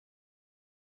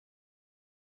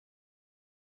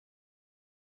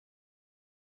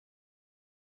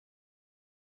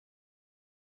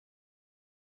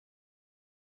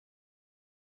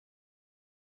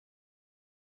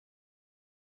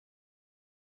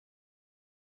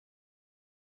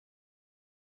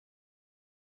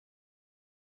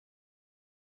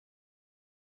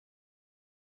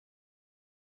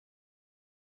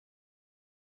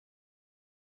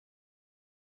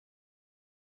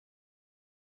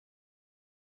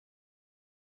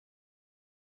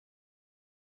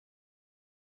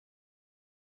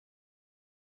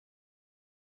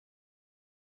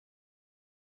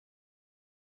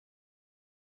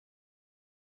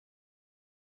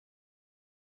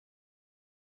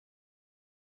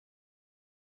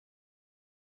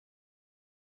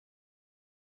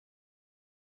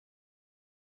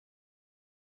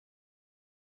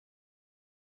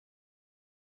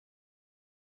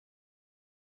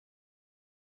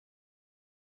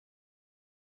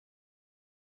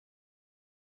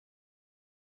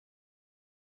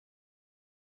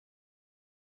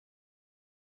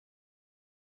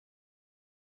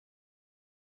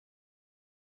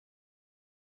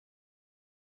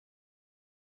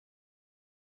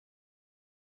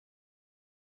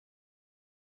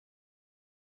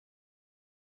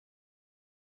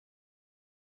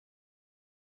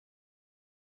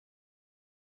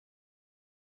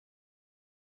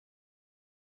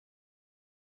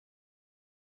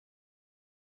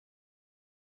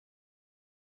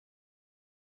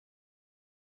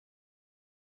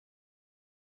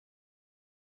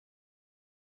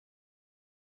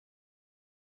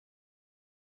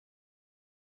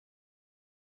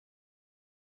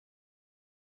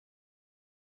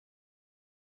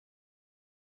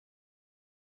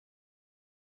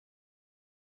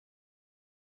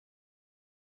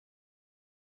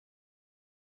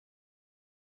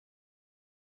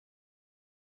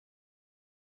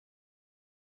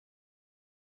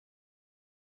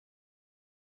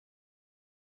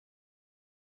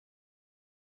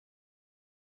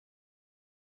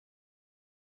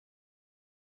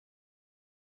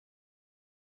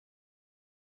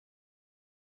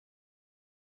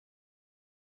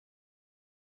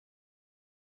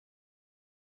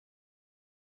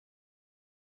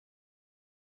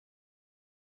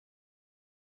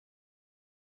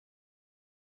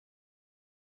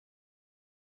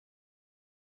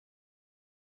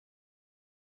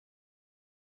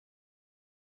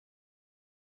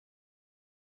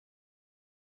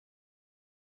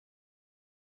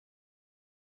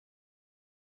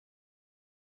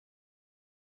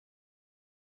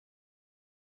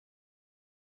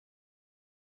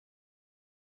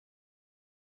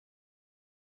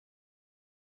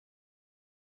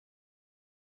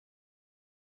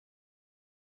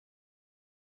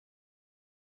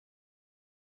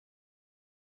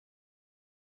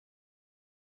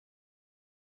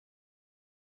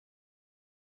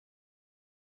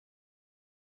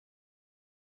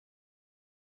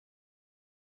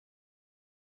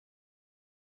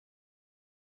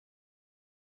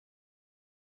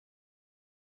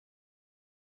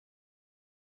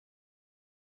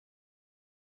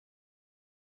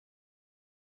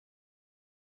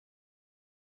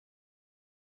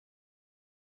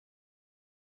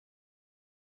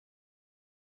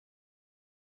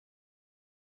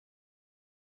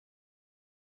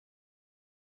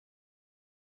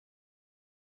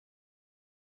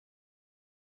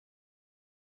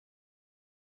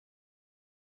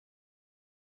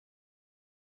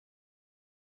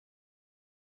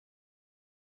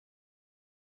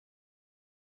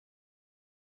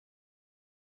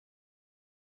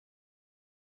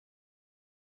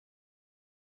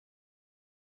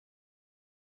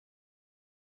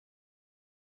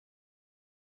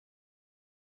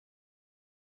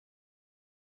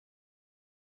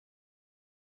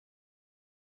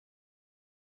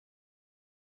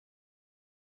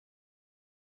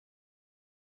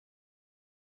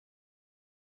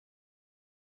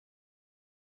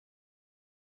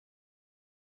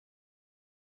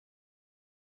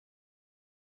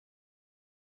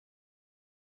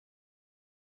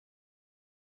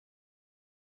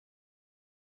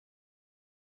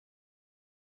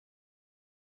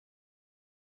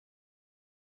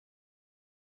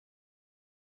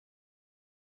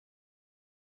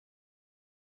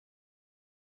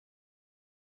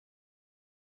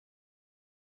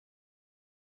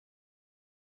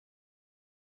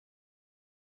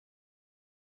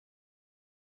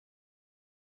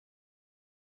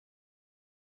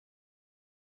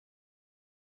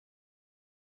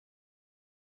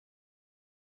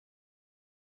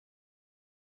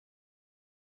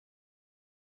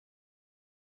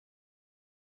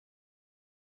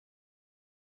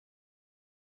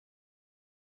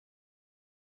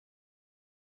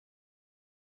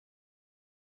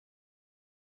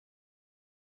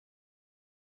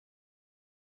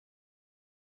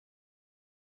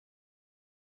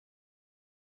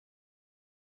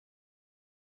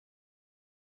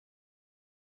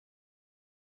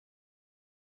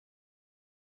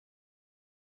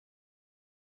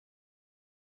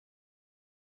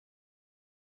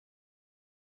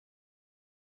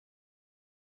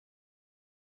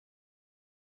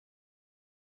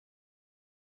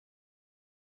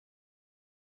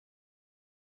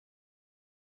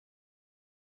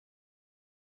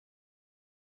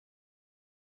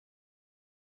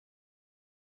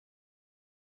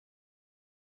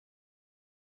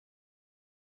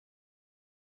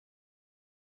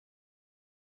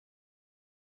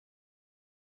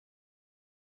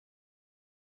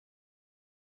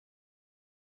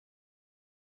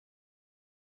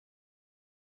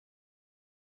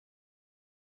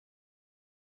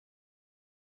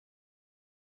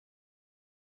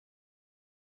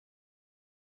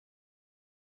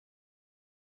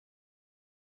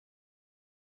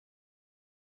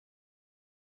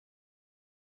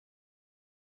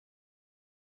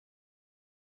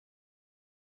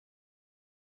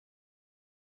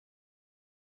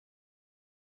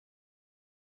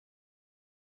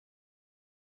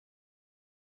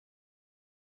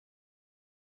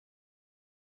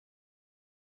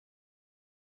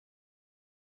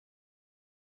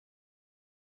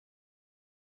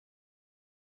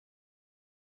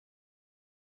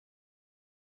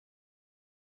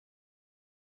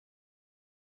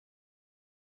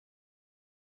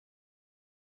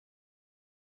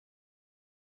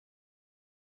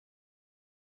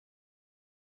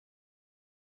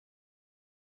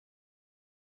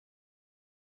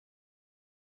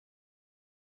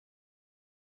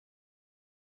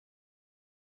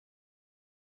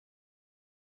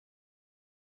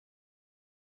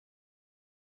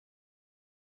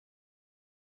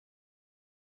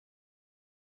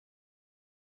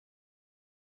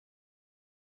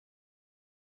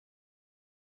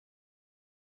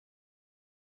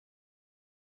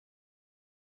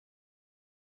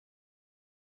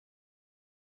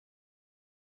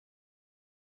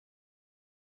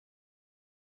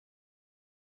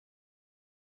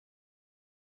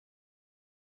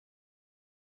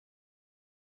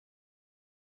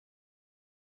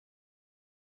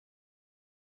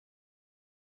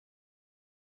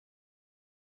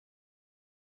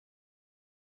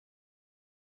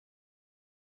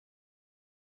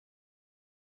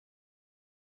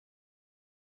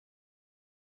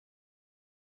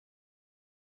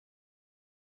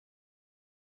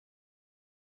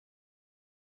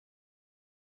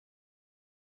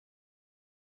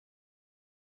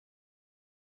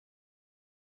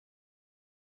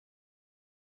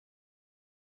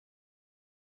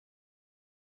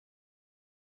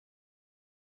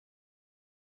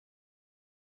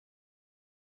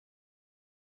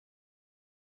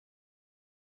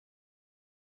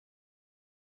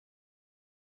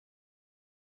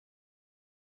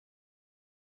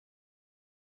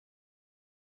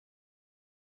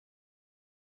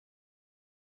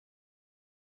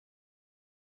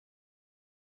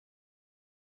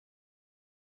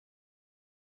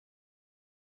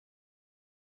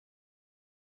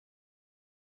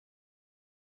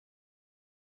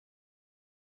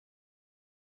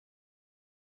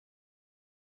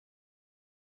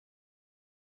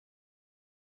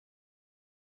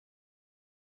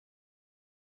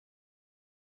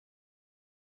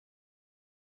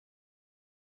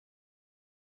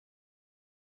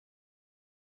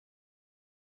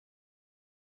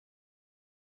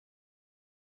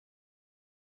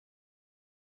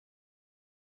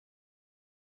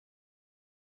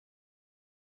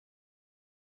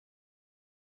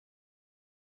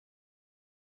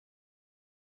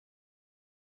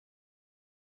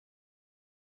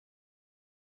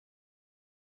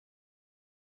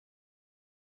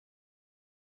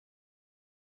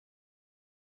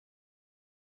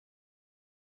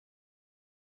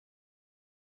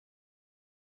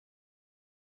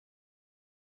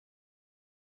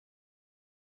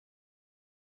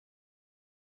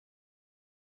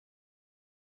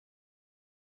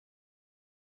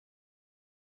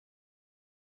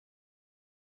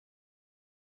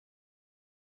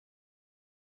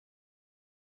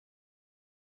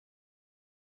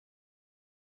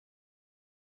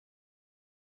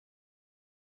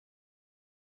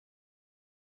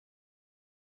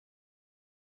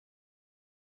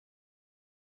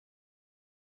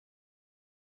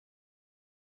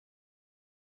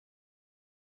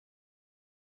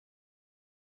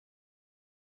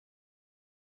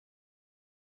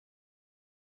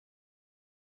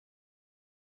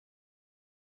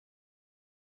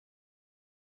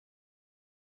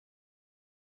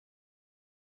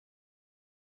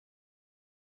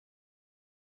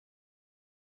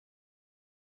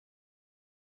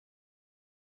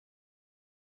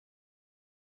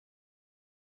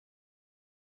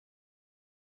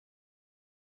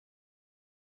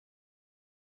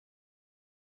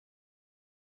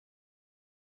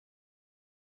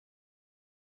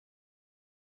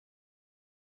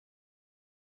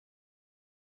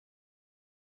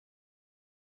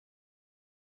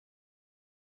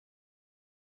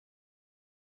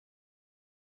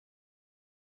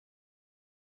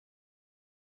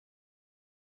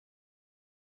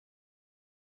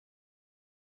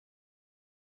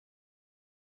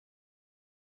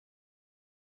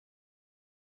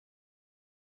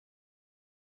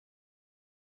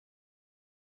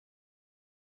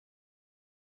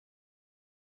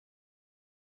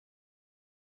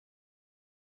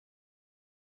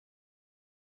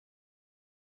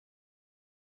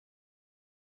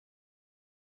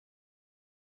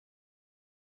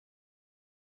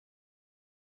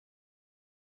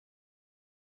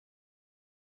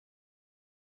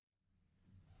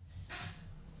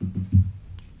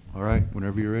All right,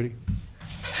 whenever you're ready.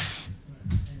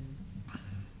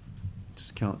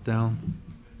 Just count down.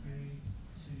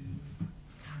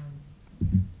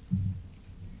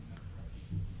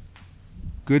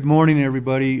 Good morning,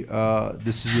 everybody.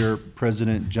 This is your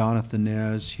President Jonathan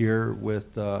Nez here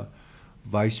with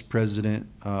Vice President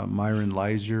Myron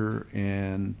Lizer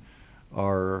and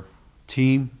our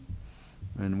team.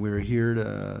 And we're here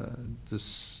to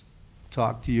just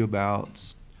talk to you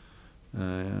about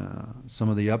some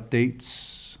of the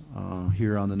updates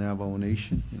here on the Navajo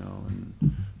Nation. And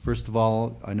first of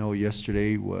all, I know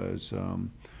yesterday was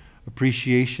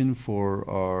appreciation for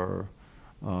our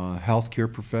healthcare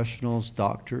professionals,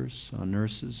 doctors,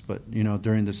 nurses. But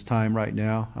during this time right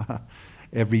now,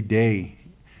 every day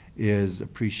is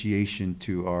appreciation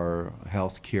to our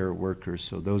healthcare workers.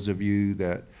 So those of you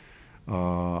that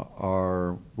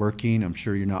are working, I'm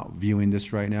sure you're not viewing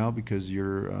this right now because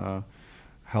you're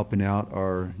helping out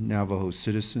our Navajo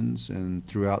citizens, and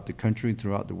throughout the country,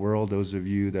 throughout the world, those of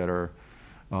you that are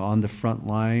on the front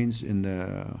lines in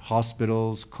the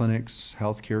hospitals, clinics,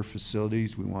 healthcare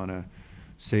facilities, we want to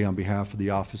say on behalf of the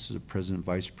offices of President,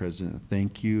 Vice President,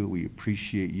 thank you. We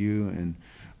appreciate you, and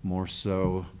more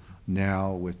so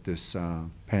now with this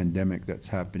pandemic that's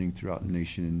happening throughout the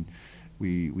nation. And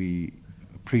we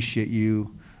appreciate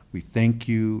you. We thank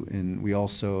you, and we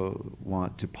also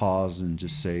want to pause and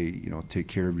just say, take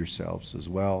care of yourselves as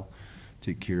well.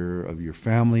 Take care of your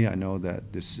family. I know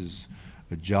that this is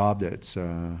a job that's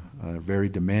very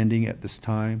demanding at this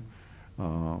time,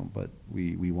 but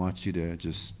we want you to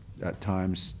just at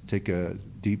times take a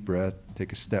deep breath,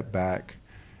 take a step back,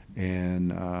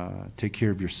 and take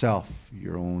care of yourself,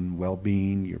 your own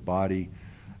well-being, your body,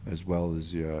 as well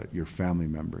as your family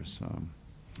members.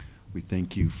 We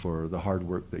thank you for the hard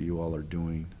work that you all are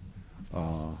doing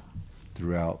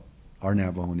throughout our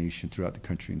Navajo Nation, throughout the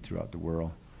country, and throughout the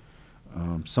world.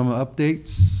 Some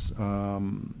updates,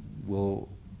 we'll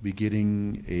be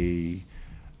getting a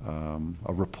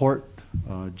report.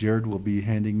 Jared will be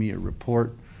handing me a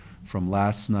report from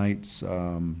last night's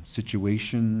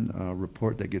situation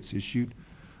report that gets issued.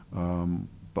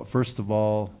 But first of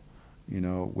all,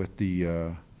 with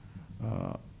the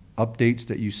updates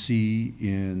that you see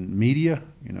in media,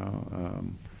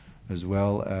 as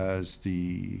well as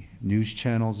the news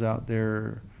channels out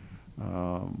there,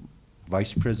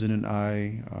 Vice President and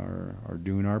I are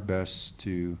doing our best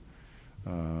to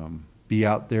be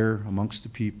out there amongst the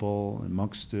people,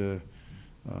 amongst the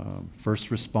first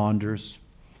responders,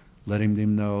 letting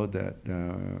them know that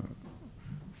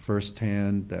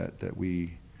firsthand that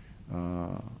we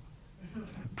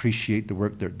appreciate the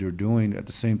work that they're doing. At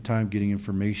the same time, getting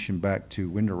information back to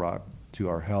Window Rock, to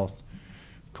our Health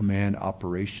Command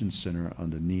Operations Center on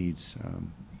the needs.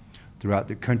 Throughout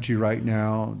the country right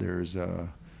now, there's a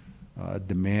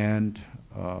demand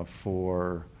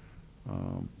for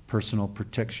personal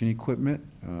protection equipment,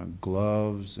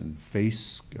 gloves and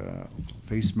face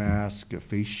masks,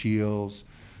 face shields,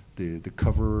 the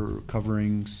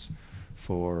coverings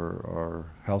for our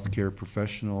healthcare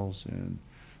professionals. And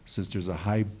since there's a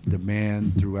high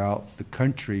demand throughout the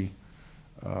country,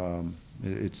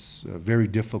 it's very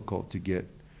difficult to get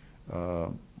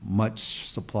much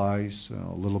supplies.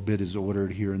 A little bit is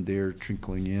ordered here and there,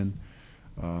 trickling in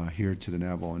here to the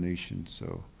Navajo Nation.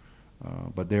 So,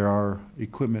 but there are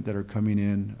equipment that are coming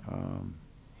in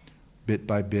bit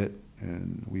by bit,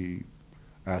 and we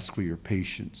ask for your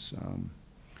patience.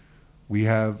 We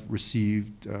have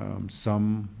received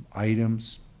some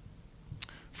items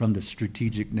from the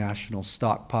Strategic National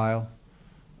Stockpile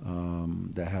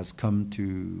that has come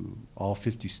to all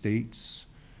 50 states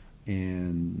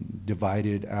and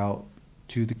divided out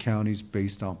to the counties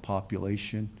based on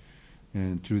population.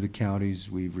 And through the counties,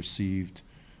 we've received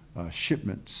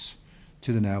shipments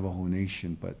to the Navajo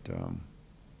Nation. But,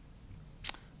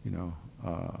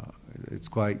 it's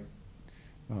quite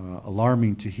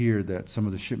alarming to hear that some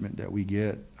of the shipment that we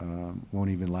get won't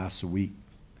even last a week.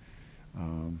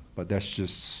 But that's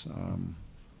just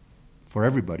for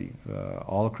everybody,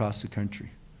 all across the country.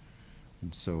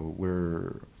 And so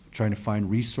we're trying to find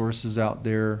resources out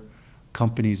there,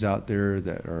 companies out there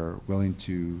that are willing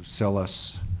to sell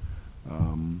us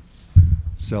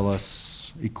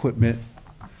equipment,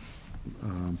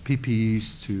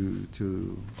 PPEs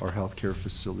to our healthcare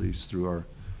facilities through our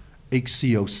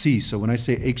HCOC. So when I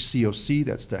say HCOC,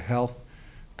 that's the Health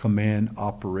Command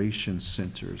Operations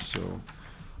Center. So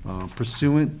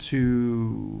pursuant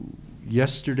to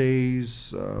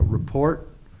yesterday's report,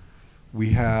 we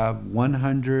have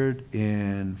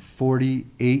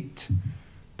 148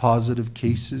 positive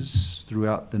cases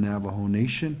throughout the Navajo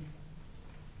Nation.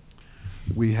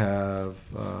 We have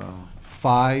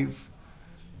 5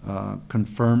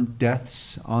 confirmed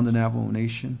deaths on the Navajo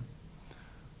Nation.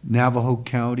 Navajo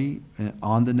County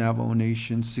on the Navajo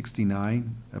Nation,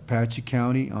 69. Apache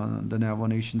County on the Navajo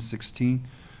Nation, 16.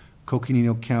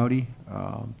 Coconino County,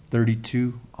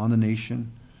 32 on the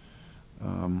nation.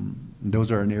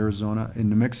 Those are in Arizona. In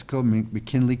New Mexico,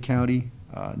 McKinley County,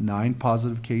 9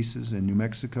 positive cases in New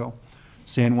Mexico.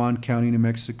 San Juan County, New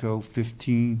Mexico,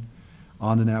 15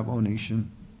 on the Navajo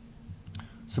Nation.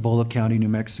 Cibola County, New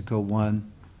Mexico,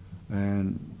 1.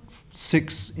 And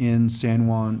 6 in San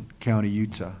Juan County,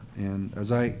 Utah. And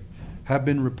as I have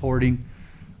been reporting,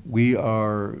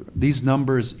 these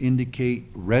numbers indicate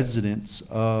residents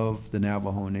of the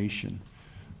Navajo Nation.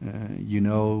 You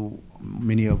know,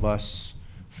 many of us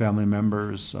family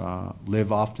members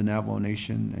live off the Navajo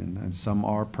Nation, and some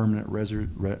are permanent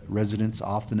residents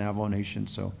off the Navajo Nation.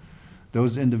 So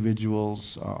those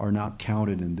individuals are not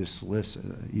counted in this list,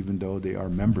 even though they are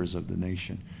members of the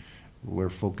nation.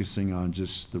 We're focusing on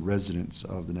just the residents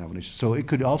of the Navajo Nation. So it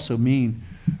could also mean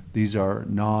these are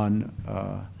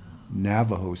non-Navajo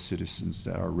citizens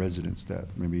that are residents that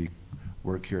maybe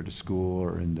work here at the school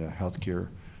or in the healthcare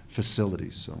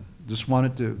facilities. So just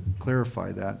wanted to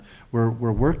clarify that. We're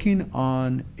working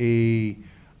on a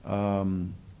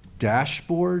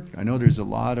dashboard. I know there's a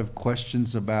lot of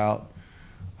questions about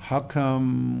how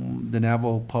come the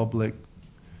Navajo public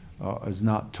is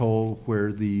not told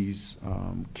where these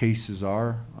cases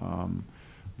are.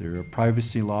 There are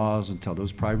privacy laws. Until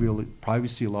those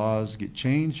privacy laws get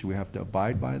changed, we have to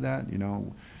abide by that, you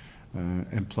know.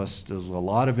 And plus, there's a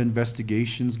lot of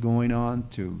investigations going on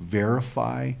to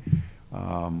verify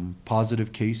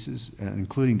positive cases,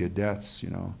 including the deaths,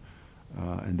 you know.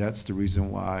 And that's the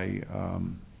reason why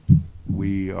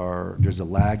there's a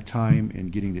lag time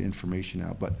in getting the information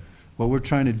out. But what we're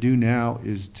trying to do now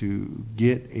is to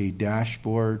get a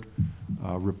dashboard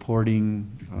reporting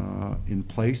in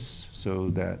place so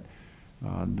that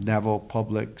the Navajo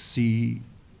public see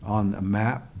on a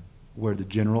map where the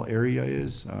general area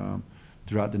is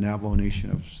throughout the Navajo Nation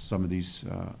of some of these,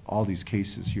 all these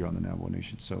cases here on the Navajo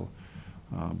Nation. So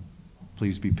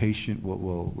please be patient.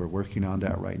 We're working on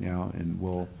that right now, and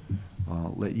we'll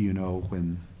let you know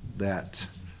when that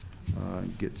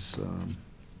gets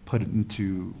put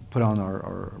on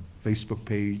our Facebook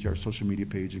page, our social media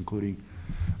page, including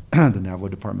the Navajo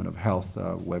Department of Health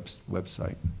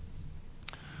website.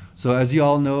 So as you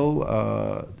all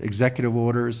know, executive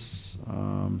orders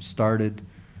started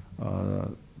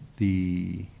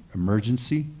the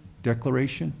emergency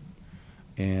declaration,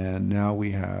 and now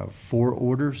we have 4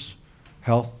 orders,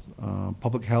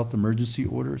 public health emergency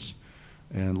orders.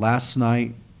 And last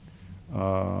night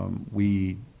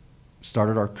we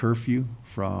started our curfew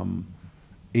from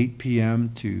 8 p.m.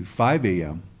 to 5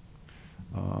 a.m.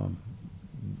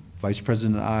 Vice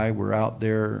President and I were out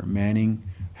there manning,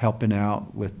 helping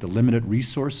out with the limited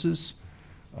resources.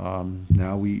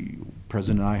 Now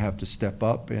President and I have to step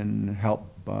up and help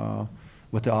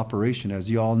with the operation. As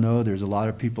you all know, there's a lot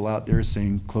of people out there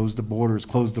saying, close the borders,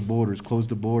 close the borders, close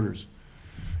the borders.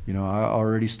 You know, I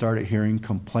already started hearing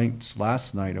complaints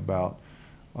last night about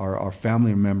our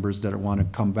family members that want to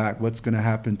come back. What's going to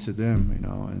happen to them, you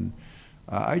know? And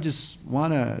I just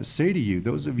want to say to you,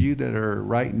 those of you that are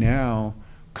right now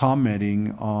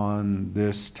commenting on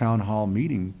this town hall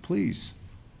meeting, please,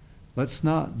 let's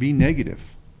not be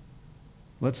negative.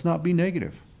 Let's not be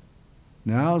negative.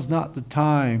 Now is not the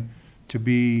time to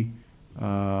be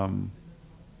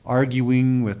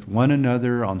arguing with one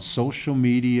another on social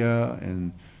media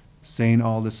and saying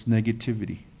all this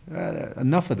negativity.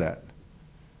 Enough of that.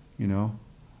 You know,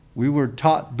 we were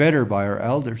taught better by our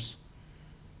elders.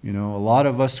 You know, a lot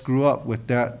of us grew up with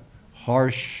that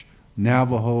harsh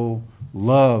Navajo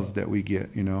love that we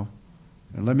get, you know.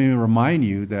 And let me remind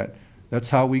you that that's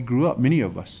how we grew up, many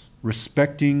of us,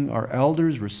 respecting our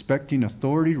elders, respecting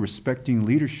authority, respecting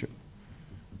leadership.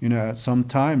 You know,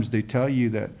 sometimes they tell you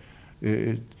that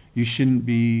you shouldn't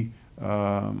be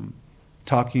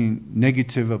talking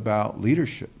negative about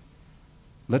leadership.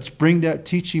 Let's bring that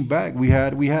teaching back. We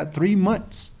had 3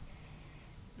 months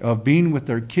of being with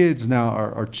our kids. Now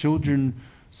our children,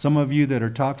 some of you that are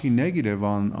talking negative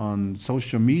on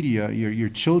social media, your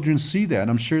children see that.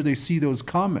 I'm sure they see those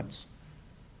comments.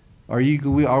 Are we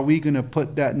going to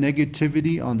put that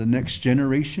negativity on the next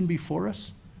generation before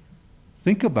us?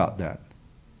 Think about that.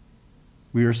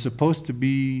 We are supposed to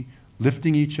be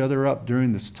lifting each other up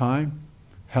during this time,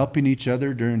 helping each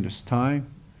other during this time,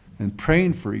 and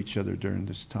praying for each other during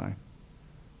this time.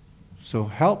 So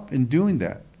help in doing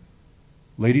that,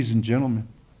 ladies and gentlemen.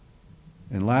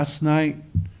 And last night,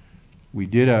 we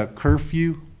did a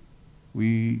curfew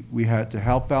We had to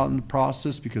help out in the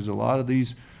process because a lot of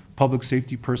these public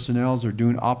safety personnel are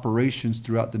doing operations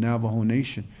throughout the Navajo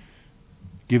Nation,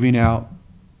 giving out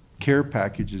care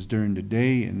packages during the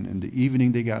day, and in the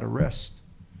evening they got to rest.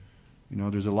 You know,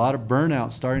 there's a lot of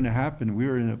burnout starting to happen.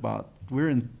 We're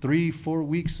in 3-4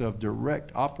 weeks of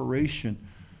direct operation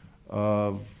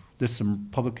of this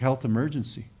public health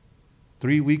emergency.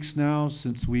 3 weeks now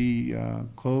since we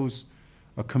closed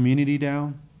a community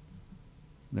down.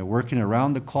 They're working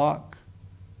around the clock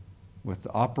with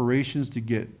the operations to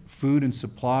get food and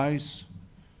supplies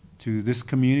to this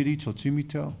community,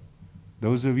 Chilchimito.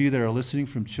 Those of you that are listening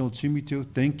from Chilchimito,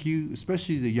 thank you,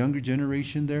 especially the younger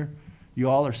generation there. You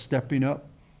all are stepping up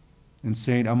and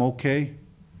saying, I'm okay,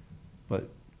 but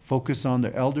focus on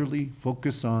the elderly,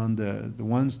 focus on the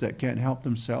ones that can't help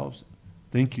themselves.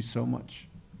 Thank you so much.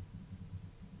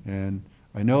 And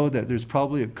I know that there's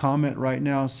probably a comment right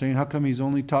now saying, how come he's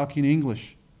only talking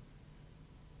English?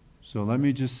 So let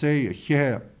me just say,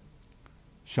 here,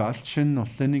 Shalchin no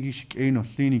Thinigi Shike no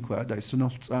Thiniqua,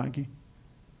 Dysonol Tsagi.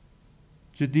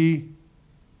 Jadi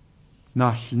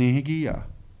Nashnigi,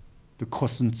 the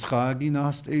Kosan Tsagi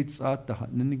Nast Aids at the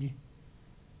Hatnigi.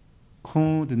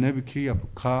 Kon the Nebiki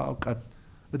of Ka at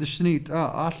the Shnit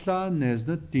Atla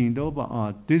Nesda Dindo,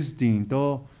 but this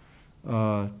Dindo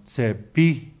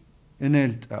Tsebi in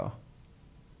Elta.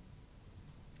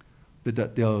 But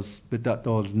that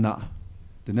does not.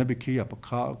 The Nebiki of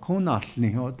Ka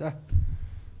Konashni Hoda.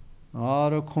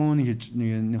 Ara Kon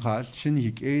Hichin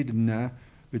Hik Aid na,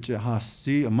 which has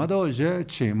see a mother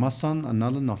che Masan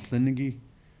another Notlinigi.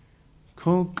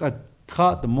 Cook at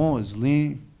Trat the Mo is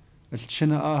lean. El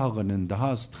China Ahagan and the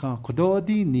house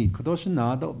Kododi ni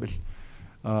Kodoshanado bil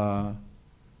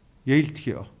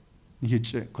Yeltio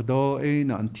Niche Kodo a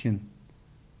Nantin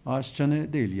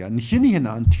Ashchane Delia Nihini and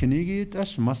Antinigi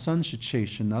Ash Masan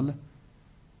Shichational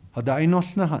had I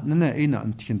not Nana a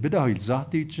Nantin Bidahil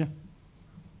Zatich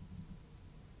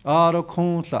Aro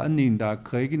Kon Lanin da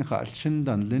Kragin Halchin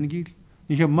dan Lingil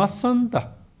Nihe Masanda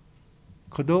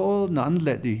Kodo nan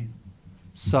ledi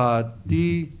Sa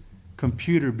di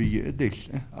computer be a dish.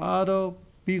 Aro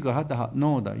biga had the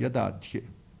no da yadat here.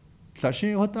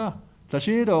 Flashy hota,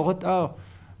 flashy or hot out.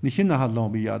 Nihina had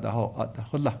long be yada ho at the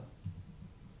hola.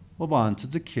 Oban to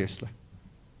the case.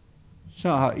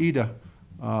 Shaha either,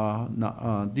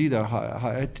 dida ha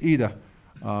et either,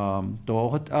 do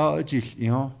hot out a jish, you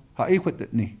know, ha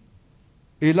equate ni.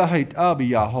 Ela hate abi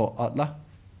yaho atla.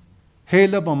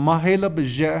 Hela ba mahela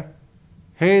beja,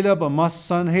 hela ba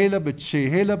massan, hela beche,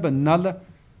 hela banala.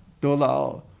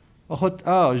 Dola hot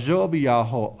jobi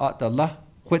yaho at the la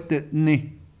quit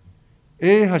ni.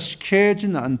 Has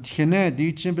cajun and tiene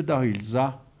dichin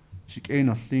bedahilza, shike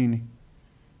no thini.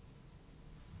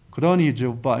 Kodoni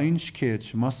job by inch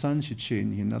cage, massan she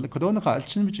chain in a Kodona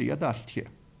halchin which yadalt here.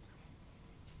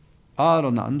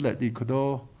 Aron and let the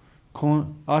Kodo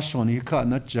con ashon you can't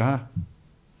not jah.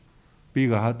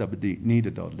 Bigger had the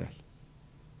needed all that.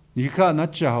 You can't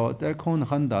not jah, there con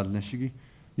handal neshigi.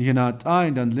 Ni na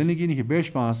tain dan linigi ni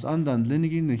beshmas andan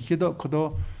linigi ni hido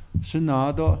kodo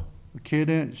shinado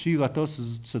kede shi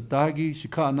gatos sadagi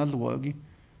shika nalwagi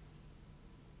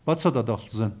batsa da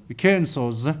dolzen we can so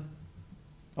z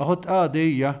ahot de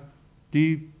ya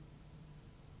di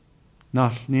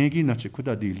nagi na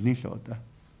chikuda dil ni loda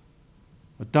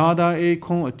da e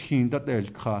kon atin dat el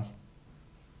khal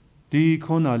di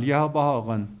kon al ya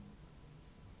bagan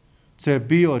Se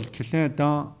biol killen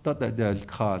da del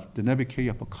khal the nebiki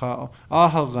up a car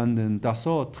ahagan and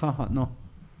daso traha no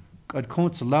kad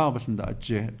konts labeln da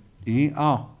je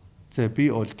se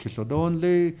biol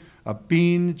kilodonly a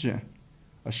binge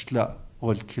a schla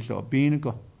ol kilo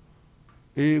bingo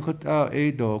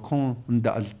do kon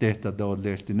da al data do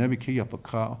le the nebiki up a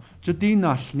car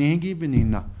judina snegi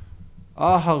benina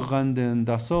ahagan and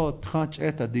daso trach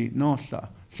eta di no sla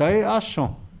sai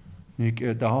ashon nik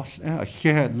da hos a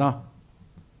hela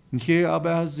Here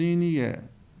Abazini,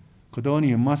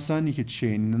 Kodoni, Masani,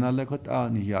 Hitchin, and I got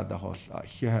out in Yada Hos,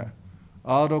 here.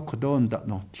 Aro Kodon that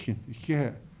not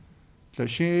here. So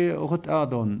she got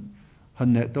out on her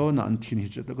net don and tin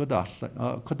hitch the Godash,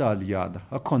 Kodal Yada,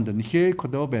 a condon here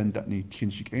Kodoben that need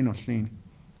tinshik ain't no seen.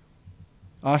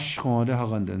 Ashon the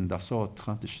Hagand and the sort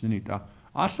Trantishnita.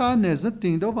 Ashan is a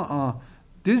thing over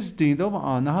this thing over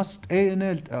on hast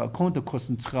a conto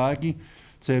Kosentragi.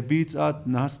 Se beats at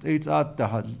nast aids at the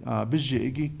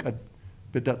bijigi at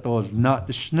bedat all not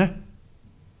the schne.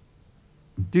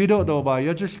 Dido do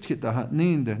by just hit the hat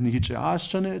neen the nich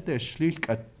ashane the schlik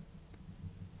at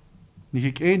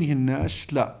Nihik in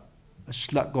schla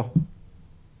go.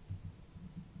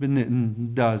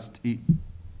 Benitten does eat.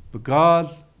 Begal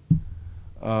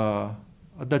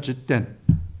adajitten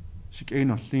shik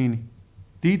eno lini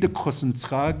di de kosen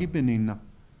tragi benina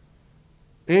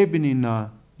e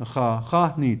benina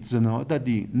ha ni zeno da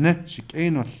di ne shik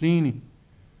eno lini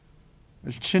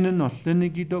el chinen no lini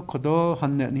gido kodo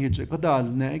hanne ni je kodal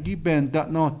ne gi ben da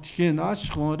no tien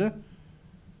ashode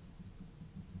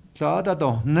da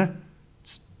do ne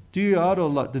die aro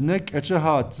la de nek etche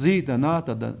hat zi da na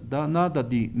da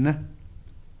di ne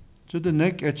zu de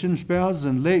nek etchen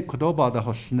spersen le kodoba da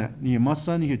hosne ni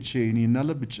masa ni che ni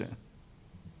nala biche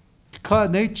ka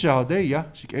ne cha de ya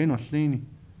shik eno slini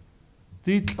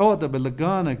di tlo da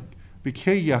belagana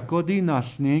bike ya ko di na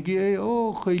snegi e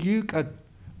o khayuk at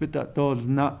bit da dol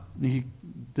na ni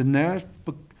de ne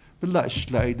bela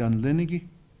slide an linigi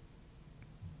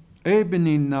e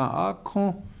benina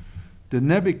akon de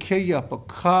nebe keia pa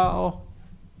kao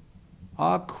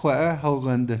a kwa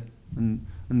hogande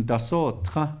en daso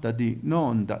tra da di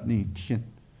non da ni tien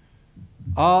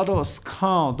a do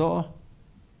ska do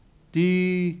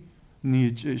di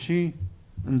ni chi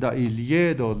en da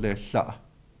iliedo le la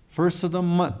first of the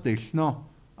month de no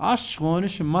a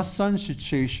shwonish masan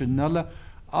situation nala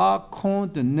a kon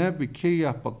de nebe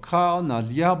keia pa kao na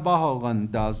lia ba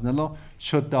hogandas nalo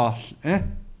chodal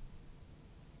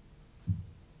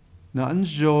na an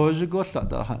George go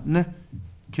da ne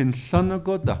kin sana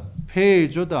go da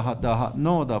page da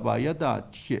no da ba ya da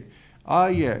tie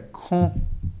aye kon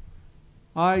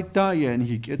ai da ye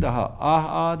ni ke da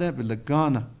a de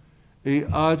belgana e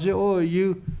aje o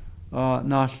you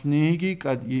na snigi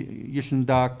kad yisn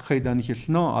da khaidan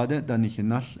hisno ade da ni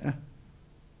hinas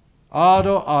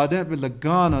ado ade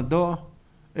belgana do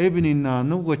ebini na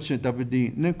no goche da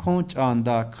bidi ne kon chan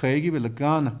da khaigi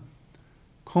belgana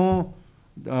kon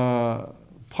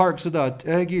parks that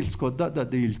egils got that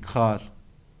deal car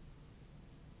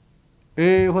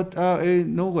what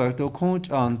no work to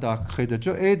coach on da credo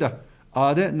jo eda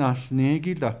ade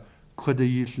nasnegi da could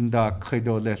yisn da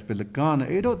credo les belgana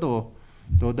edo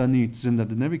do da needs in the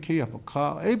never key up a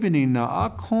car ebini na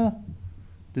akon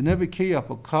the never key up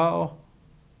a car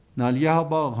na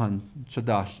liaba han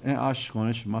chadash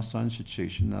ashkonish masan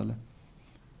situation nale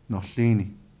no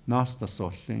lini nas da so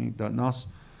thing da nas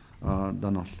da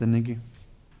no thinigi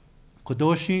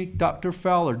kodoshi Dr.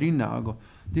 Fowler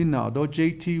dina do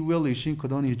JT Willie shin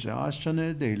kodoni jas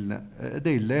chane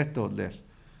de leto les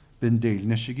bin de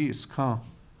neshigi ska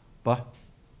ba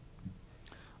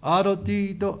aro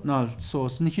di do na so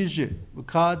snihije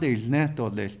ka de neto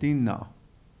les dina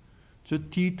so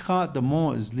titra de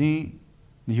mo is li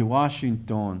ni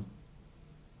Washington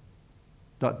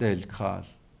da del kral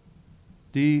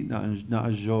di na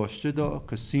joste do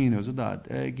casinos da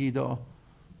gido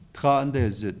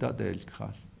trandez da del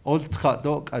kral ultra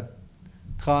do at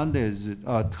trandez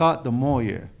tra de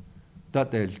moye da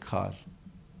del kral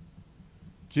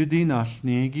judi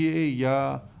nasnigi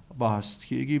ya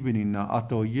bastigi binina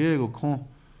ato yego kon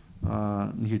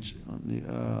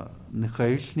ni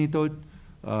khailni do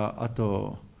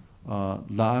ato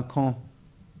la kon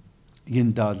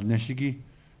yindal neshigi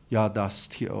ya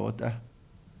dasti oda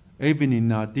ebini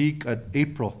na dik at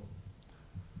April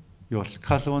yos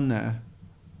kalone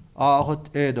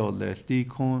ahot edo le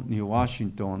dikon ni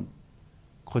Washington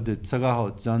khode tsaga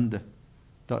ho zande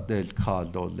da del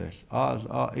kaldo le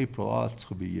April al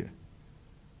tsbiye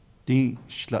di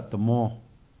shlat de mo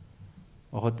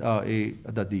ahot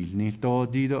da dil ni to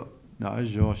dido na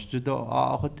jos do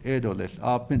ahot edo le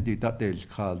apenti da del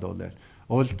kaldo le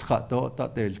ultra do da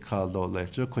del kaldo le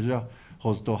jo koja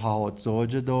hosto how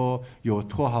zoje do yo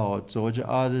to how zoje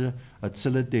ad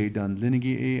atsele de dan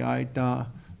linigi ai da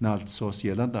nal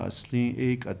social da asli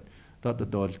ek da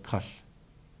dol khal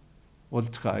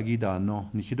ultra agi da no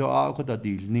nihido a ko da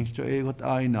dil ni jo e got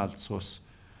ai nal sos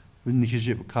bin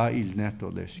nihije ka il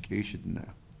neto leskition.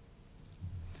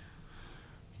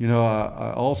 You know,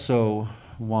 I also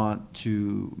want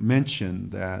to mention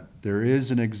that there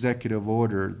is an executive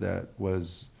order that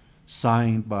was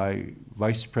signed by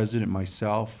Vice President,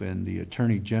 myself, and the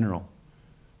Attorney General.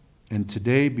 And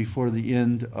today, before the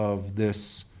end of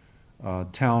this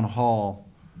town hall,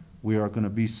 we are going to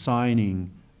be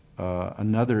signing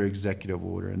another executive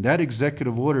order. And that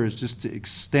executive order is just to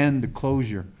extend the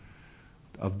closure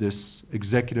of this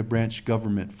executive branch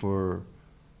government for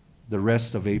the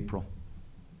rest of April.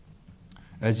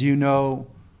 As you know,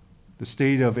 the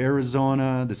state of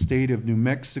Arizona, the state of New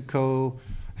Mexico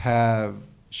have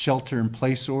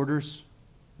shelter-in-place orders,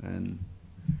 and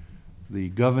the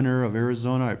governor of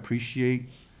Arizona, I appreciate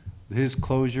his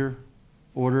closure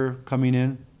order coming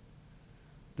in.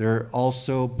 There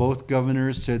also, both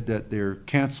governors said that they're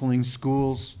canceling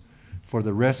schools for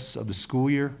the rest of the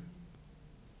school year.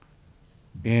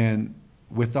 And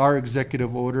with our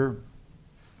executive order,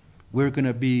 We're going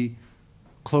to be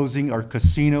closing our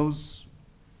casinos,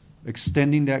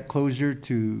 extending that closure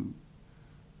to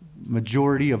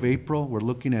majority of April. We're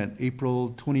looking at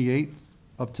April 28th.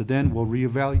 Up to then, we'll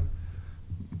reevaluate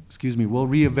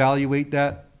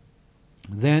that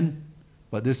then.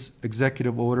 But this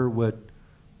executive order would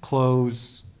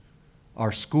close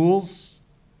our schools,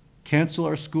 cancel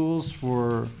our schools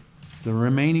for the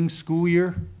remaining school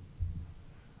year,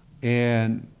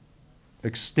 and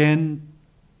extend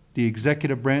the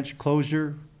executive branch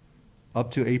closure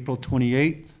up to April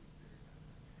 28th,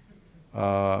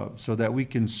 so that we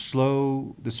can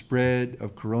slow the spread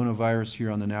of coronavirus here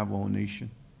on the Navajo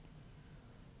Nation.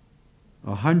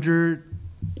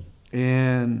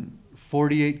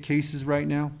 148 cases right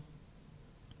now.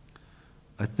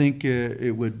 I think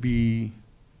it would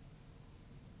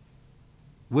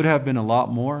have been a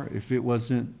lot more if it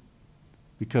wasn't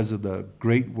because of the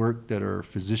great work that our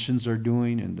physicians are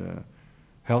doing and the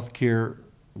healthcare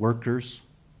workers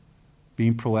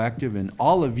being proactive, and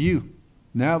all of you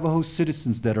Navajo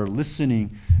citizens that are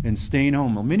listening and staying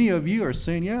home. Well, many of you are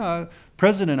saying, yeah,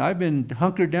 President, I've been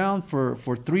hunkered down for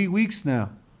 3 weeks now.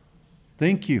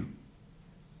 Thank you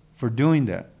for doing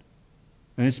that.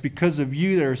 And it's because of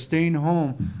you that are staying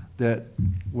home that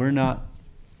we're not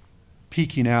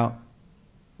peaking out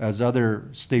as other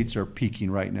states are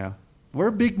peaking right now. We're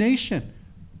a big nation.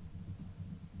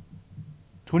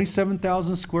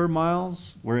 27,000 square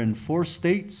miles. We're in 4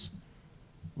 states.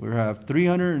 We have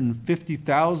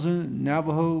 350,000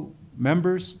 Navajo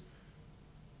members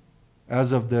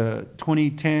as of the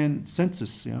 2010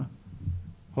 census. Yeah.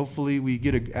 Hopefully we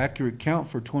get an accurate count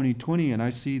for 2020, and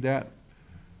I see that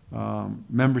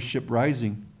membership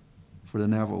rising for the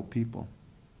Navajo people.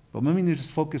 But let me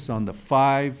just focus on the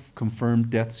 5 confirmed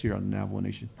deaths here on the Navajo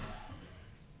Nation.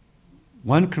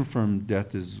 1 confirmed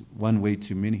death is one way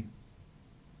too many.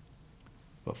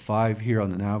 But 5 here on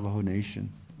the Navajo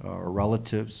Nation are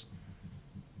relatives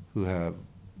who have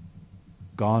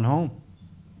gone home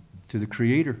to the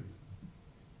Creator.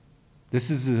 This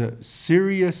is a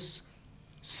serious,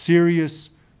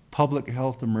 serious public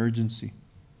health emergency.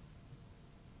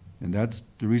 And that's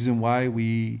the reason why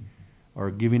we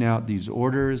are giving out these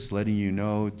orders, letting you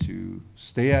know to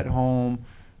stay at home.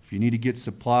 If you need to get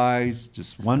supplies,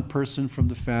 just one person from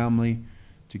the family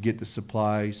to get the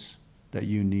supplies that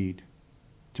you need.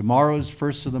 Tomorrow is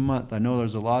first of the month. I know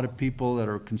there's a lot of people that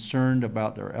are concerned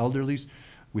about their elderlies.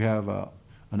 We have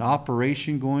an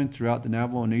operation going throughout the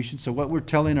Navajo Nation. So what we're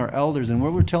telling our elders and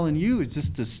what we're telling you is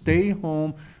just to stay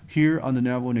home here on the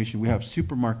Navajo Nation. We have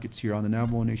supermarkets here on the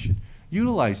Navajo Nation.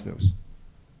 Utilize those.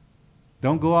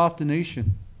 Don't go off the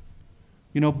nation.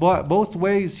 You know, both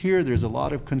ways here, there's a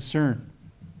lot of concern.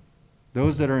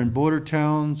 Those that are in border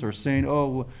towns are saying,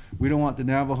 oh, we don't want the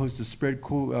Navajos to spread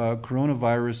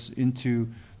coronavirus into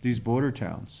these border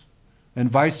towns. And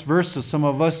vice versa, some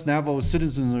of us Navajo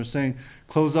citizens are saying,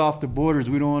 close off the borders.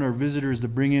 We don't want our visitors to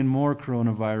bring in more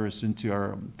coronavirus into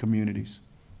our communities.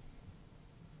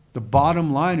 The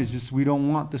bottom line is just we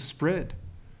don't want the spread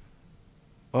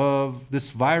of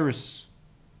this virus.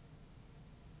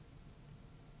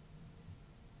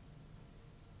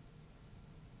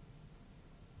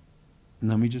 And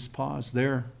let me just pause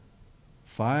there.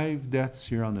 5 deaths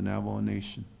here on the Navajo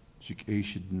Nation.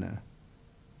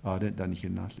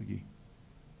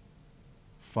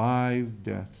 5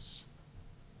 deaths.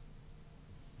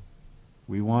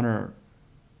 We want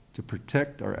to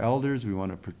protect our elders. We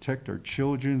want to protect our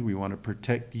children. We want to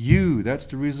protect you. That's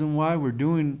the reason why we're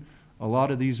doing a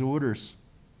lot of these orders.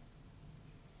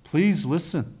 Please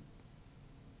listen.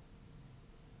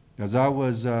 As I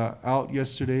was out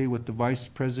yesterday with the Vice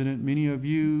President, many of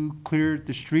you cleared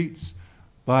the streets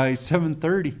by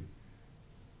 7:30.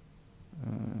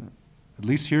 At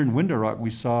least here in Window Rock, we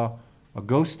saw a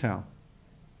ghost town.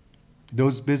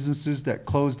 Those businesses that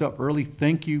closed up early,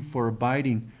 thank you for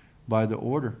abiding by the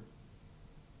order.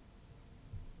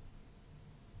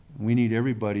 We need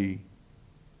everybody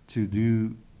to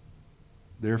do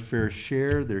their fair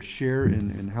share,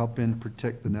 in helping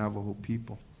protect the Navajo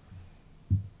people.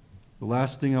 The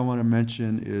last thing I want to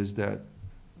mention is that,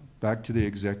 back to the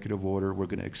executive order, we're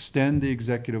going to extend the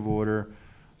executive order.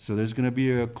 So there's going to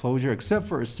be a closure, except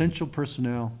for essential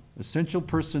personnel. Essential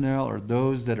personnel are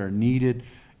those that are needed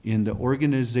in the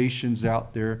organizations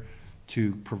out there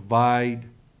to provide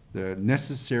the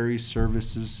necessary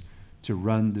services to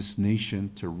run this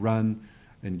nation, to run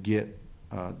and get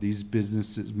these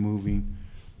businesses moving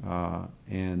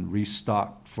and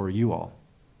restock for you all.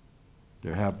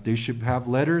 They should have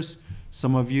letters.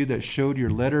 Some of you that showed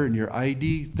your letter and your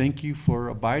ID, thank you for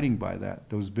abiding by that,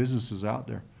 those businesses out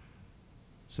there.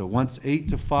 So once 8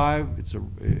 to 5,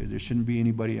 there shouldn't be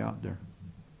anybody out there.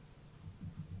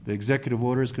 The executive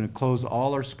order is going to close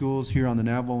all our schools here on the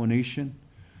Navajo Nation.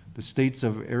 The states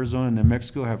of Arizona and New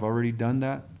Mexico have already done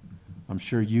that. I'm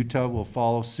sure Utah will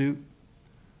follow suit.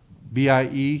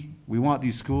 BIE, we want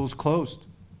these schools closed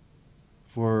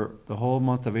for the whole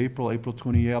month of April, April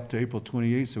 28 up to April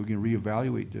 28, so we can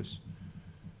reevaluate this.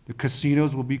 The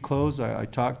casinos will be closed. I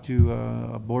talked to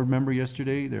a board member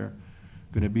yesterday. They're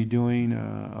going to be doing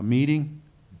a meeting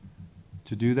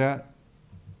to do that.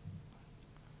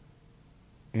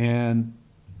 And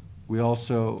we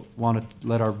also want to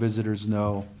let our visitors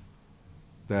know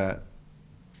that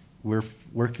we're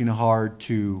working hard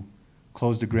to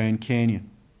close the Grand Canyon.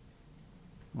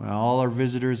 Well, all our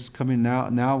visitors coming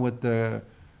now with the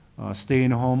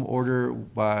stay-in-home order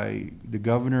by the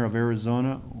governor of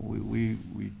Arizona, we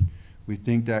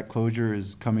think that closure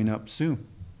is coming up soon.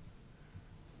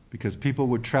 Because people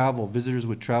would travel, visitors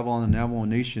would travel on the Navajo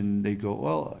Nation, they go,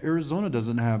 well, Arizona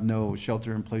doesn't have no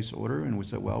shelter-in-place order. And we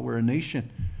said, well, we're a nation.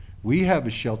 We have a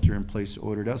shelter-in-place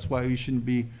order. That's why you shouldn't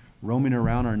be roaming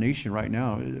around our nation right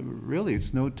now. Really,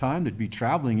 it's no time to be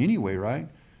traveling anyway, right,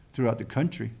 throughout the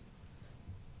country.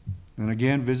 And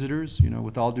again, visitors,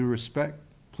 with all due respect,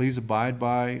 please abide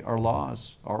by our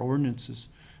laws, our ordinances,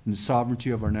 and the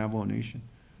sovereignty of our Navajo Nation.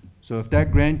 So if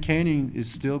that Grand Canyon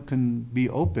can be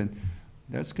open,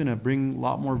 that's going to bring a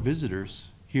lot more visitors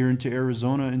here into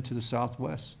Arizona, into the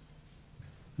Southwest.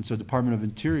 And so Department of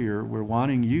Interior, we're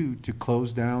wanting you to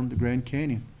close down the Grand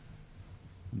Canyon.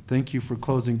 And thank you for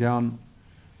closing down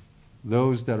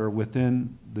those that are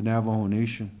within the Navajo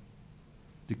Nation,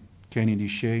 the Canyon de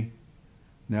Chelly,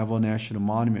 Navajo National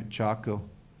Monument, Chaco,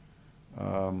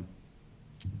 Hubble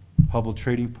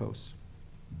Trading Post.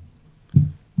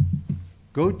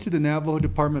 Go to the Navajo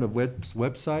Department of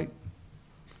website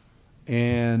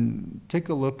and take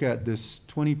a look at this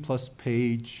 20-plus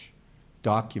page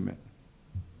document.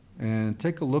 And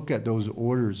take a look at those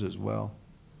orders as well.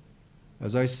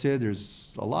 As I said,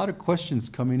 there's a lot of questions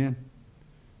coming in.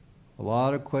 A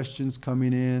lot of questions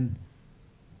coming in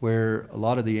where a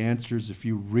lot of the answers, if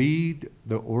you read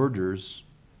the orders,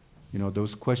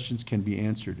 those questions can be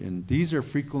answered. And these are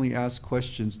frequently asked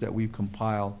questions that we've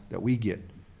compiled, that we get.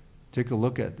 Take a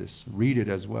look at this. Read it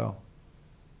as well.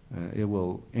 It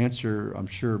will answer, I'm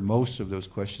sure, most of those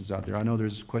questions out there. I know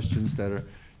there's questions that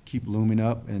keep looming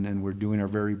up, and we're doing our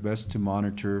very best to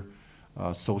monitor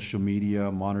social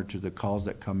media, monitor the calls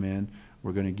that come in.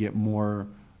 We're going to get more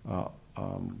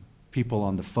people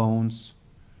on the phones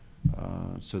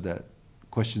so that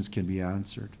questions can be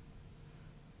answered.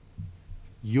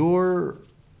 Your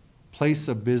place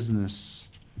of business,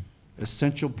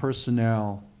 essential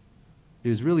personnel,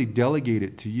 is really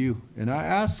delegated to you. And I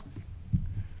ask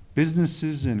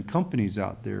businesses and companies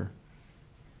out there,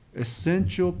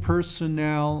 essential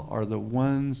personnel are the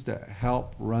ones that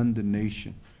help run the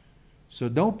nation. So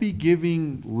don't be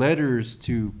giving letters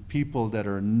to people that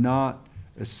are not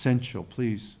essential,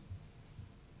 please.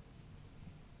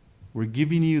 We're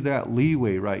giving you that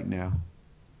leeway right now.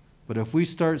 But if we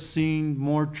start seeing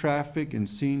more traffic and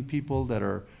seeing people that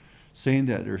are saying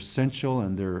that they're essential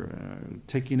and they're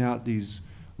taking out these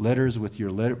letters with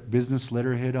your business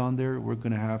letterhead on there, we're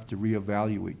going to have to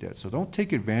reevaluate that. So don't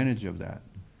take advantage of that.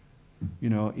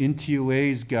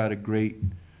 NTOA's got a great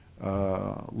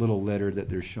little letter that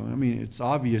they're showing. I mean, it's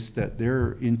obvious that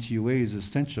their NTOA is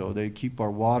essential. They keep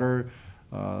our water,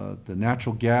 the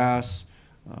natural gas,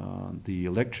 the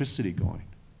electricity going.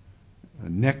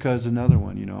 NECA is another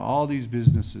one. All these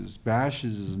businesses.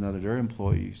 Bashes is another. They're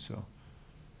employees. So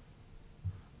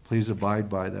please abide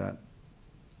by that.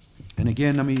 And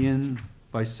again, let me end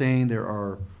by saying there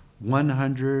are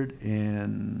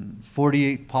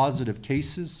 148 positive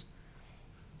cases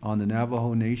on the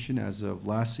Navajo Nation as of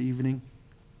last evening.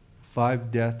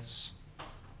 5 deaths,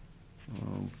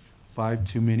 5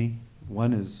 too many.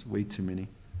 1 is way too many.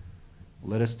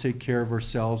 Let us take care of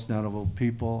ourselves, Navajo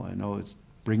people. I know it's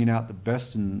bringing out the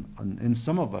best in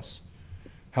some of us,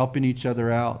 helping each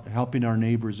other out, helping our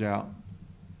neighbors out.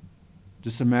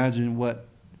 Just imagine what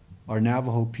our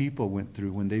Navajo people went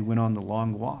through when they went on the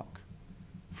long walk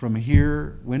from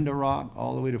here, Window Rock,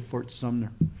 all the way to Fort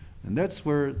Sumner. And that's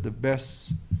where the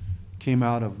best came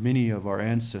out of many of our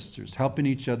ancestors, helping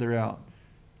each other out,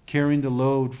 carrying the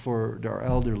load for our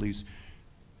elderlies,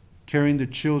 carrying the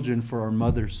children for our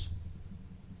mothers,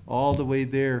 all the way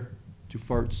there to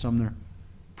Fort Sumner.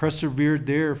 Persevered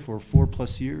there for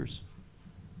 4+ years.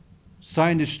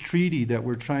 Signed this treaty that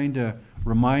we're trying to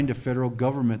remind the federal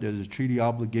government there's a treaty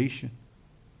obligation.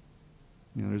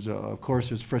 Of course,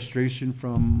 there's frustration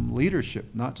from leadership,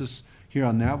 not just here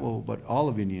on Navajo, but all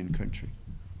of Indian country.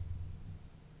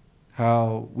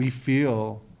 how we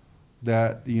feel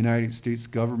that the United States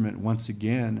government once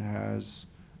again has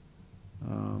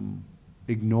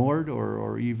ignored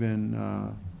or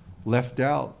even left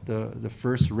out the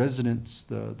first residents,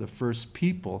 the first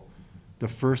people, the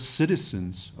first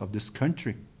citizens of this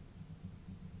country,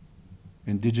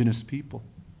 indigenous people.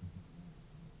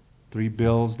 3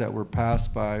 bills that were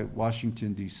passed by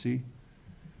Washington, D.C.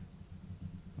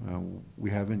 We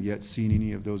haven't yet seen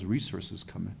any of those resources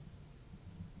come in.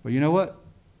 But you know what?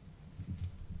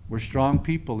 We're strong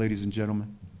people, ladies and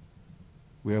gentlemen.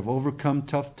 We have overcome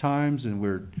tough times, and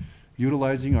we're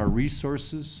utilizing our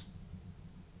resources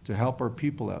to help our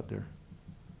people out there.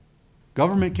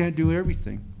 Government can't do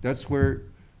everything. That's where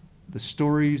the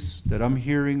stories that I'm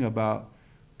hearing about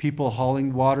people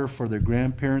hauling water for their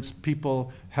grandparents,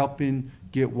 people helping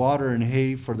get water and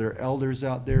hay for their elders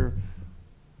out there,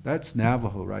 that's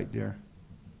Navajo right there,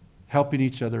 helping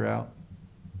each other out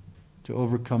to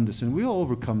overcome this. And we'll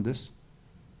overcome this,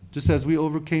 just as we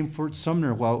overcame Fort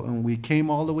Sumner and we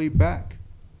came all the way back.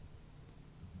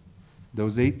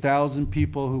 Those 8,000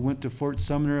 people who went to Fort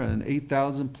Sumner and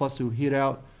 8,000 plus who hid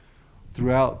out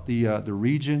throughout the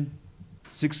region,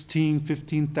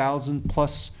 15,000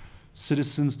 plus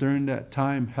citizens during that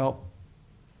time helped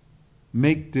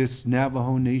make this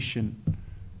Navajo Nation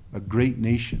a great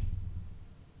nation.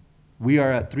 We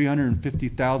are at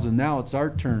 350,000 now. It's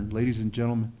our turn, ladies and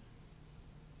gentlemen.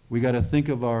 We got to think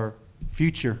of our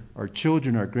future, our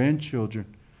children, our grandchildren,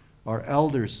 our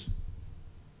elders.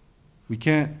 We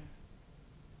can't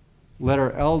let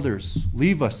our elders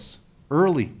leave us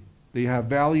early. They have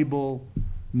valuable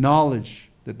knowledge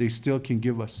that they still can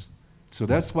give us. So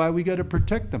that's why we got to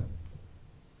protect them,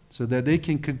 so that they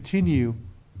can continue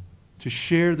to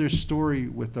share their story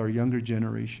with our younger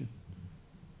generation.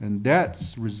 And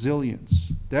that's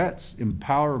resilience. That's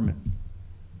empowerment.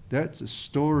 That's a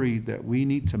story that we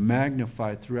need to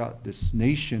magnify throughout this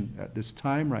nation at this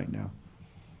time right now.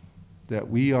 That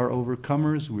we are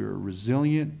overcomers, we are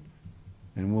resilient,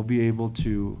 and we'll be able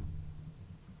to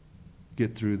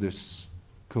get through this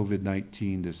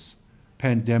COVID-19, this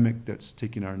pandemic that's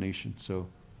taking our nation. So,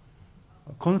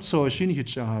 konso shin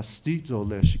hitchahasti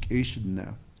zoleshik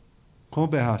ashidna.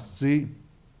 Kombehasti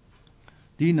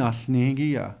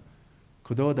dinasningia.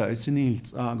 Kododa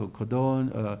isinils ango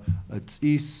kodon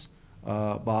is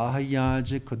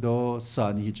bahayaje kodo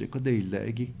sanije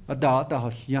kodelegi. Adata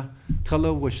hosya. Tala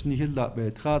washnihilla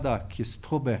be trada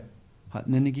kistobe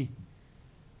hatnenigi.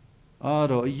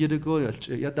 Aro yedego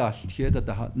yada tieda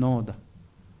da hat noda.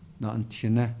 Na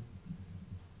antine.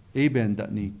 Eben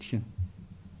dat nitien.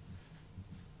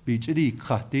 Bichidi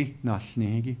khati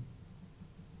nasnigi.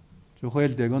 Jo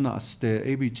khel dego na aste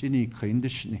ebichini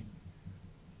khindishni.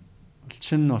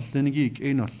 Chin nothlinigi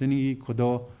e nothlinigi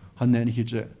kodo hanen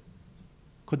hije.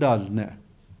 Kodalne.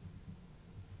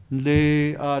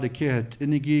 Le are kehet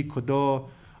inigi kodo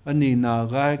ani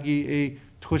nagagi e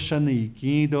tushani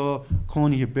gido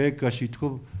koni bekashi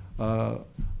tu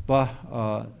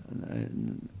ba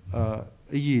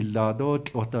yilado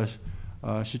ota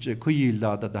shiche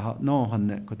kuyilada da no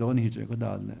hanne kodoni hije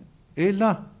kodalne.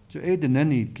 Ela jo e de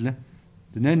nanitle.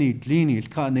 De nanitlini il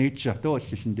ka nature do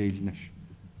shishindelnesh.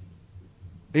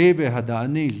 Ebe hada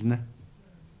anilne.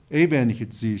 Ebe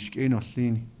nikitsish ke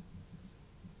nollini.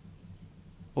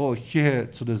 O hier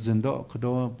zu der Zindo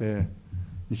kodo be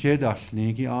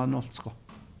nihedalnigi anolsko.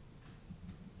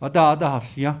 Ada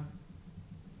halja.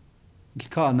 Il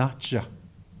ka nature.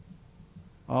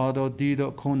 Ado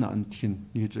dido kona antin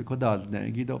nije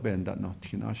kodalne gido benda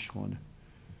notkin ashone.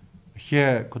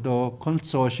 Here kodo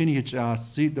konso shini hija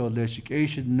sido leshik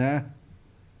ashidna.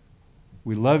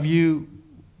 We love you,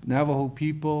 Navajo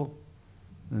people,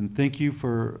 and thank you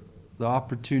for the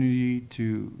opportunity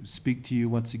to speak to you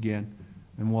once again.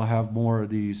 And we'll have more of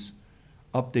these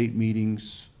update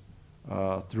meetings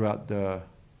throughout the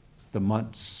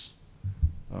months.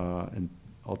 And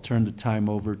I'll turn the time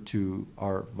over to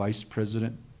our Vice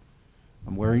President.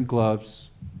 I'm wearing gloves.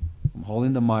 I'm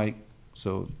holding the mic,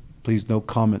 so please no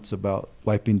comments about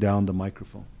wiping down the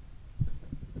microphone.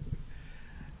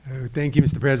 Thank you,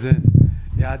 Mr. President.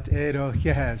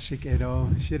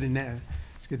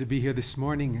 It's good to be here this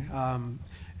morning.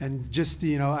 And just,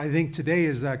 I think today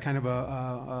is kind of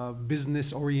a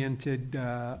business-oriented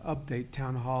update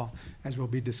town hall, as we'll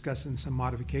be discussing some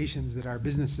modifications that our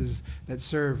businesses that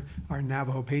serve our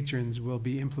Navajo patrons will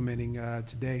be implementing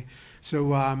today.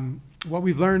 So what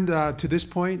we've learned to this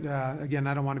point, again,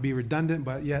 I don't want to be redundant,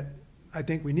 but yet I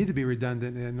think we need to be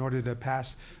redundant in order to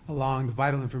pass along the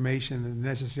vital information and the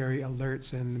necessary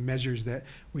alerts and measures that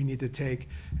we need to take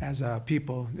as a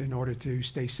people in order to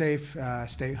stay safe,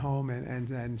 stay home,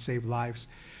 and save lives.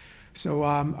 So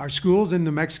our schools in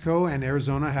New Mexico and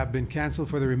Arizona have been canceled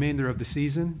for the remainder of the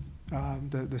season,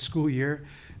 the school year,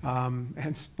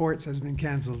 and sports has been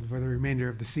canceled for the remainder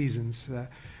of the seasons.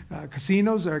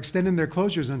 Casinos are extending their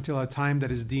closures until a time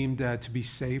that is deemed to be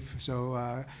safe.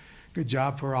 So good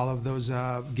job for all of those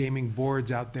gaming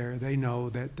boards out there. They know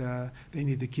that they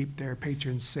need to keep their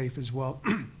patrons safe as well.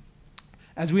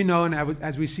 As we know and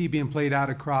as we see being played out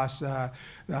across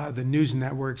the news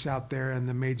networks out there and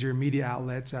the major media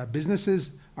outlets,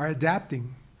 businesses are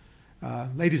adapting.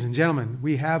 Ladies and gentlemen,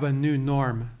 we have a new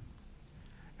norm.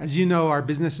 As you know, our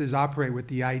businesses operate with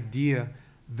the idea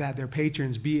that their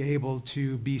patrons be able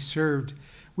to be served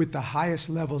with the highest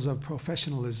levels of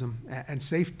professionalism and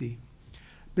safety.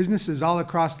 Businesses all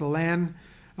across the land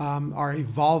are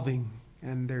evolving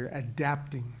and they're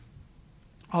adapting.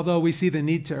 Although we see the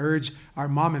need to urge our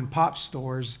mom and pop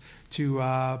stores to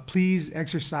please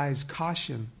exercise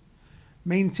caution,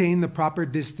 maintain the proper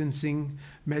distancing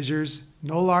measures,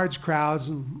 no large crowds,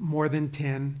 more than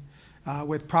 10,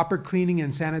 with proper cleaning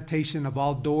and sanitation of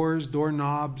all doors,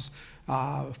 doorknobs,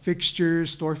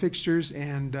 fixtures, store fixtures,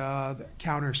 and the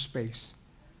counter space.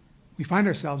 We find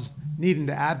ourselves needing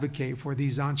to advocate for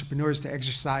these entrepreneurs to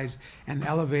exercise an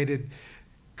elevated,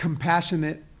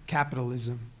 compassionate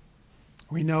capitalism.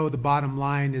 We know the bottom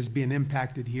line is being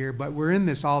impacted here, but we're in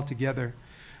this all together.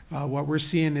 What we're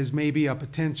seeing is maybe a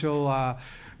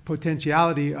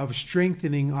potentiality of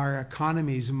strengthening our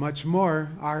economies, much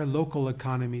more our local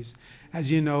economies. As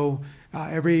you know,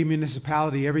 every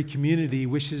municipality, every community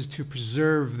wishes to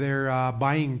preserve their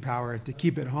buying power, to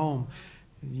keep it home.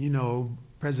 You know,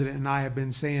 President and I have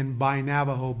been saying, buy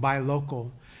Navajo, buy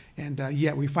local. And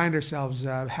yet we find ourselves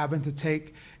having to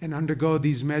take and undergo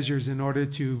these measures in order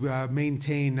to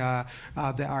maintain that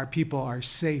our people are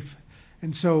safe.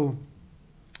 And so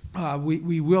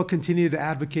we will continue to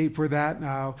advocate for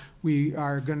that. We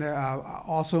are going to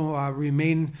also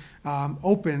remain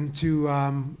open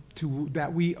to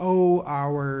that we owe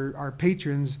our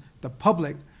patrons, the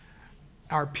public,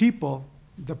 our people,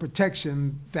 the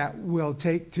protection that will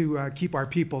take to keep our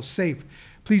people safe.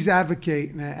 Please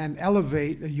advocate and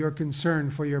elevate your concern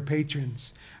for your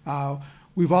patrons.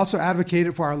 We've also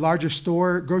advocated for our larger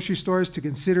grocery stores to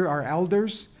consider our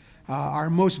elders,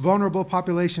 our most vulnerable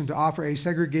population, to offer a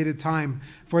segregated time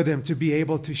for them to be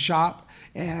able to shop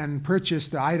and purchase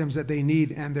the items that they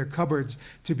need and their cupboards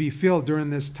to be filled during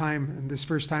this time, this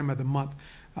first time of the month.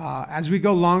 As we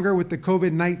go longer with the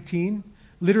COVID-19,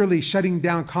 literally shutting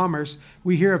down commerce,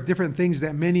 we hear of different things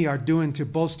that many are doing to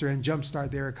bolster and jumpstart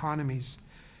their economies.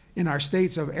 In our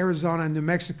states of Arizona, New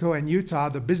Mexico, and Utah,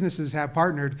 the businesses have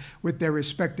partnered with their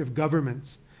respective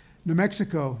governments. New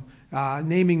Mexico,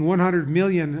 naming $100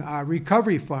 million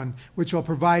recovery fund, which will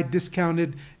provide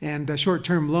discounted and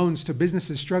short-term loans to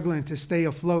businesses struggling to stay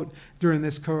afloat during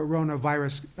this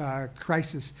coronavirus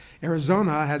crisis.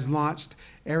 Arizona has launched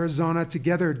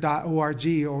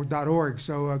ArizonaTogether.org.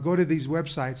 So go to these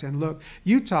websites and look.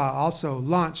 Utah also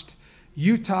launched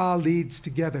Utah Leads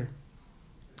Together.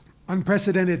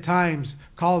 Unprecedented times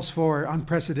calls for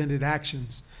unprecedented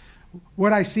actions.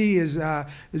 What I see is that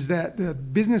the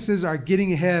businesses are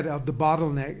getting ahead of the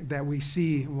bottleneck that we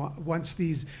see once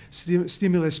these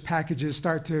stimulus packages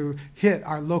start to hit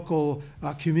our local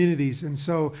communities. And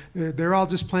so they're all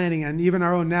just planning, and even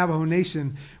our own Navajo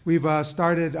Nation, we've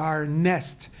started our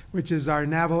NEST, which is our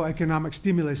Navajo Economic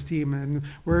Stimulus Team, and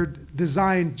we're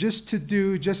designed just to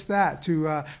do just that,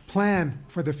 to plan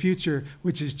for the future,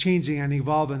 which is changing and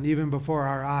evolving even before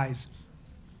our eyes.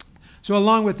 So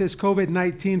along with this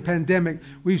COVID-19 pandemic,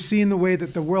 we've seen the way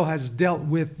that the world has dealt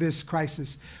with this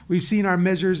crisis. We've seen our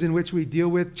measures in which we deal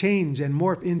with change and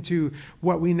morph into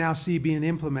what we now see being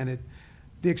implemented.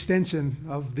 The extension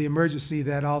of the emergency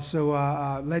that also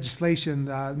legislation,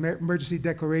 emergency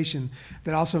declaration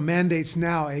that also mandates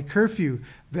now a curfew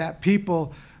that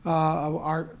people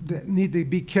that need to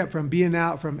be kept from being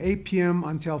out from 8 p.m.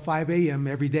 until 5 a.m.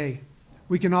 every day.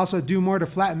 We can also do more to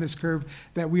flatten this curve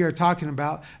that we are talking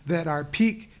about, that our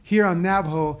peak here on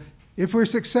Navajo, if we're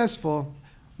successful,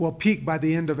 will peak by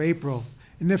the end of April.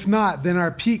 And if not, then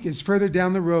our peak is further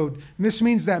down the road. And this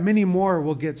means that many more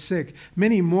will get sick.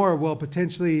 Many more will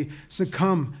potentially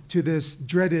succumb to this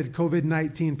dreaded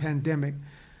COVID-19 pandemic.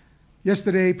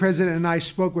 Yesterday, President and I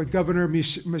spoke with Governor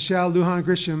Michelle Lujan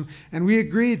Grisham, and we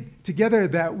agreed together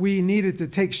that we needed to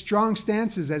take strong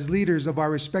stances as leaders of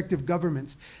our respective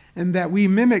governments, and that we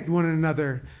mimicked one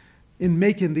another in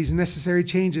making these necessary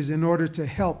changes in order to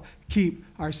help keep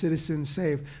our citizens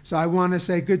safe. So I want to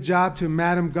say good job to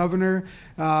Madam Governor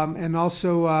and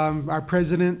also our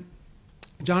President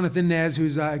Jonathan Nez,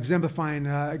 who's exemplifying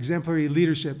exemplary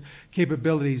leadership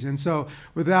capabilities. And so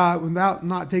without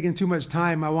not taking too much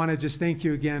time, I want to just thank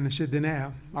you again,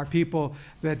 Shidinea, our people,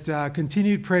 that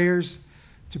continued prayers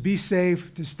to be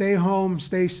safe, to stay home,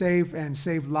 stay safe, and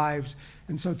save lives.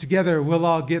 And so together we'll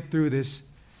all get through this,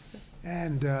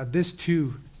 and this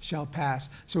too shall pass.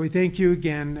 So we thank you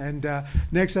again. And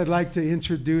next I'd like to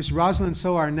introduce Rosalind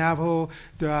So, our Navajo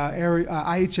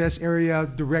IHS Area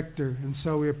Director. And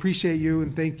so we appreciate you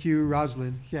and thank you,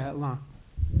 Rosalind. Yeah, Lan.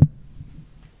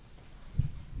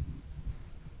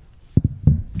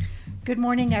 Good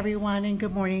morning, everyone, and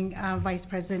good morning, Vice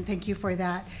President. Thank you for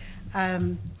that.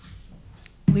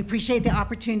 We appreciate the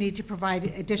opportunity to provide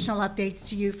additional updates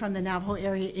to you from the Navajo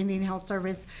Area Indian Health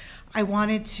Service. I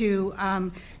wanted to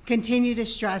continue to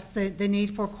stress the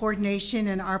need for coordination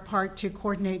and our part to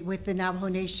coordinate with the Navajo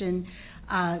Nation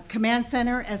Command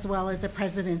Center as well as the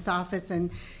President's Office, and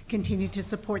continue to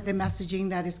support the messaging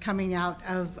that is coming out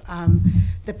of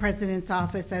the President's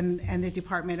Office and the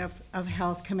Department of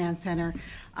Health Command Center.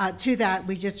 To that,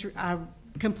 we just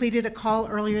completed a call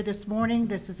earlier this morning.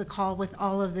 This is a call with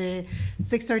all of the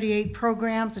 638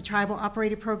 programs, the tribal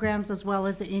operated programs, as well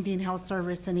as the Indian Health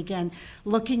Service. And again,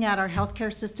 looking at our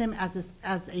healthcare system as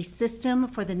a system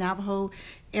for the Navajo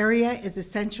area is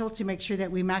essential to make sure that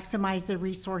we maximize the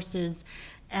resources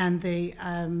and the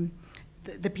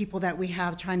people that we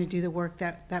have trying to do the work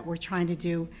that we're trying to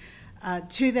do.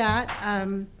 To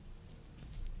that,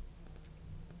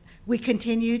 we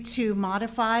continue to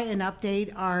modify and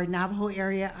update our Navajo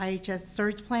Area IHS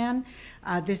Surge Plan.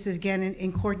 This is again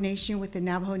in coordination with the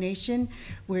Navajo Nation.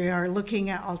 We are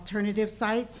looking at alternative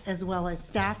sites as well as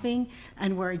staffing,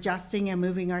 and we're adjusting and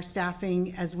moving our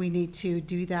staffing as we need to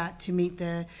do that to meet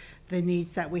the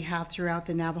needs that we have throughout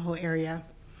the Navajo area.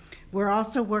 We're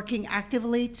also working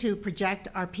actively to project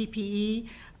our PPE,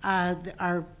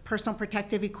 our personal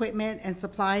protective equipment and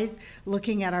supplies,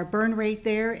 looking at our burn rate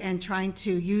there and trying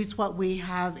to use what we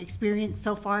have experienced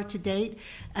so far to date,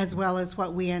 as well as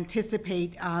what we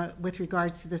anticipate with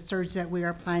regards to the surge that we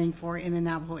are planning for in the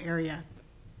Navajo area.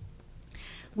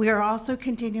 We are also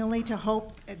continually to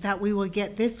hope that we will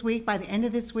get this week, by the end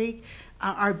of this week,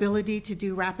 our ability to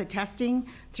do rapid testing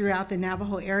throughout the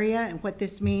Navajo area. And what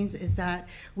this means is that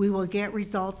we will get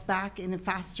results back in a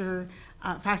faster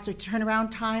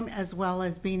turnaround time, as well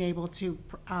as being able to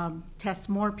test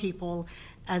more people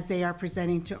as they are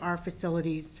presenting to our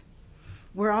facilities.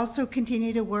 We're also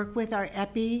continue to work with our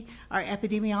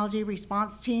epidemiology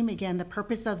response team. Again, the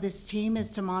purpose of this team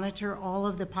is to monitor all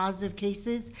of the positive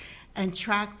cases and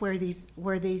track where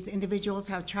these individuals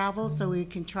have traveled, so we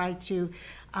can try to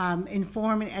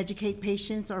inform and educate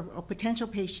patients or potential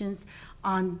patients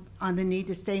on the need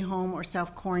to stay home or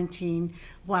self-quarantine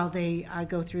while they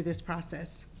go through this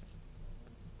process.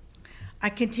 I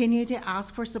continue to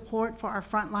ask for support for our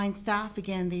frontline staff.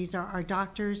 Again, these are our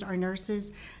doctors, our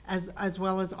nurses, as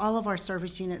well as all of our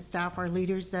service unit staff, our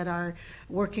leaders that are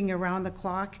working around the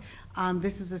clock.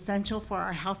 This is essential for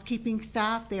our housekeeping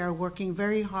staff. They are working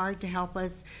very hard to help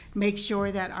us make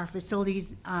sure that our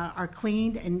facilities are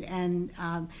cleaned and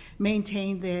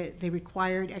maintain the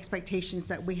required expectations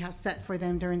that we have set for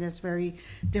them during this very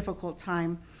difficult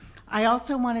time. I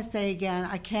also want to say again,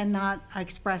 I cannot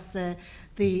express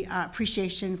the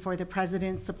appreciation for the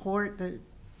President's support. The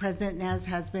President Nez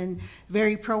has been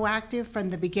very proactive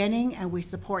from the beginning, and we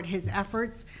support his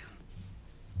efforts.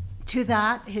 To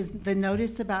that, the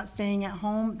notice about staying at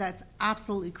home, that's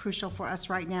absolutely crucial for us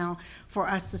right now, for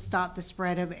us to stop the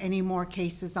spread of any more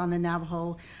cases on the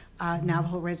Navajo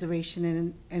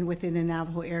reservation and within the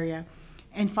Navajo area.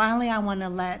 And finally, I want to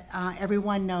let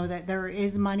everyone know that there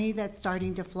is money that's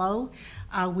starting to flow.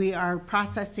 We are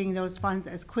processing those funds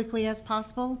as quickly as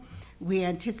possible. We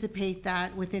anticipate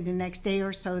that within the next day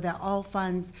or so that all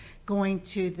funds going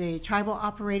to the tribal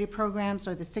operated programs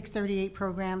or the 638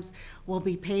 programs will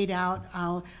be paid out.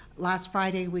 Last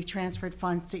Friday, we transferred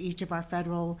funds to each of our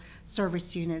federal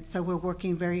service units, so we're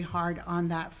working very hard on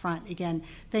that front. Again,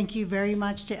 thank you very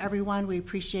much to everyone. We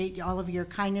appreciate all of your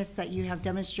kindness that you have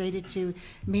demonstrated to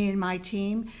me and my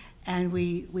team, and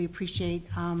we appreciate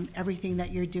everything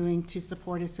that you're doing to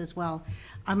support us as well.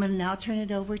 I'm going to now turn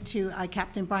it over to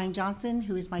Captain Brian Johnson,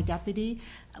 who is my deputy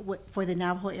for the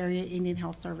Navajo Area Indian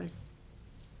Health Service.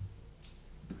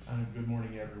 Good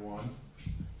morning, everyone.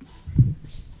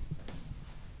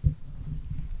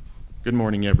 Good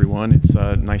morning, everyone. It's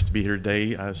nice to be here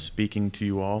today speaking to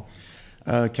you all.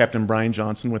 Captain Brian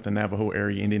Johnson with the Navajo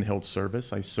Area Indian Health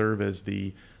Service. I serve as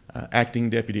the Acting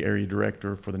Deputy Area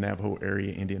Director for the Navajo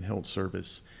Area Indian Health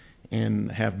Service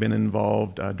and have been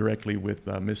involved directly with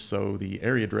Ms. So, the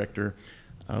Area Director,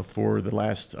 for the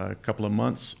last couple of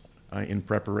months in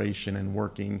preparation and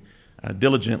working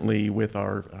diligently with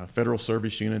our federal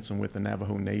service units and with the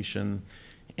Navajo Nation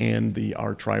and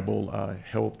our tribal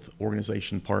health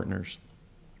organization partners.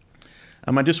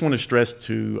 I just want to stress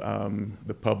to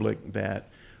the public that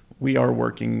we are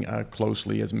working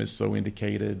closely, as Ms. So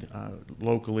indicated,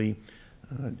 locally,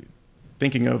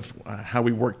 thinking of how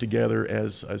we work together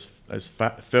as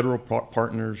federal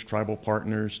partners, tribal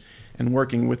partners, and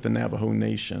working with the Navajo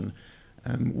Nation.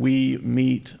 We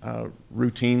meet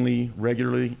routinely,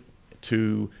 regularly,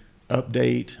 to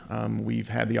update. We've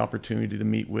had the opportunity to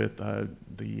meet with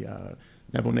the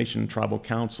Navajo Nation Tribal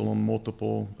Council on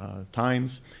multiple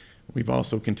times. We've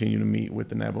also continued to meet with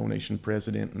the Navajo Nation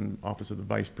President and Office of the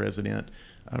Vice President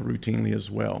routinely as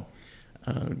well.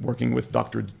 Working with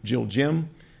Dr. Jill Jim,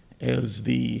 as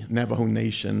the Navajo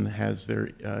Nation has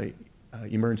their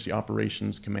Emergency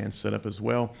Operations Command set up as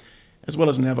well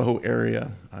as Navajo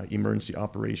Area Emergency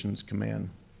Operations Command.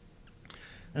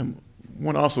 I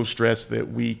want to also stress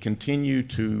that we continue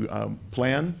to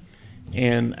plan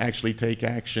and actually take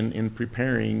action in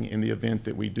preparing in the event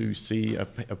that we do see a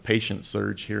patient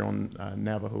surge here on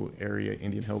Navajo Area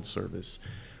Indian Health Service.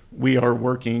 We are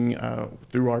working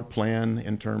through our plan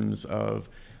in terms of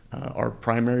our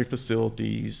primary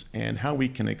facilities and how we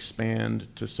can expand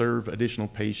to serve additional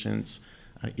patients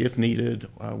if needed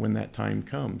when that time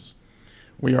comes.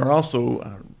 We are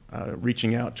also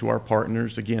reaching out to our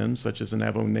partners, again, such as the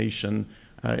Navajo Nation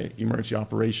Emergency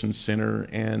Operations Center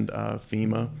and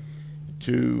FEMA,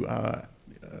 to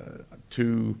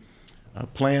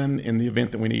plan in the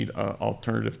event that we need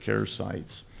alternative care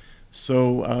sites.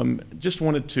 So just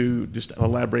wanted to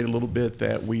elaborate a little bit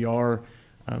that we are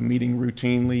meeting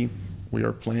routinely, we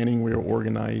are planning, we are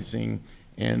organizing,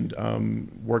 and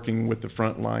working with the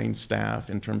frontline staff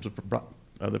in terms of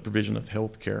the provision of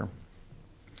health care.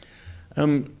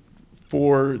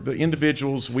 For the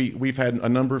individuals, we've had a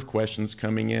number of questions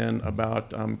coming in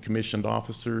about commissioned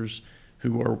officers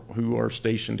who are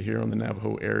stationed here on the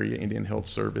Navajo Area Indian Health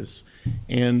Service.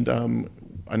 And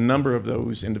a number of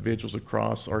those individuals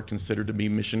across are considered to be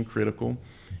mission critical.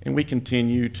 And we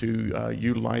continue to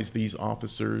utilize these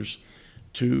officers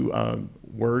to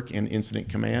work in incident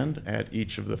command at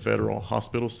each of the federal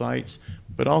hospital sites,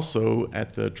 but also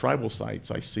at the tribal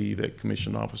sites. I see that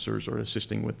commissioned officers are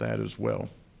assisting with that as well.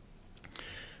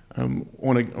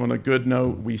 On a good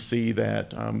note, we see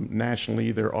that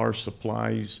nationally there are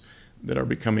supplies that are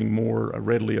becoming more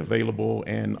readily available,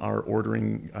 and our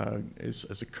ordering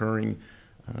is occurring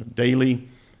daily,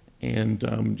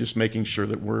 and just making sure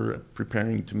that we're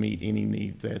preparing to meet any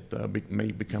need that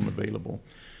may become available.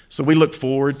 So we look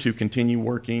forward to continue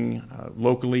working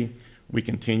locally. We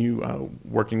continue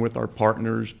working with our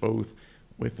partners, both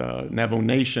with Navajo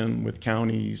Nation, with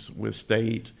counties, with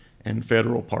state and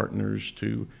federal partners,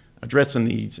 to address the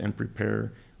needs and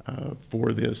prepare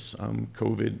for this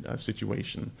COVID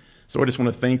situation. So I just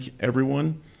want to thank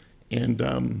everyone,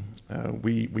 and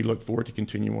we look forward to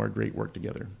continuing our great work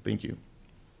together. Thank you.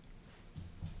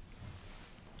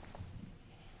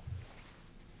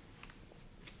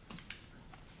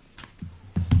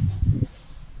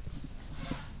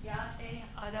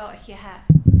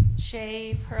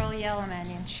 She Pearl Yellowman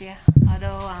in she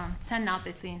Ado Sen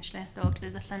Nabitlin Dog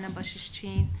Lizathan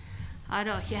Bushichin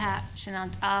Ado Hiha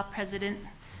Shinant President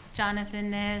Jonathan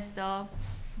Nez the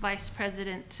Vice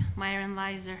President Myron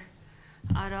Lizer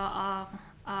Ado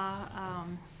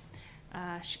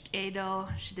Shikedo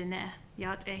Shidene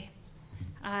Yate.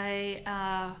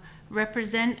 I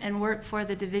represent and work for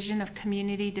the Division of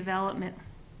Community Development.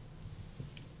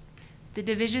 The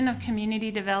Division of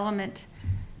Community Development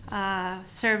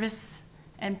service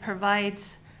and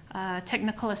provides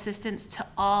technical assistance to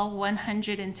all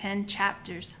 110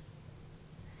 chapters.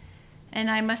 And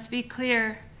I must be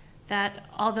clear that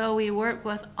although we work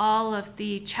with all of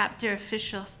the chapter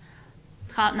officials,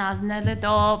 and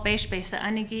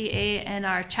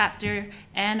our chapter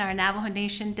and our Navajo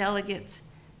Nation delegates,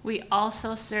 we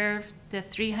also serve the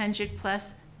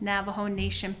 300+ Navajo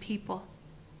Nation people.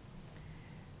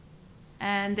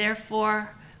 And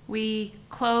therefore, we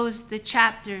close the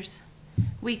chapters.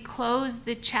 We close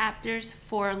the chapters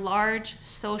for large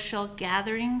social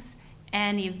gatherings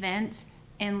and events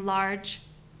and large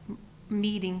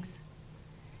meetings.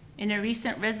 In a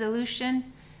recent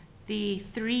resolution, the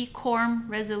 3-quorum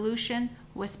resolution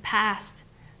was passed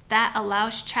that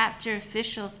allows chapter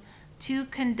officials to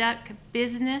conduct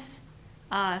business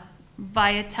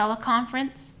via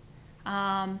teleconference,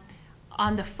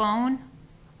 on the phone,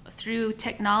 through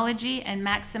technology, and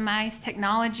maximize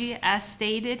technology as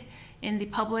stated in the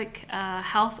public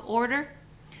health order.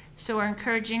 So we're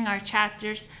encouraging our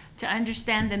chapters to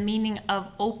understand the meaning of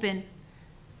open,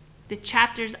 the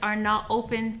chapters are not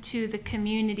open to the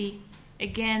community.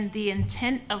 Again, the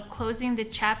intent of closing the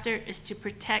chapter is to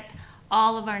protect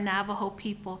all of our Navajo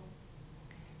people.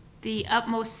 The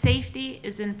utmost safety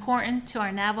is important to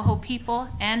our Navajo people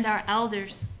and our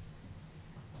elders.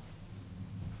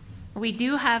 We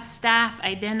do have staff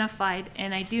identified,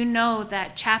 and I do know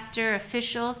that chapter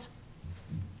officials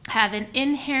have an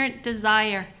inherent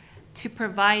desire to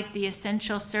provide the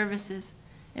essential services.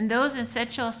 And those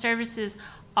essential services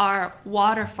are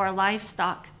water for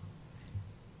livestock,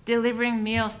 delivering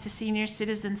meals to senior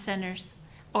citizen centers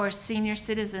or senior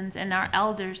citizens and our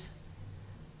elders.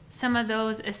 Some of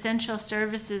those essential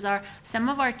services are, some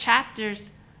of our chapters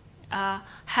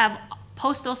have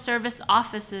postal service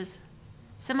offices.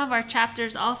 Some of our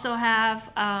chapters also have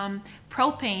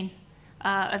propane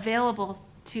available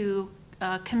to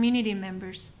community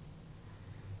members.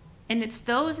 And it's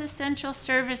those essential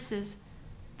services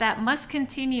that must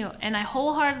continue, and I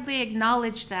wholeheartedly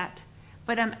acknowledge that.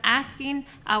 But I'm asking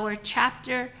our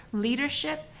chapter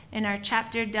leadership and our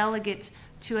chapter delegates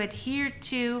to adhere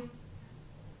to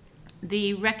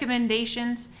the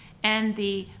recommendations and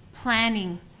the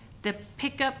planning, the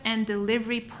pickup and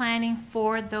delivery planning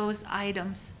for those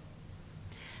items.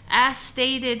 As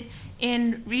stated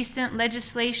in recent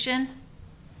legislation,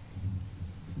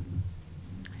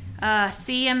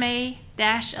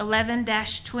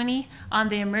 CMA-11-20 on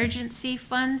the emergency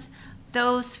funds,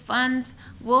 those funds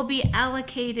will be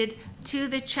allocated to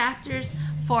the chapters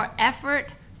for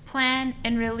effort, plan,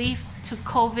 and relief to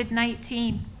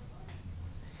COVID-19.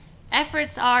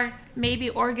 Efforts are maybe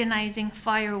organizing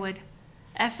firewood.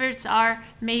 Efforts are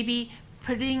maybe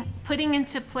putting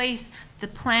into place the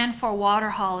plan for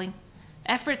water hauling.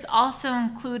 Efforts also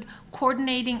include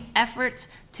coordinating efforts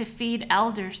to feed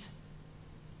elders.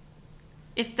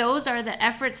 If those are the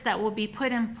efforts that will be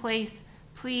put in place,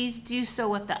 please do so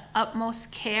with the utmost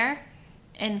care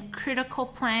and critical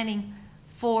planning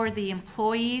for the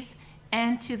employees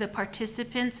and to the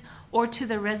participants or to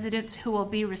the residents who will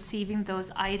be receiving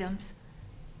those items.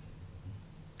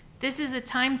 This is a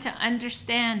time to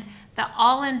understand that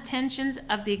all intentions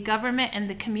of the government and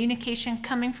the communication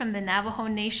coming from the Navajo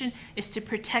Nation is to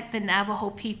protect the Navajo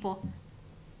people.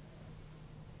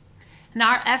 And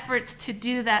our efforts to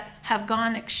do that have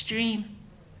gone extreme.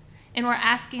 And we're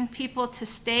asking people to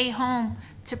stay home,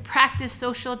 to practice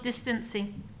social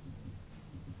distancing.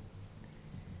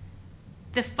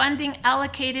 The funding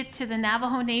allocated to the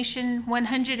Navajo Nation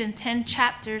 110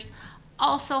 chapters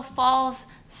also falls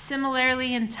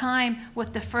similarly in time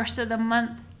with the first of the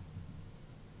month.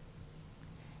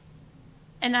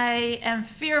 And I am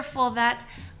fearful that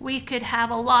we could have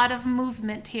a lot of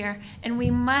movement here, and we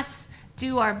must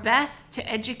do our best to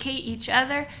educate each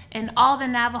other and all the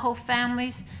Navajo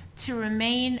families to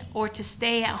remain or to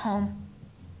stay at home.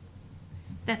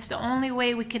 That's the only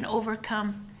way we can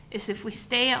overcome, is if we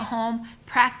stay at home,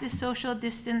 practice social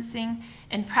distancing,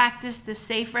 and practice the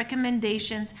safe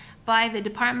recommendations by the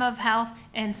Department of Health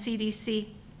and CDC.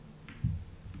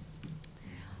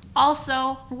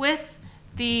 Also, with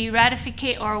the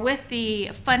with the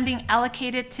funding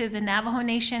allocated to the Navajo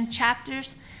Nation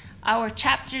chapters, our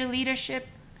chapter leadership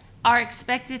are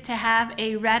expected to have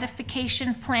a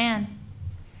ratification plan.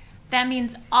 That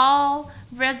means all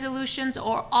resolutions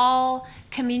or all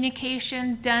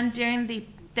communication done during the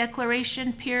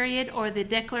declaration period or the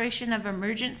declaration of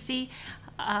emergency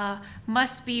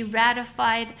must be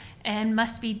ratified and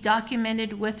must be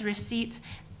documented with receipts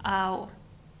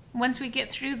once we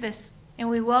get through this, and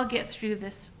we will get through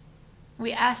this.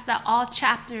 We ask that all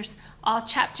chapters, all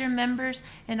chapter members,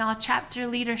 and all chapter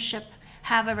leadership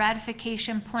have a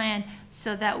ratification plan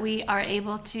so that we are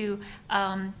able to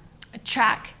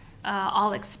track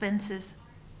all expenses.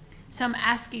 So I'm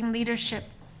asking leadership.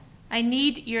 I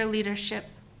need your leadership.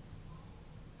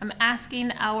 I'm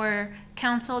asking our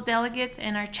council delegates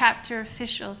and our chapter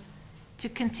officials to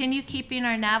continue keeping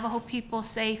our Navajo people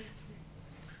safe,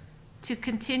 to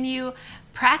continue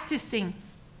practicing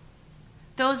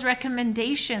those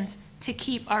recommendations to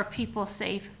keep our people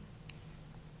safe,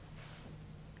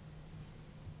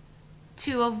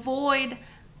 to avoid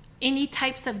any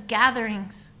types of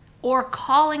gatherings or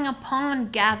calling upon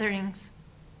gatherings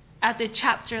at the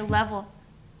chapter level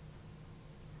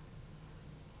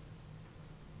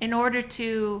in order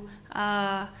to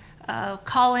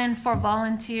call in for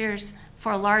volunteers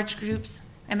for large groups.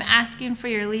 I'm asking for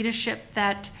your leadership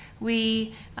that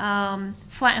we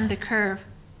flatten the curve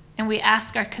and we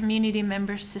ask our community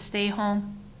members to stay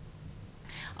home.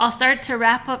 I'll start to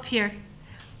wrap up here.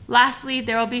 Lastly,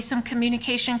 there will be some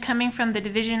communication coming from the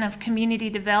Division of Community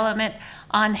Development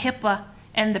on HIPAA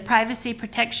and the Privacy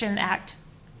Protection Act.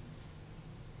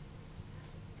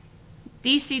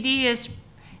 DCD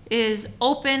is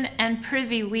open and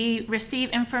privy. We receive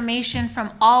information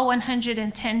from all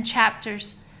 110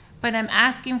 chapters, but I'm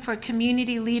asking for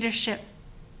community leadership,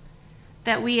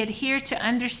 that we adhere to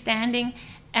understanding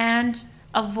and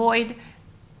avoid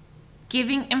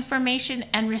giving information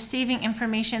and receiving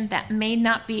information that may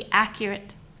not be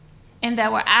accurate, and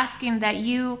that we're asking that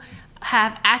you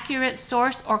have accurate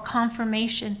source or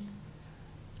confirmation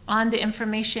on the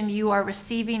information you are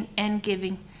receiving and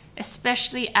giving,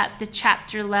 especially at the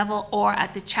chapter level or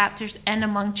at the chapters and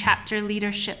among chapter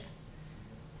leadership.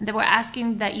 And that we're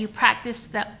asking that you practice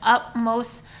the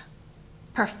utmost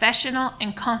professional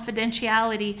and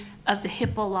confidentiality of the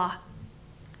HIPAA law.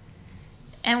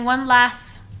 And one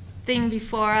last thing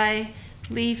before I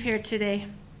leave here today.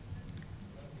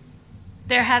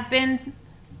 There have been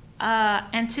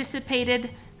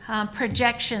anticipated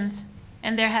projections,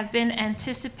 and there have been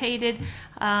anticipated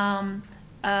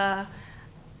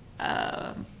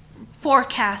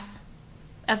forecasts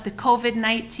of the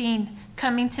COVID-19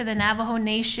 coming to the Navajo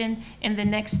Nation in the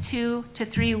next 2 to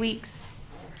 3 weeks.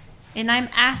 And I'm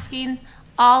asking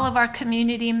all of our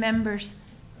community members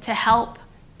to help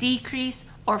decrease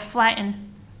or flatten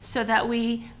so that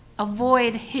we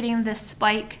avoid hitting this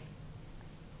spike.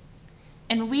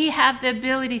 And we have the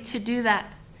ability to do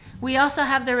that. We also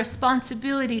have the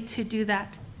responsibility to do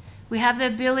that. We have the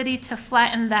ability to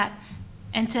flatten that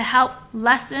and to help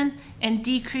lessen and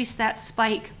decrease that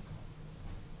spike.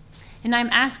 And I'm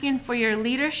asking for your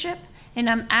leadership, and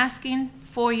I'm asking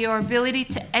for your ability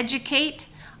to educate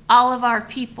all of our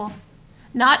people.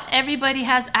 Not everybody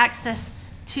has access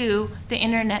to the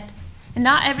internet, and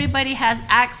not everybody has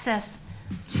access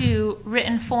to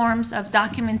written forms of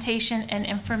documentation and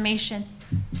information.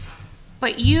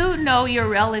 But you know your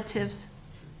relatives,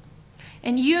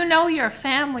 and you know your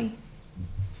family.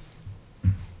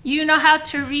 You know how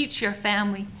to reach your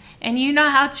family, and you know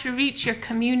how to reach your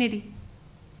community.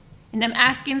 And I'm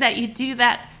asking that you do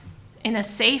that in a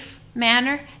safe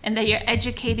manner and that you're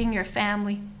educating your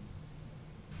family.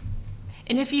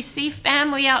 And if you see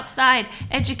family outside,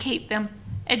 educate them.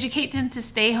 Educate them to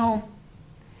stay home.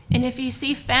 And if you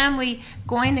see family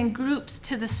going in groups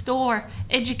to the store,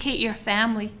 educate your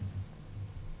family.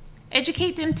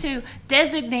 Educate them to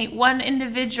designate one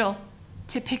individual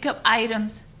to pick up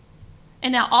items.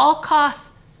 And at all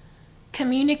costs,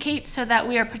 communicate so that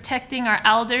we are protecting our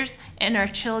elders and our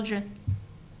children.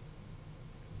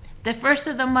 The first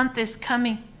of the month is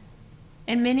coming,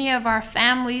 and many of our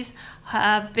families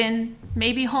have been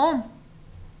maybe home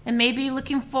and maybe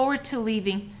looking forward to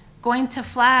leaving, going to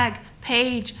Flag,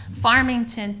 Page,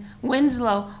 Farmington,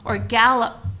 Winslow, or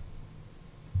Gallup.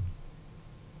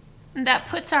 And that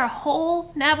puts our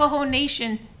whole Navajo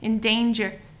Nation in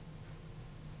danger.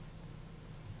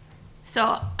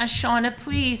 So, Ashona,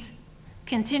 please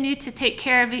continue to take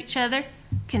care of each other,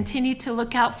 continue to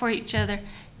look out for each other,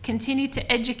 continue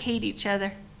to educate each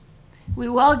other. We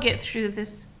will get through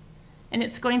this, and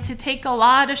it's going to take a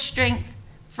lot of strength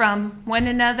from one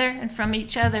another and from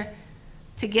each other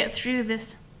to get through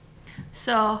this.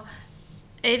 So,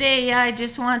 I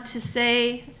just want to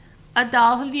say,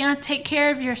 Adal, take care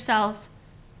of yourselves.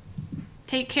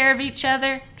 Take care of each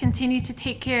other. Continue to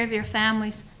take care of your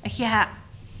families. Ahiha.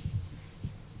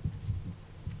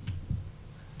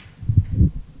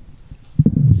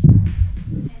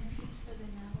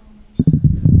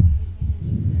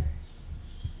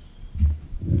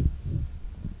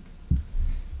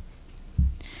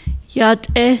 Yad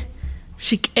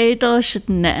shikado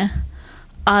shidne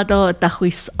ado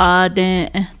dahwis ade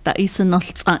da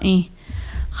isenoltsai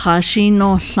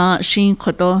khashino la shin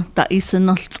kodo da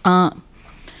isenoltsa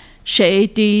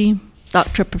shady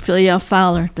Dr. Perfilia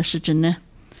Fowler da shijne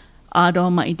ado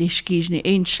maidishkijni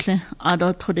ainchle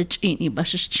ado thodich ini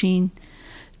bashchin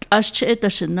ashche da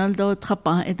shnaldo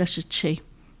trapa e da shche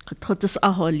kothotis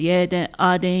aholiede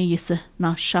ade yise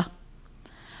nasha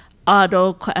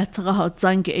Ado ko etraha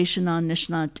zange shana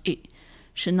nishnat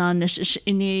shana nish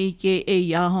ini ye a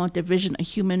yaho Division of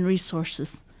Human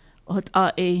Resources ot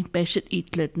a beshit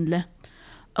itledle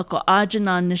ako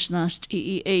ajana nishnast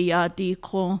a yadi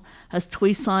ko has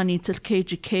twisani til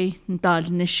kjk ndal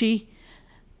nishi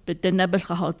but the nebel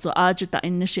khot so ajata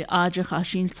nishi aja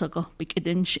khashin tsago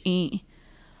bikidin shi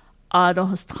ado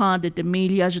has trade de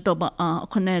milia jdoba a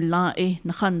konella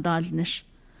nakhandal nish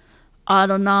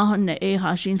Ado nahon ne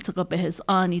hashin tsaga behes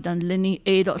ani dan lini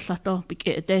edo slato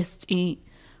bike dest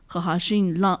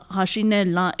hashin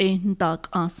hashine la ndak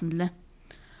asenle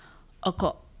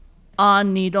ako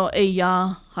ani do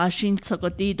ya hashin tsaga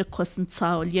di de kosen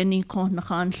saul yeni ko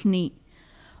nakhanni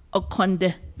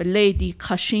akonde beledi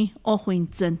kashi o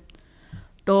huinzen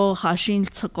do hashin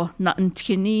tsaga na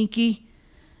ntinigi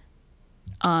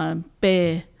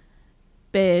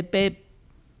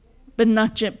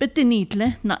Benatje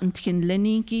betinitle na antkin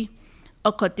leniki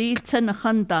akodil na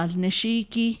khandal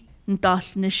neshiki ndal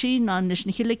neshi na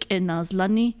nishnihilik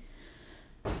enazlani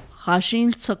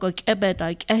khashin tsokok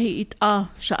ebedak it a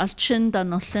shalchin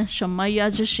danolle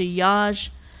shamaya shiyaj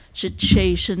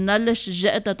shitshay shnale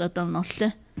shjeda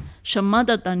danolle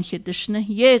shamada dan hidishne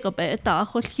yega be ta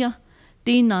khulya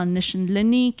dina nishin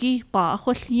leniki ba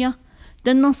khulya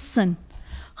denossen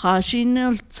khashin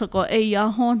tsoko eya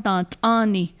hon dat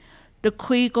ani de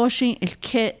kui goshin il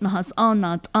ket na has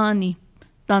anat ani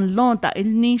dan londa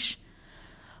il nish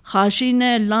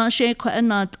khashine lanshe ko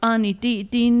anat ani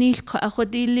di nil ko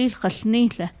akhodili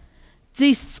khalnile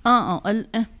zis al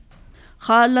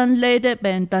khalan lede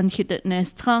ben dan hit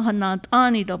nestra hanat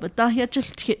ani do betahya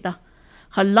chiltida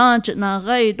khalanj na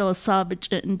gai do sabit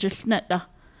njilneda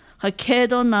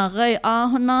khakedo na gai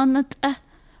ahonanat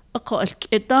ako al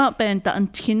keda ben dan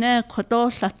tine khodo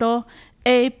lato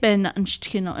ben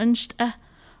anstkino anst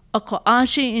ako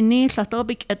ashi ini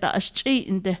latobik eta ashchi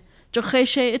inde jo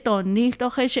kheshe eto ni to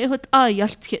kheshe hot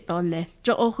yalt khitole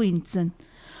jo ohinsen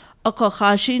ako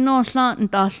khashi no lan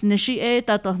dal nishi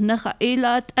ta to nakha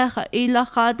ila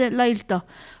khade lailta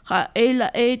kha ila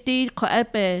di ko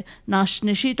ebe nash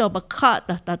nishi to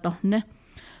bakhata ta to ne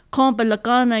kon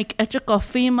belaganik etko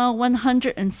fima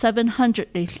 100 and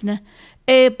 700 dilne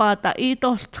ba ta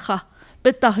idol kha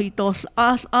betahidol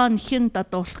as an hinta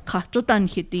dol khato dan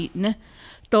hidine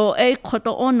to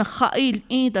khoto on khail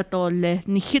ida tolle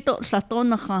ni hito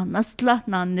latona kha nasla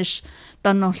nanish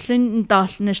danollin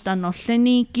dalnish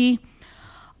danolleniki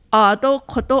ado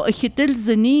khoto hitil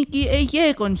ziniki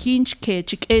yegon hinch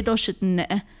kechik edo shitne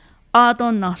ado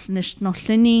nalnish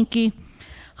nolleniki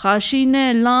khashine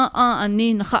la ani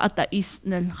khata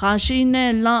isnel khashine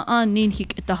la anin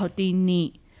hiketa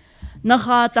hodini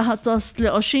Nahata hatsosle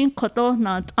oshin koto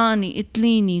na ani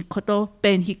itlini koto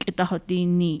benhik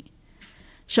etahotini.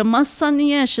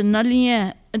 Shamasanie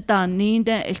shanalie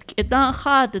daninde elkeda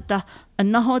khadta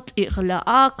anahot igla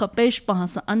akapesh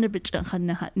bahasa anbich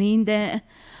khanhaninde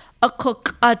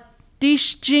akok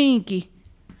adish jingi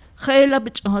khayla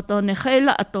bich hotone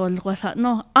khayla atol wala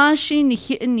no ashi ni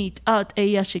hinit out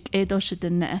ayashik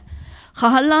edoshidne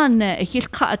khahalane ehil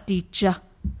khatija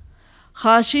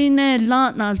khashine la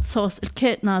nalsos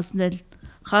elket naznel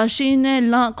khashine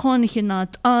la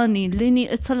konhinat ani lini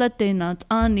etalatenat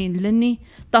ani lini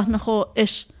tahnaho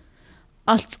ish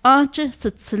als ache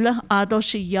sitzle ado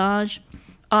shiyaj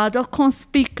ado kon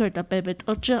speaker da bebet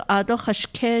oche ado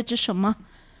khashkeje shama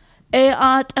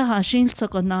ad hashin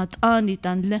tsagonat ani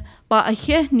danle ba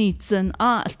ahe nitzen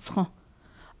altsho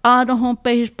ado hon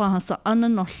page bahasa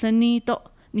ananolleni do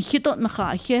nihito nakha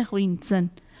ahe winzen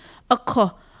akho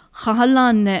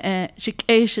khahalane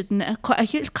shikeshitne ko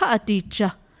ahil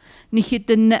khatija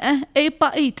nihitne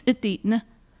bait etitne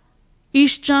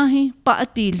ishjahi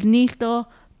patil nilto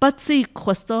patsi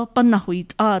khosto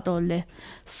panahuit adole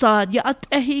sad ya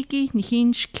atehiki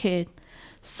nihinshket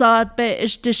sad be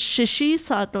istishishi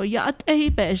sado ya atehi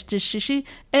be istishishi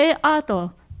ado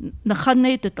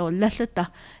nakhanete to lelta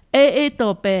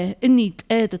to be init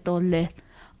to le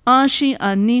Ashi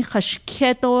ani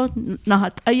khashketo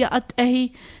nahat ayat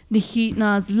nihi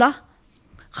nazla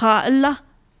khala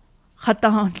khata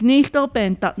nilto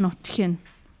benta notkin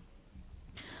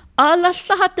ala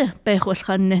sahate behol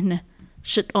khanne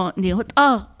shit on ni hot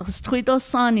stwido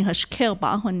sani hashker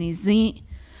ba honi zi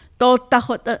to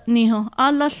tahot ni ho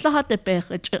ala sahate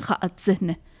behch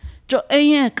khatzne jo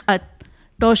eyek at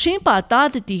to shin pa ta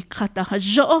di khata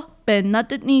jo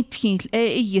benat ni til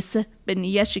yese ben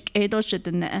yashik edo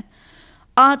shidne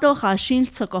ado khashil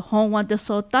tsako honwa de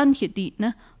sotan hidine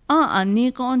ani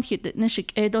gon hidne shik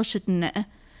edo shidne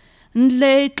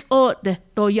nleit o de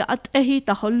to yat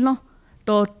ta hollo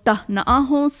to ta na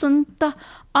ahon santa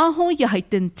ahon ya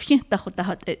hiten tkin ta khota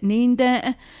hat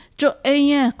ninde jo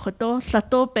eye khoto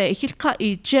sato be hilka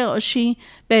ije oshi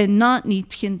be na ni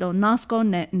tkin do nasko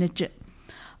ne neje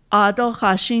ado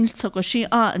khashil tsako shi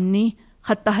ani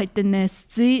khata hitene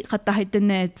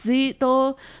zi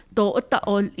do ta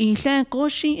ol ile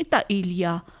goshi ita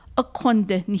ilia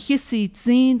akonde ni hisi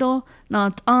zindo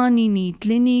na ani ni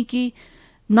kliniki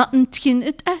na ntkin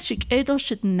it ashik edo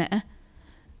shidne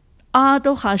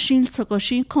ado hashin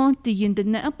sogoshi kon di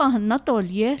yindne ba na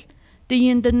tolye di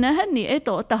yindne ni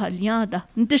edo ta halyada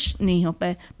ndish ni hobe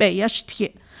be yashti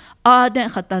ade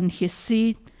khatan hisi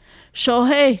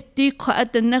shohe di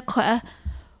khadne kha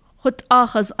hot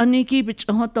akhas aniki bich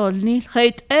hotolni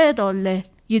khait edolle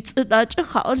yitsidach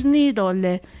khaolni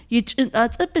dolle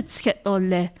yitsidach bitskhet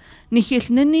dolle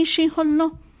nihilni shi hollo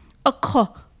akho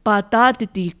patad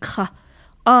dikha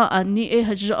ani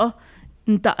hajo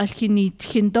nta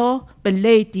alhinithindo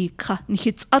beledi kha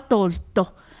nihits atolto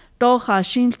do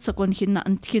khashin tsakon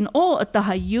hinanthin o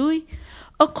atahayui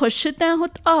ako shita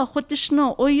hot hotishno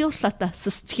oyo lata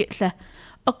sisthila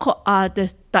ako ade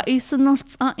ta isnol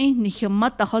tsai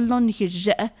nihmata hollon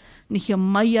nihje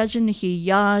nihmayaj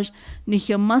nihiyaj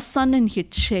nihmasan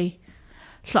nihche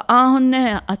la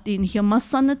ahne atin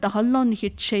nihmasan ta hollon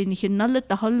nihche nihnal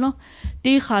ta hollon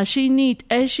di khashinit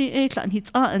eshi etlan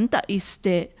hitsa anta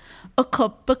iste ako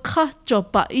bekha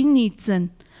joba initzen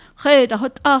khayda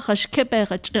hot khash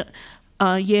keberach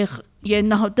ye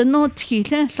na hot no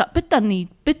thile la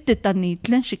betanit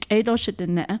len shik edo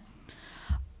shidene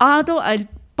ado al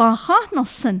baha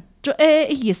nosen jo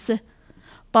yese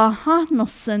baha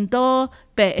nosen do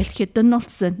be elkhit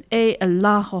nosen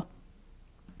allaho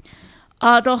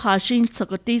ado hashin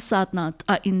tsagoti satnat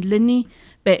in leni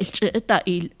be elcheta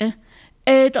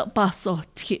edo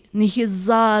basot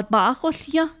nihizad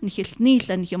baacholya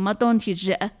nihilnila nihimadon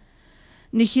hije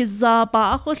nihiza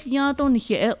baacholya do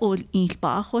nihe ol il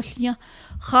baacholya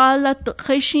khala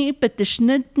khishi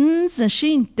petishnen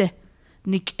zashinte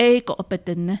nik ego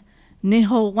opetenne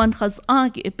neho wan khaz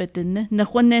agi epetenne ne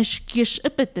khonesh kish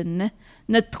epetenne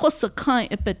ne tkhos kai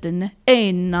epetenne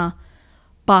ena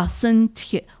basent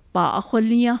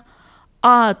baacholya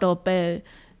ado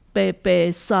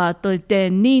be sa to de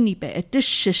nini be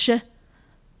etishishe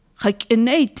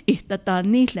khakinate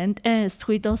itatani land es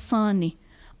huidosani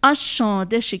ashon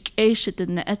de shik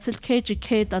eshiten etel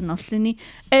kgk da nollini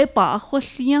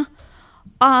baacholya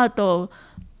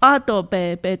ado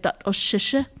be da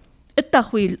oshishe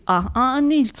etahwil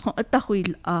anil tso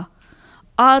etahwil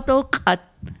ado qat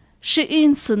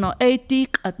shiin sno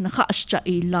etik at nakhashcha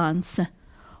ilanse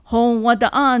hon wada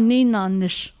ani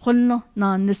nanish hollo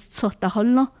nanis tso ta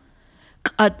hollo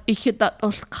qat ikhita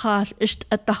ol khal ist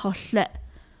ataholle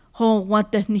hon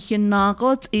wada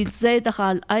nihinagot ilzeda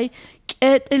khal ay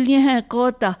ket elye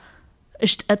gota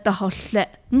ist ataholle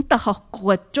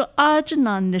ntahaqwatjo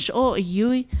ajnanish o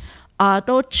yui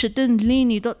ado chidin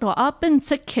lini do to apen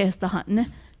sekesta hanne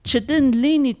chidin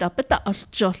lini da beta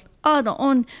aljol ado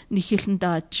on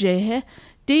nihilnda jehe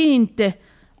dinte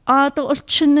ado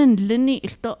olchinen lini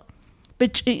ilto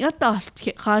bich yatalt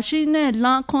khashine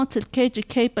la kontel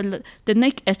kgk bel de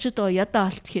nek echeto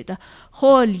yatalt da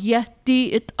hol yati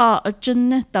it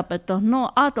ajne tabeto no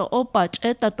ado opach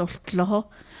eta toltlo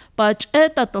bach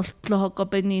eta toltlo ko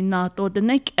benina to de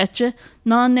nek eche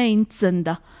na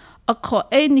neinzenda ako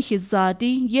enhi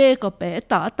zadi yego be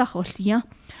ta holya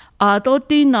ado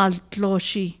dinal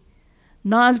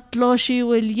tloshi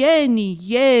wil yeni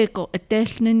yego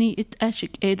etelneni it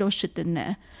ashik edo shitene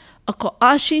ako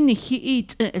ashini hi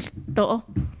it do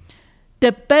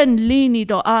de ben lini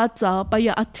do aza ba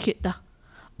ya athita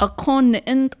akon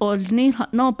end olni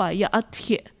no ba ya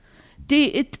athi di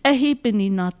it ehi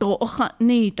benina do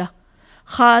khanida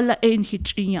khala enhi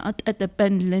chiya at de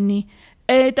ben lini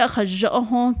eda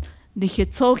khajohon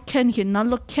nihitso ken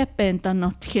hinalo kepenta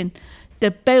notkin de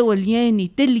bewelieni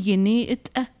diljini it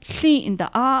li in da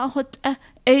hot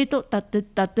edo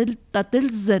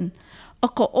tatil zen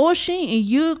ako oshi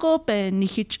yugo be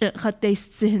nihich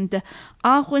khatesinde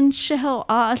ahun sheho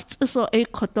so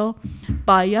ekoto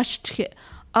bayashthe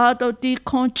ado di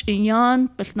konch yan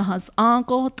belnahas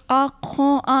ango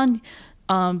akho an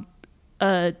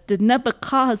de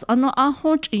nebekas ano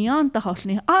ahon yan da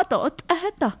holni ado ot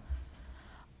ehta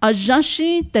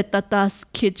ajashi te tatas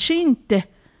kitchinte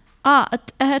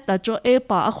at ehta jo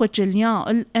epa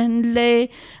akhojelian en le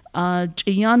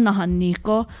jian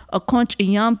nahaniko a konch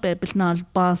yan bebnal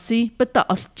basi beta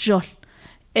aljol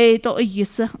edo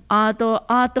yise ado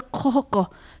koko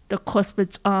de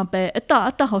kospits be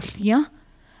eta holya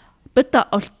beta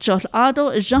aljol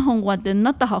ado jahon wade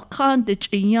nata hakan de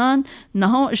jian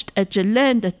naho ist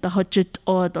ejelen de hojit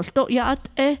odol to yat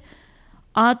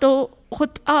ado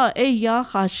hot ya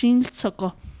khashin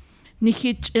tsoko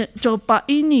nihit joba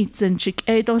ini zenchik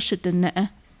edo shidene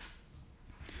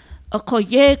ako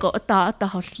yego ta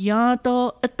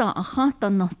holyado ta ahata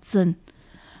notsen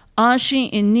ashi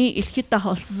inni ilkita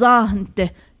holzahante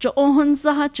jo ohon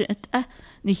zahaje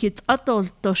nihit atol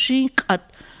toshiqat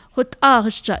hot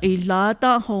arja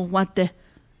ilada ho wate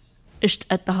ist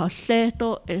holeto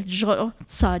jo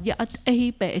sadia at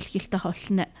be ilkita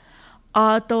holne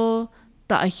ado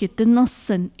ta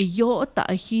ahitnossen yo ta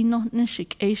ahino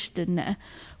nishik eishtene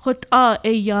hot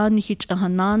ya nihit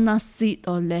hanana sit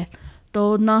ole do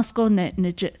nasko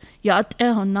neje yat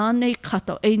honane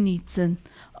kato nitzen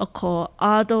ako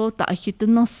ado ta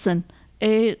ahitnossen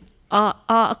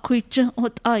a kuiche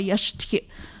hot yashti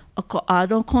o ko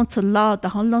ado kon te la da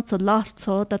holno te la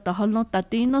so da da holno da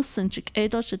dino sinchik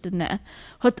edo shidene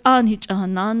hot an hich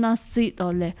ahanana sit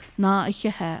ole na ich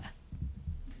ha.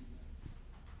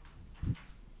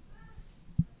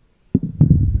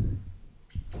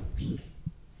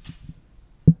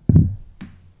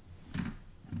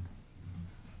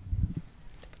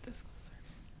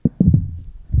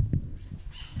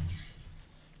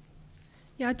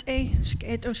 Yate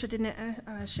shket oshadine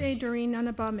she during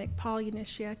nanaba mcpaul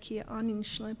yinishia kia anin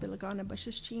shle bilagana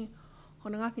bashishi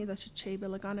honangatni da che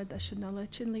bilagana da shanala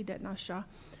chinli det nasha.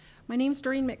 My name is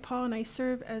Doreen McPaul and I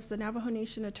serve as the Navajo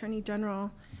Nation Attorney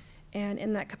General, and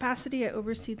in that capacity I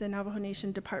oversee the Navajo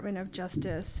Nation Department of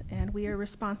Justice, and we are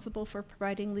responsible for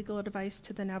providing legal advice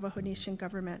to the Navajo Nation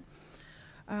government.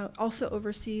 Also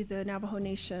oversee the Navajo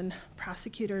Nation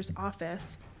Prosecutor's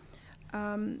Office.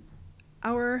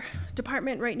 Our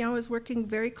department right now is working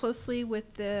very closely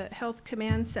with the Health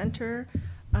Command Center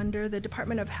under the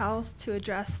Department of Health to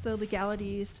address the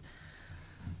legalities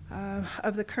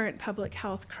of the current public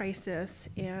health crisis.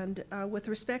 And with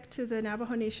respect to the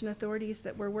Navajo Nation authorities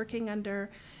that we're working under,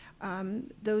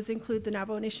 those include the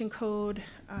Navajo Nation Code,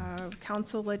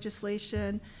 council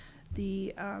legislation,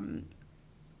 the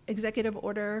executive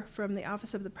order from the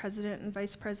Office of the President and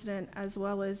Vice President, as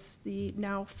well as the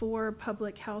now 4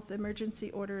 public health emergency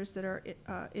orders that are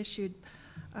issued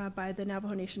by the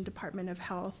Navajo Nation Department of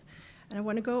Health. And I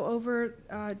want to go over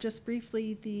just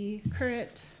briefly the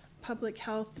current public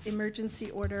health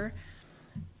emergency order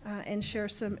and share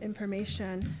some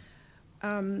information.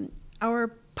 Our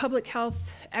public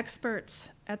health experts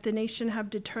at the nation have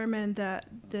determined that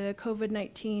the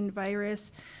COVID-19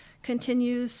 virus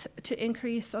continues to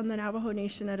increase on the Navajo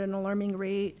Nation at an alarming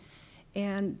rate,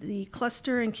 and the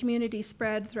cluster and community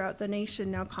spread throughout the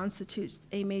nation now constitutes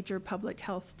a major public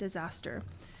health disaster.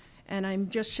 And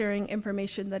I'm just sharing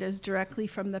information that is directly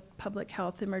from the Public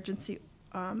Health Emergency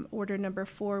Order number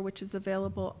 4, which is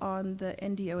available on the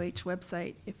NDOH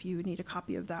website if you need a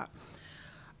copy of that.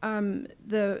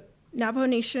 The Navajo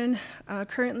Nation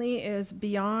currently is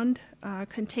beyond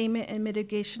containment and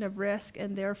mitigation of risk,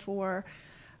 and therefore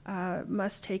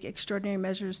must take extraordinary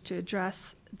measures to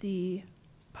address the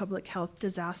public health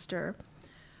disaster.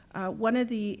 One of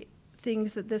the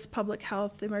things that this public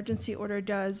health emergency order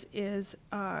does is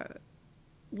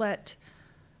let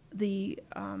the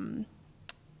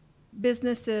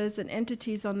businesses and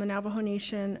entities on the Navajo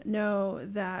Nation know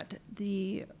that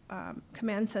the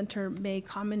command center may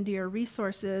commandeer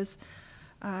resources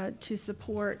to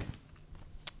support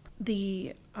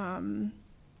the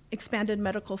expanded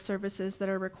medical services that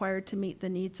are required to meet the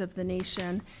needs of the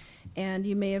nation. And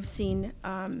you may have seen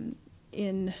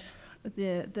in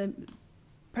the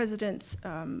President's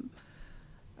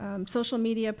social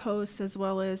media posts, as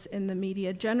well as in the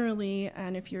media generally,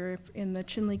 and if you're in the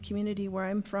Chinle community where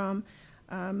I'm from,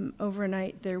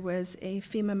 overnight there was a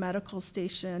FEMA medical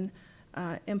station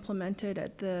implemented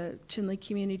at the Chinle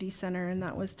Community Center, and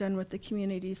that was done with the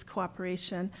community's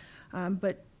cooperation.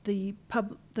 But the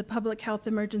Public Health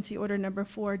Emergency Order number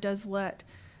 4 does let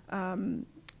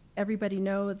everybody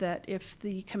know that if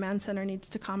the command center needs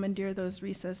to commandeer those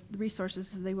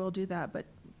resources, they will do that. But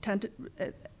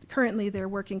currently, they're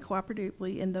working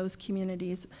cooperatively in those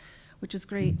communities, which is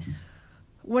great.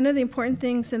 One of the important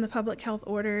things in the public health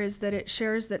order is that it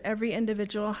shares that every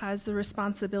individual has the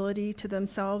responsibility to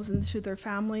themselves and to their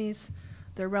families,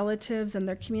 their relatives, and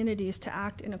their communities to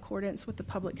act in accordance with the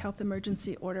public health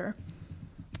emergency order.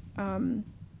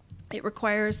 It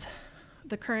requires,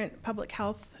 the current public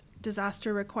health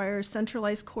disaster requires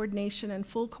centralized coordination and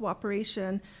full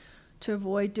cooperation to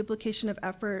avoid duplication of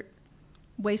effort,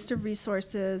 waste of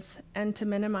resources, and to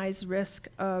minimize risk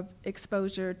of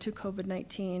exposure to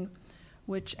COVID-19,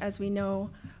 which, as we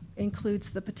know, includes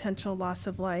the potential loss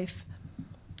of life.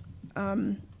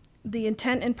 The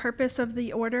intent and purpose of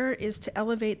the order is to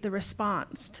elevate the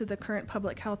response to the current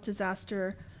public health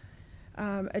disaster,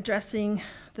 addressing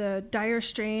the dire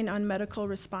strain on medical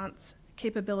response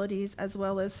capabilities, as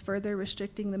well as further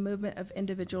restricting the movement of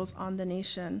individuals on the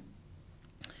nation.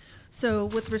 So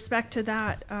with respect to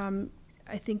that,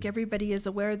 I think everybody is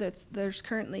aware that there's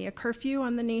currently a curfew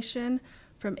on the nation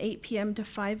from 8 p.m. to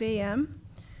 5 a.m.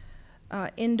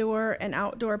 Indoor and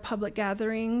outdoor public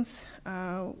gatherings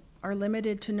are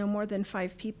limited to no more than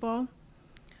 5 people.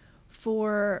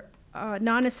 For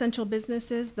non-essential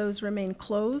businesses, those remain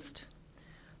closed.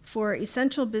 For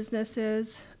essential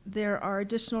businesses, there are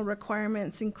additional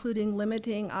requirements, including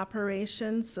limiting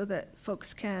operations so that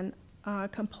folks can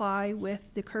comply with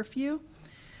the curfew.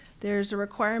 There's a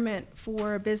requirement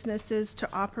for businesses to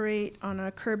operate on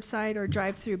a curbside or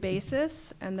drive-through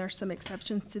basis, and there's some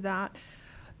exceptions to that.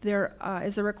 there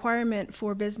is a requirement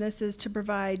for businesses to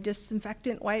provide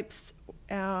disinfectant wipes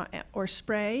or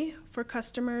spray for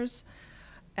customers,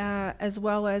 as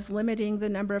well as limiting the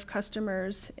number of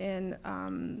customers in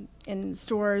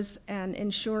stores and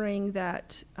ensuring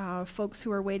that folks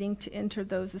who are waiting to enter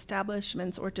those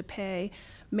establishments or to pay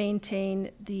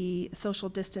maintain the social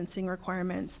distancing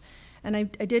requirements. And I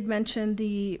did mention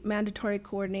the mandatory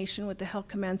coordination with the Health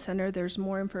Command Center. There's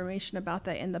more information about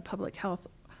that in the public health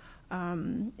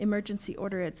emergency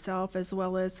order itself, as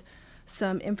well as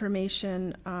some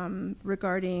information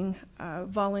regarding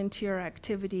volunteer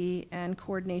activity and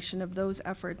coordination of those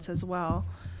efforts as well.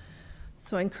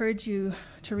 So I encourage you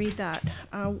to read that.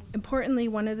 Importantly,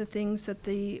 one of the things that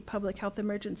the public health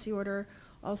emergency order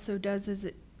also does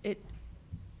is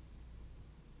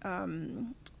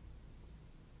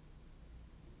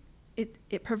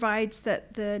it provides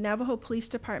that the Navajo Police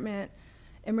Department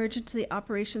Emergency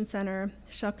Operations Center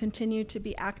shall continue to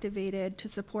be activated to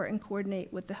support and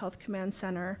coordinate with the Health Command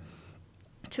Center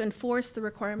to enforce the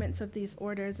requirements of these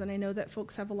orders. And I know that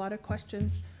folks have a lot of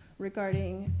questions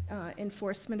regarding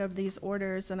enforcement of these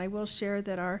orders, and I will share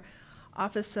that our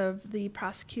Office of the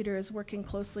Prosecutor is working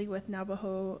closely with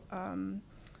Navajo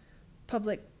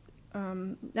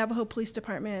Police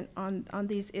Department on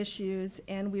these issues,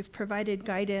 and we've provided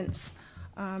guidance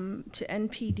to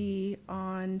NPD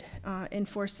on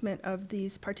enforcement of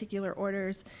these particular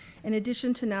orders. In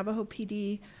addition to Navajo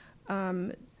PD,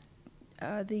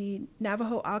 the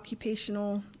Navajo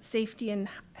Occupational Safety and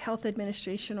Health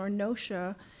Administration, or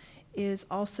NOSHA, is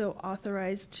also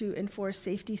authorized to enforce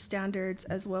safety standards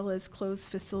as well as close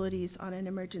facilities on an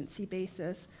emergency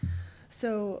basis.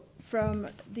 So from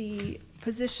the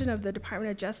position of the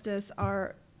Department of Justice,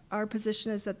 our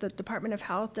position is that the Department of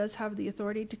Health does have the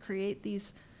authority to create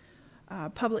these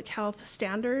public health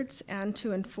standards and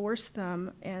to enforce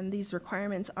them, and these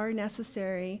requirements are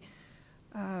necessary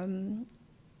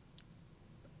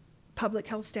public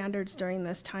health standards during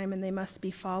this time, and they must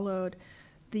be followed.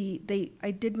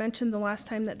 I did mention the last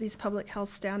time that these public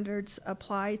health standards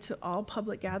apply to all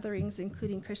public gatherings,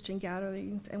 including Christian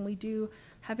gatherings, and we do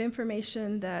have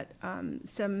information that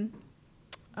some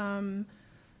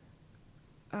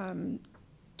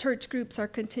church groups are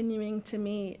continuing to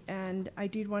meet, and I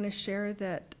did want to share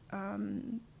that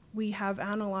we have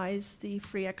analyzed the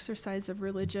free exercise of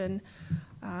religion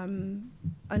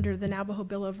under the Navajo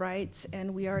Bill of Rights,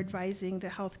 and we are advising the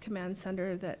Health Command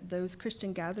Center that those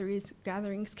Christian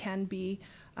gatherings can be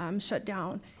shut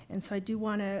down. And so I do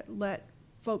want to let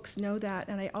folks know that,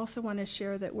 and I also want to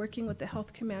share that working with the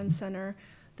Health Command Center,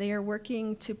 they are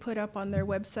working to put up on their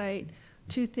website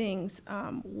two things.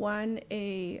 One,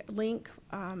 a link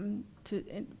to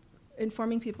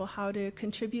informing people how to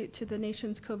contribute to the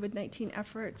nation's COVID-19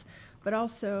 efforts, but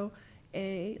also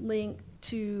a link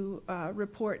to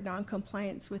report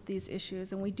noncompliance with these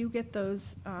issues. And we do get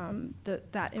those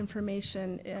that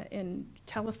information in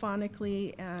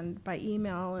telephonically and by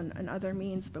email and other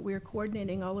means, but we are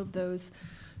coordinating all of those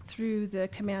through the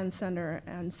command center.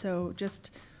 And so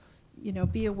just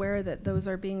be aware that those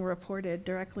are being reported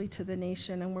directly to the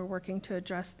nation, and we're working to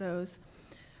address those.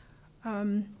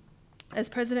 As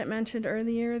President mentioned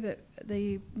earlier, that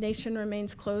the nation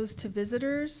remains closed to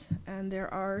visitors, and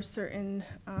there are certain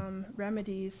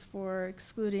remedies for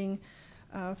excluding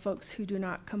folks who do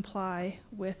not comply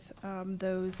with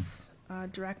those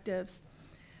directives.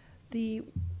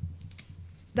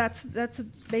 That's a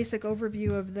basic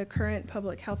overview of the current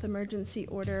public health emergency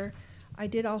order. I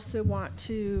did also want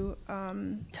to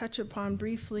touch upon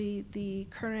briefly the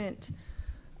current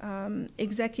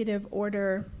executive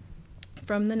order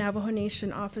from the Navajo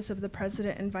Nation Office of the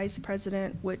President and Vice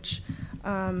President, which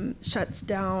shuts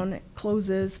down,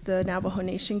 closes the Navajo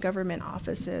Nation government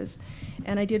offices.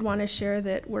 And I did want to share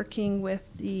that working with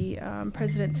the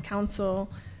President's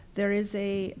Council, there is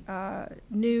a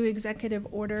new executive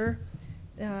order,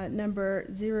 number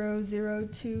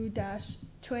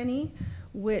 002-20,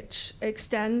 which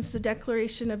extends the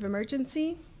declaration of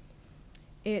emergency.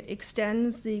 It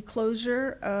extends the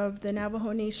closure of the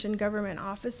Navajo Nation government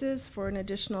offices for an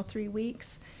additional 3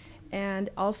 weeks, and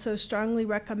also strongly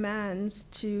recommends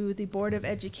to the Board of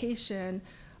Education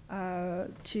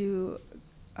to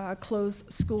close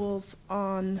schools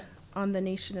on the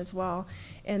nation as well.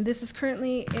 And this is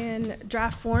currently in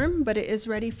draft form, but it is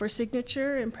ready for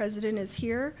signature, and President is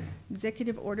here.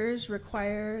 Executive orders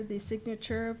require the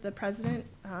signature of the President,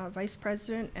 Vice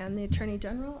President, and the Attorney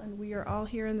General, and we are all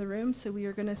here in the room, so we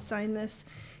are going to sign this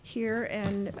here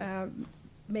and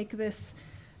make this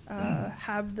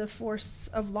have the force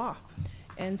of law.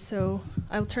 And so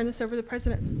I'll turn this over to the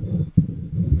President.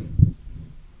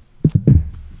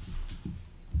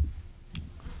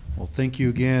 thank you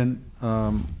again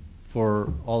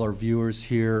for all our viewers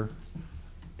here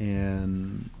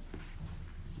and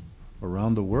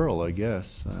around the world, I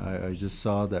guess. I just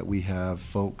saw that we have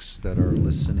folks that are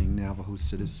listening, Navajo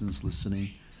citizens listening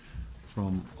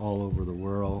from all over the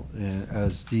world. And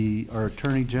as our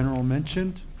Attorney General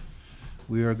mentioned,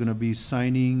 we are going to be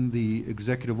signing the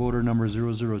Executive Order number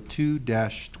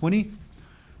 002-20,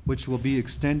 which will be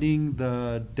extending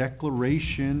the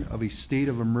declaration of a state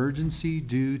of emergency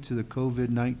due to the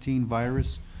COVID-19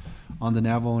 virus on the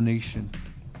Navajo Nation,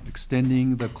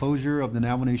 extending the closure of the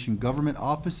Navajo Nation government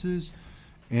offices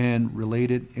and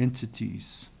related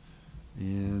entities.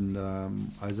 And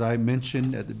as I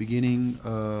mentioned at the beginning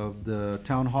of the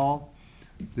town hall,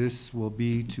 this will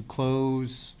be to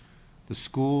close the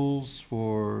schools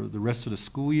for the rest of the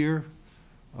school year,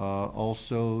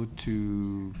 also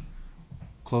to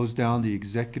close down the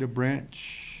executive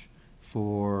branch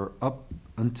for up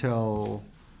until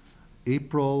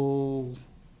April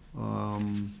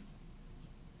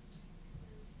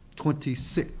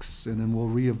 26, and then we'll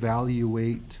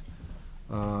reevaluate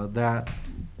that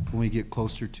when we get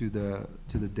closer to the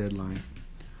deadline.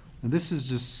 And this is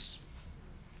just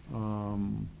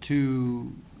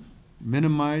to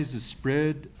minimize the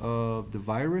spread of the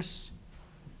virus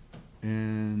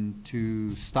and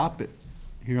to stop it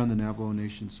here on the Navajo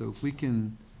Nation. So if we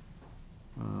can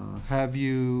have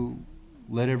you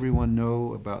let everyone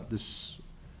know about this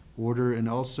order, and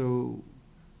also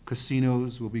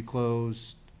casinos will be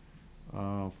closed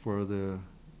for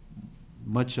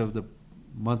much of the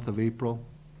month of April.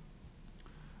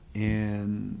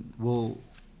 And we'll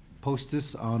post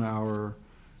this on our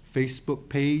Facebook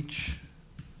page,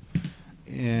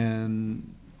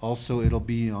 and also it'll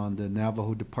be on the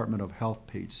Navajo Department of Health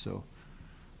page. So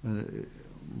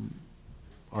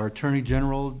our Attorney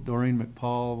General, Doreen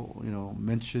McPaul,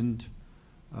 mentioned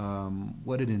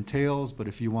what it entails, but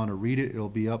if you want to read it, it'll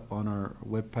be up on our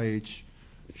webpage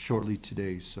shortly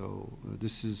today. So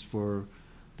this is for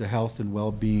the health and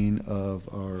well-being of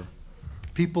our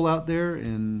people out there,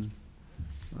 and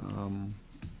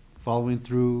following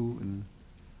through and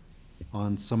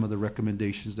on some of the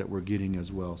recommendations that we're getting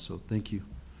as well. So thank you.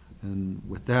 And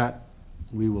with that,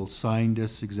 we will sign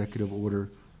this executive order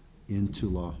into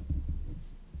law.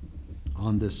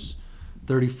 On this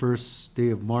 31st day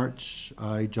of March,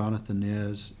 I, Jonathan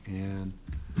Nez, and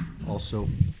also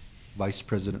Vice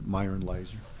President Myron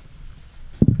Lizer.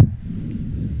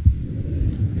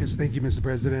 Yes, thank you, Mr.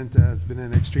 President. It's been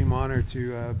an extreme honor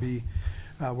to be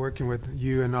working with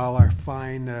you and all our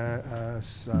fine,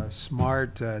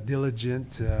 smart,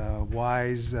 diligent,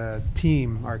 wise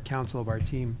team, our council of our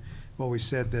team. We've always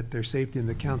said that there's safety in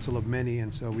the council of many,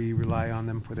 and so we rely on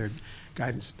them for their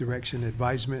guidance, direction,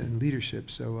 advisement, and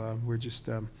leadership. So we're just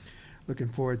looking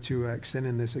forward to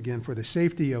extending this again for the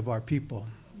safety of our people.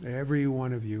 Every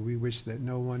one of you. We wish that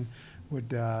no one would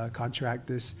contract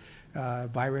this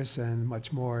virus, and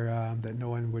much more that no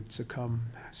one would succumb.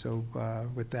 So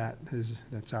with that,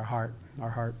 that's our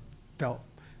heartfelt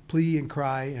plea and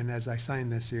cry. And as I sign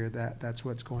this here, that's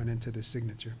what's going into the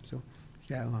signature. So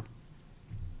yeah, along.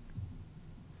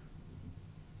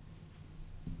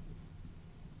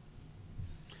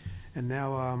 And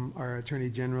now our Attorney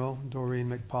General, Doreen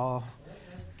McPaul,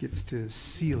 gets to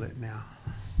seal it now.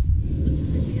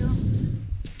 Good deal.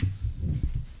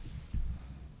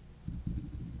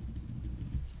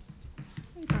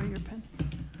 Borrow your pen.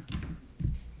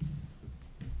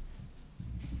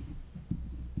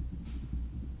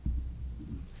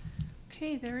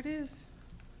 Okay, there it is.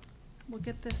 We'll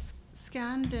get this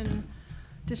scanned and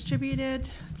distributed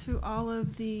to all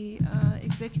of the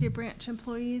executive branch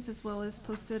employees, as well as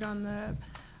posted on the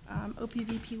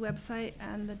OPVP website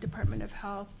and the Department of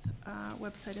Health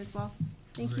website as well.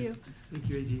 Thank you. Thank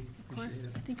you, AG. Of course.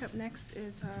 I think up next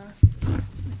is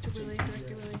Mr. Willie,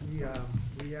 Director Willie.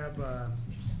 We have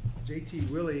JT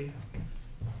Willie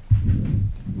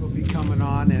will be coming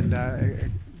on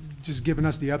and just giving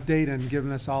us the update and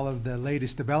giving us all of the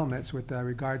latest developments with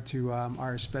regard to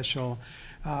our special,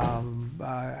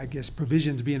 I guess,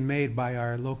 provisions being made by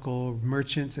our local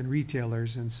merchants and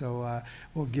retailers. And so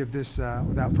we'll give this,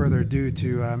 without further ado,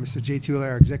 to Mr. JT Willie,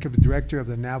 our Executive Director of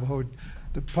the Navajo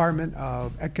Department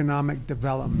of Economic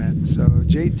Development. So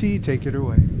JT, take it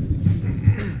away.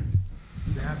 Good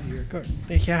to have you here. Good.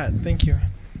 Yeah, thank you.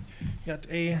 Yeah,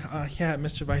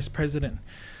 Mr. Vice President.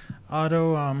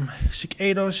 Ado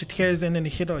shikado shitkezen in the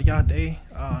hido yade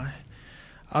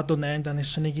ado nanda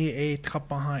nishnigi a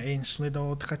trapaha in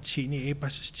slido trachini a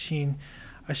pashin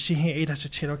a shihi a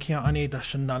dashiro kia ani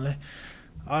dashanale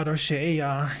Aro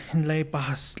she'eya hinlay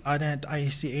bahas adent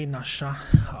IECA nasha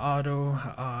aro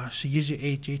shiyiji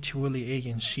AJ chiwili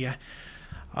ayin shia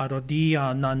aro di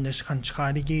nanish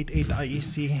kanchkarigit 8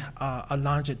 IEC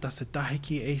alanje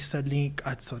dasatahiki a sadlink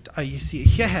at sot IEC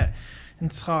hehe in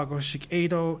trago shik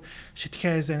edo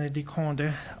shitkezen di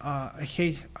konde a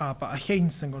hein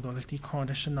single dollar di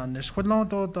konde shananish wadlo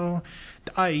do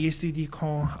the IEC di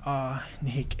kon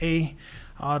nihik a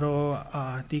aro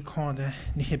di konde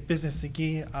nihik business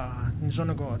igi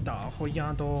njonago da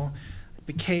hoyando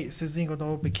bike sizingo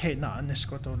do bike na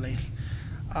anishko do le.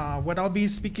 What I'll be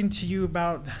speaking to you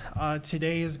about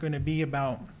today is going to be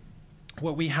about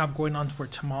what we have going on for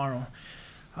tomorrow.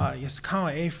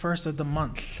 Yaskawa a first of the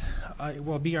month. It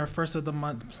will be our first of the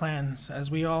month plans. As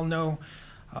we all know,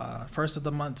 first of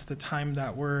the month, the time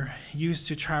that we're used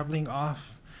to traveling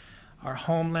off our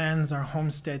homelands, our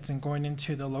homesteads, and going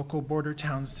into the local border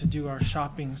towns to do our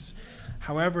shoppings.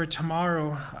 However,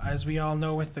 tomorrow, as we all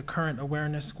know, with the current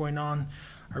awareness going on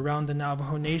around the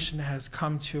Navajo Nation has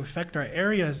come to affect our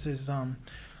areas, is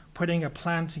putting a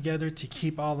plan together to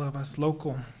keep all of us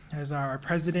local. As our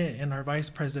president and our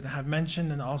vice president have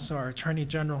mentioned, and also our attorney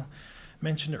general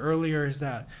mentioned earlier, is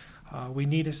that we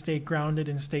need to stay grounded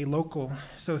and stay local.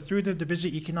 So through the Division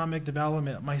of Economic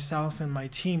Development, myself and my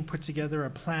team put together a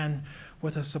plan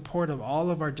with the support of all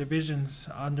of our divisions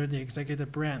under the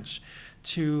executive branch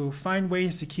to find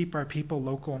ways to keep our people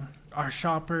local, our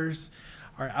shoppers,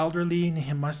 our elderly,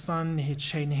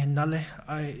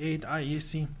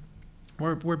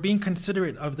 we're being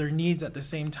considerate of their needs at the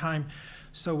same time.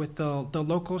 So with the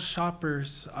local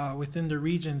shoppers within the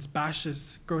regions,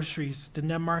 Bashas Groceries, the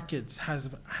net markets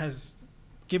has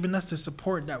given us the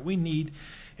support that we need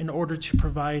in order to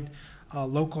provide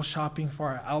local shopping for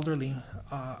our elderly.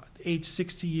 Age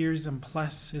 60 years and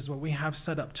plus is what we have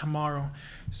set up tomorrow.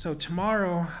 So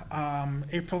tomorrow,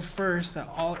 April 1st, at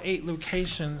all 8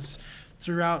 locations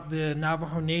throughout the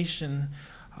Navajo Nation,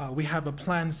 we have a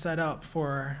plan set up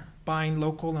for buying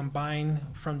local and buying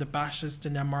from the Bashas to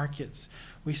net markets.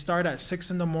 We start at 6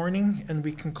 in the morning and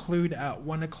we conclude at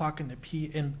 1 o'clock in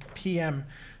PM.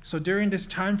 So during this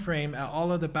time frame, at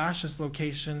all of the Bashas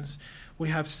locations, we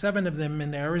have 7 of them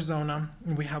in Arizona,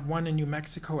 and we have 1 in New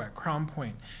Mexico at Crown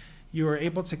Point. You are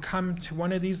able to come to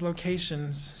one of these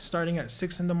locations starting at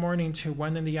 6 in the morning to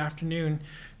 1 in the afternoon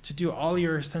to do all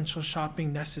your essential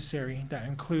shopping necessary. That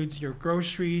includes your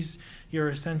groceries, your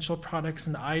essential products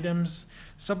and items.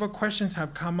 Several questions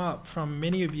have come up from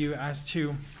many of you as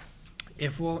to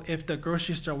if the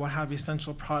grocery store will have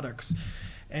essential products.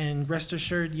 And rest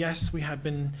assured, yes, we have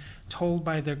been told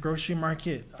by the grocery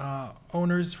market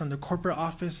owners from the corporate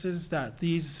offices that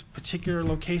these particular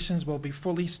locations will be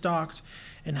fully stocked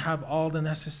and have all the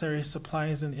necessary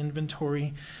supplies and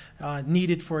inventory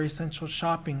needed for essential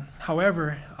shopping.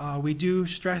 However, we do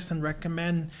stress and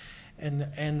recommend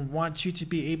and want you to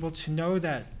be able to know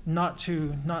that not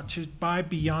to buy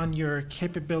beyond your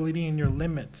capability and your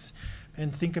limits,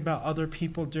 and think about other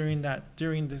people during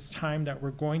this time that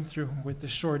we're going through with the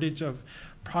shortage of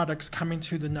products coming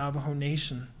to the Navajo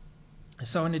Nation.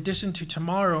 So in addition to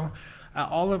tomorrow, at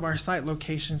all of our site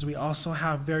locations, we also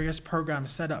have various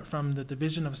programs set up from the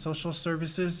Division of Social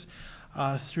Services.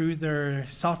 Through their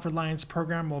self-reliance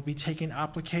program, we'll be taking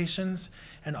applications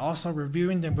and also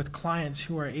reviewing them with clients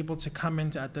who are able to come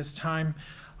in at this time.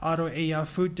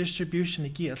 Food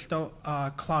distribution,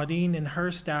 Claudine and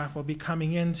her staff will be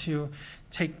coming in to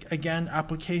take, again,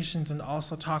 applications and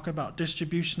also talk about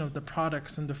distribution of the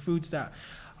products and the foods that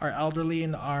our elderly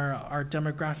and our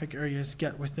demographic areas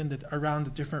get around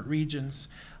the different regions.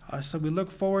 So we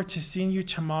look forward to seeing you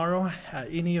tomorrow at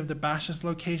any of the Bashas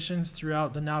locations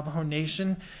throughout the Navajo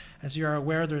Nation. As you are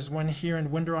aware, there's one here in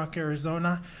Window Rock,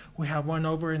 Arizona. We have one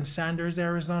over in Sanders,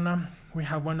 Arizona. We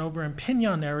have one over in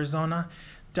Pinon, Arizona.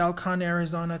 Delcon,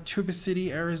 Arizona, Tuba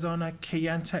City, Arizona,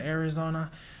 Kayenta, Arizona,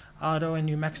 Otto, and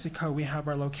New Mexico. We have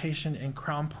our location in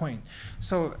Crown Point.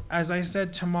 So as I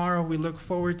said, tomorrow we look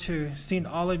forward to seeing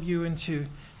all of you and to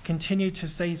continue to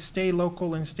stay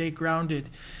local and stay grounded.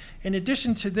 In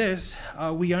addition to this,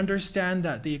 we understand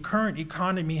that the current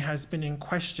economy has been in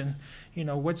question. You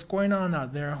know, what's going on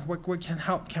out there? What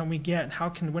help can we get? How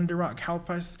can Window Rock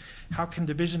help us? How can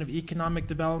Division of Economic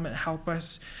Development help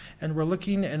us? And we're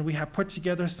looking, and we have put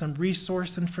together some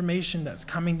resource information that's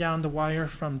coming down the wire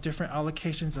from different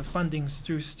allocations of fundings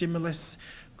through stimulus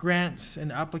grants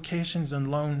and applications and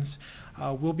loans.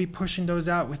 We'll be pushing those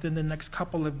out within the next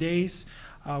couple of days.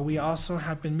 We also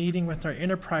have been meeting with our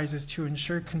enterprises to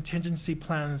ensure contingency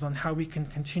plans on how we can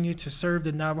continue to serve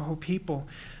the Navajo people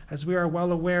as we are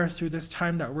well aware through this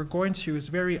time that we're going to is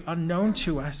very unknown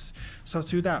to us. So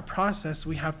through that process,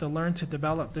 we have to learn to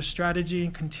develop the strategy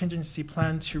and contingency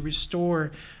plan to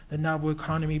restore the Navajo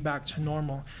economy back to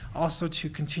normal. Also to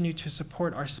continue to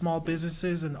support our small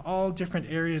businesses in all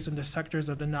different areas and the sectors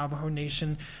of the Navajo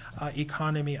Nation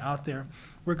economy out there.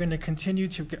 We're going to continue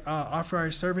to offer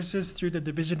our services through the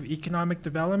Division of Economic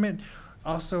Development.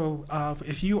 Also,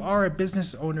 if you are a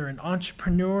business owner, an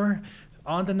entrepreneur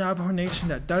on the Navajo Nation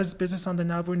that does business on the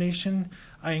Navajo Nation,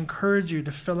 I encourage you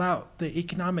to fill out the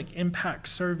Economic Impact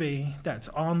Survey that's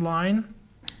online.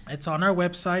 It's on our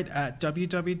website at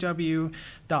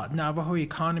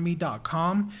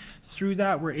www.navajoeconomy.com. Through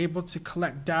that, we're able to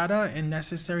collect data and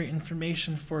necessary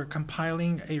information for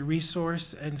compiling a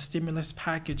resource and stimulus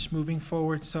package moving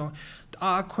forward. So,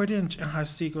 according to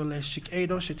Hasigo le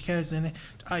Shikedo Shitkezin,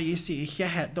 Ayisi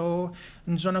Hedo,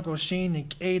 Njonagoshi,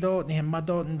 Nikedo,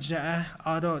 Nehemado, Nja,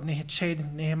 Ado,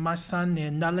 Nehched,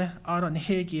 Nehemasan, Nale, Ado,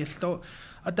 Nehegi,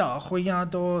 Ada,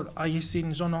 Hoyado, Ayisi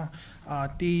Njono. I'll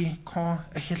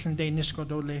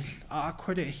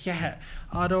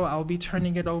be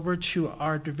turning it over to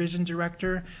our division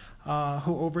director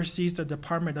who oversees the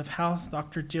Department of Health,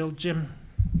 Dr. Jill Jim.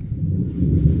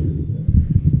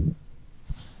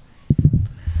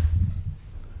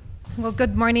 Well,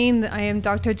 good morning. I am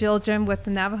Dr. Jill Jim with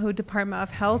the Navajo Department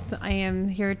of Health. I am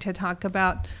here to talk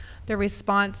about the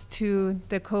response to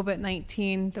the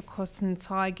COVID-19, the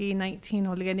Kosansagi 19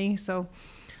 Oleni. So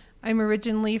I'm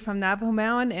originally from Navajo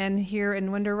Mound and here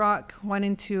in Winter Rock,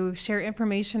 wanting to share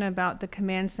information about the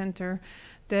command center.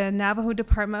 The Navajo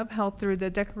Department of Health, through the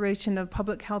declaration of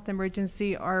public health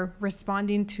emergency, are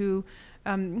responding to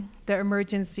the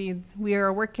emergency. We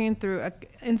are working through an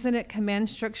incident command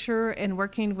structure and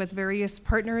working with various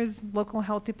partners, local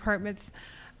health departments,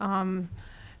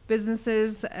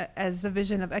 businesses as the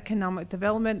vision of economic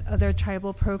development, other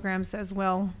tribal programs as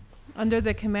well. Under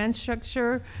the command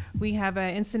structure, we have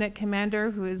an incident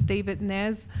commander who is David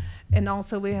Nez, and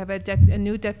also we have a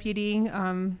new deputy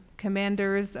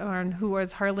commanders who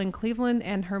is Harlan Cleveland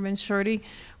and Herman Shorty,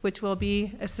 which will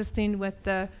be assisting with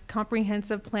the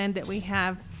comprehensive plan that we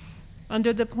have.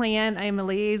 Under the plan, I am a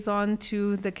liaison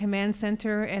to the command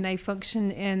center, and I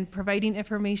function in providing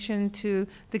information to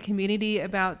the community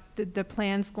about the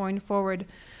plans going forward.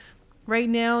 Right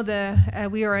now,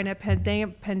 we are in a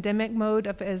pandemic mode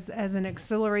as an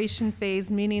acceleration phase,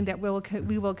 meaning that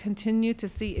we will continue to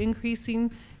see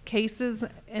increasing cases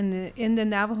in the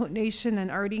Navajo Nation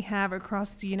and already have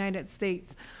across the United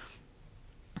States.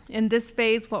 In this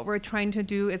phase, what we're trying to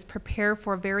do is prepare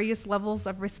for various levels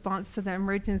of response to the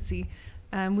emergency.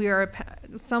 We are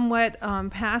somewhat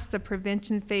past the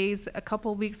prevention phase a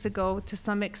couple weeks ago to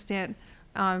some extent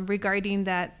regarding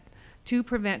that. To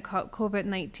prevent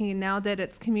COVID-19, now that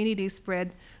it's community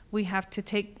spread, we have to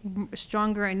take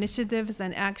stronger initiatives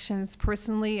and actions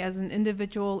personally as an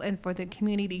individual and for the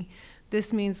community.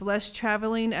 This means less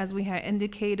traveling, as we had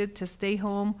indicated, to stay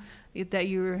home, that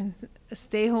you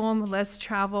stay home, less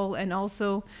travel, and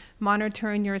also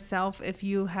monitoring yourself if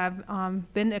you have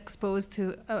been exposed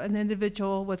to an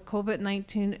individual with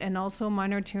COVID-19, and also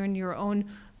monitoring your own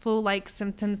flu-like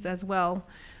symptoms as well.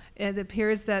 It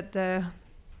appears that the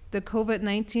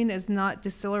COVID-19 is not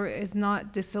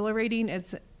decelerating,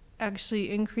 it's actually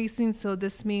increasing, so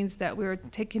this means that we're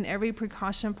taking every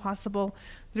precaution possible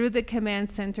through the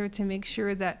command center to make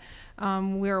sure that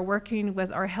we are working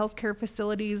with our healthcare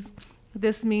facilities.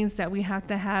 This means that we have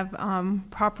to have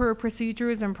proper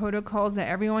procedures and protocols that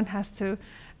everyone has to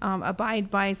abide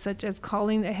by, such as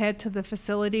calling ahead to the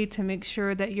facility to make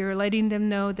sure that you're letting them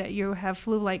know that you have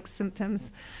flu-like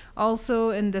symptoms. Also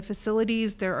in the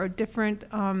facilities, there are different,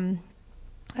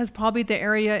 as probably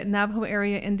the Navajo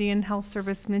Area Indian Health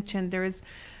Service mentioned, there's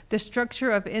the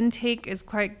structure of intake is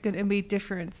quite going to be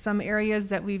different. Some areas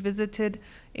that we visited,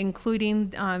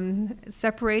 including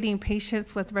separating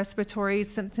patients with respiratory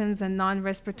symptoms and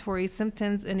non-respiratory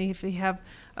symptoms, and if you have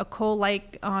a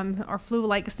cold-like or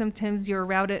flu-like symptoms, you're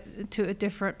routed to a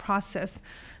different process.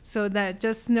 So that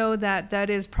just know that that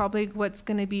is probably what's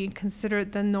going to be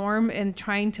considered the norm in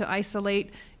trying to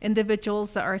isolate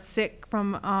individuals that are sick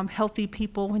from healthy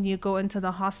people when you go into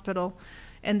the hospital.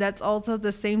 And that's also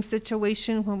the same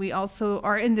situation when we also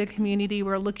are in the community.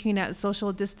 We're looking at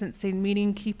social distancing,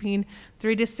 meaning keeping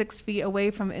 3 to 6 feet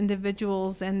away from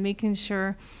individuals and making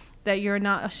sure that you're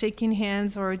not shaking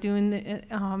hands or doing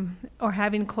or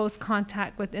having close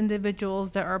contact with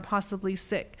individuals that are possibly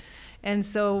sick. And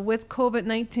so with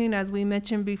COVID-19, as we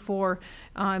mentioned before,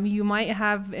 you might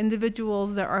have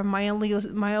individuals that are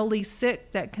mildly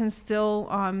sick that can still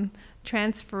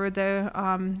transfer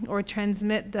or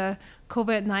transmit the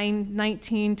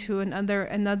COVID-19 to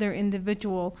another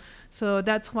individual. So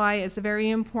that's why it's very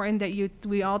important that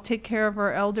we all take care of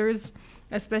our elders,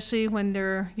 especially when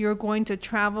you're going to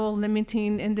travel,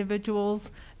 limiting individuals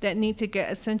that need to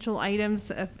get essential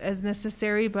items as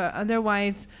necessary, but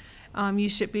otherwise you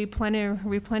should be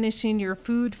replenishing your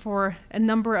food for a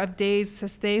number of days to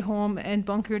stay home and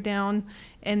bunker down,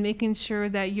 and making sure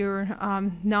that you're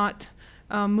not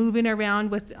moving around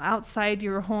outside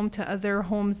your home to other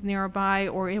homes nearby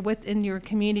or within your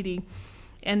community.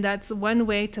 And that's one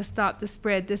way to stop the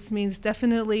spread. This means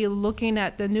definitely looking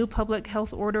at the new public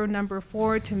health order number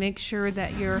 4 to make sure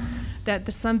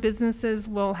that some businesses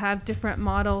will have different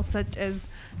models, such as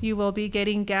you will be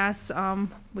getting gas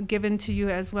given to you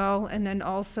as well. And then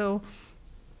also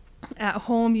at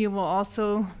home, you will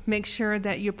also make sure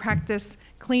that you practice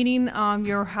cleaning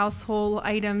your household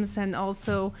items, and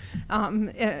also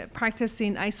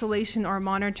practicing isolation or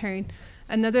monitoring.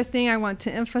 Another thing I want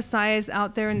to emphasize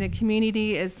out there in the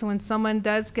community is when someone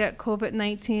does get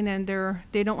COVID-19 and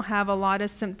they don't have a lot of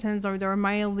symptoms, or they're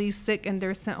mildly sick and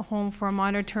they're sent home for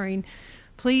monitoring,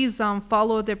 please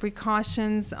follow the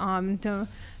precautions.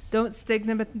 Don't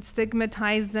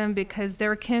stigmatize them, because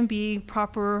there can be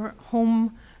proper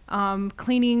home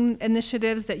cleaning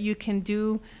initiatives that you can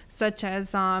do, such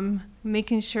as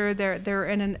making sure they're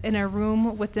in a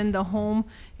room within the home,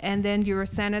 and then you're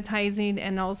sanitizing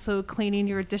and also cleaning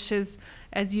your dishes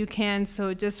as you can.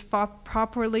 So just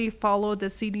properly follow the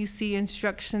CDC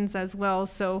instructions as well.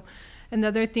 So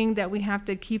another thing that we have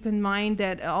to keep in mind,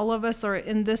 that all of us are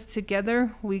in this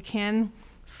together. We can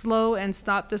slow and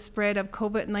stop the spread of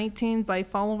COVID-19 by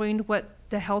following what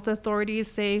the health authorities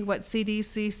say, what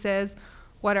CDC says,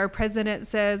 what our president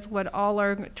says, what all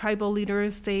our tribal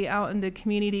leaders say out in the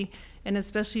community, and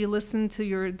especially listen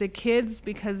to the kids,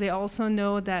 because they also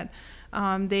know that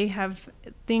they have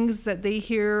things that they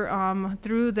hear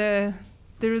through the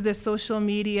social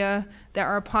media that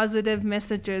are positive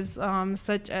messages,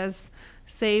 such as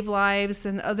save lives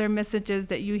and other messages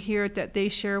that you hear that they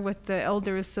share with the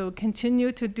elders. So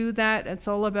continue to do that. It's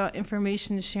all about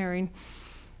information sharing.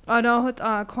 Adahut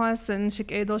kwasan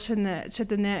shik edo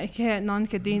shadane ke non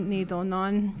kadin ni do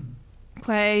non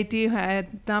kwa di ha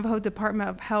Navajo Department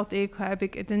of Health e kwa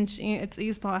big it's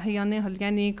ispa hayane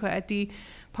holgani kwa di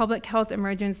public health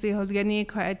emergency holgani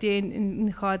kwa di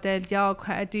in khadel ya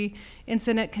kwa di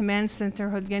incident command center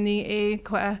holgani e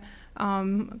kwa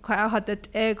hadat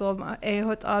ego e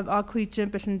hot akui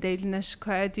jimpel delnish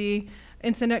kwa di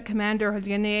Incident Commander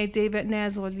Holgane David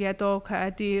Nez Oliedo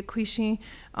Kaadi Quishi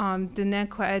Dene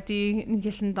Kaadi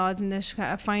Ngishan Dodnish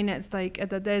finance like at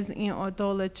the des in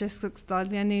Odo logistics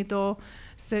Daliani do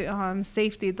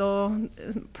safety do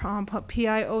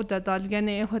PIO da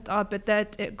Daliani hut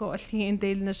abedet it go in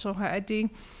Dalnisho Kaadi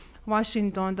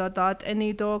Washington dot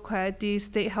any do Kaadi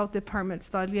State Health Department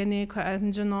Daliani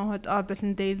Kaanjano hut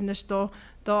abetin Dalnish do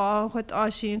hut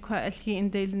Ashin Kaadi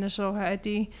in Dalnisho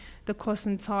Kaadi the cost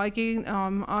tagi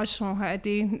ashon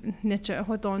hadi niche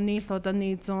hodoni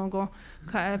lodani zongo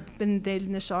ka bin del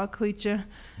nisha kuiche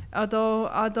ado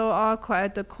a kwa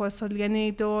the cost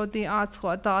liani do the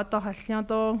atro da halyan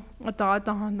do da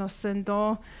no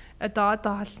sendo da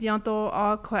halyan do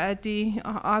a kwa di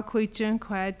a kuiche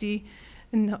kwa di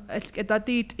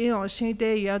edati e o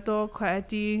shide ya do kwa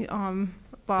di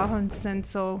bahon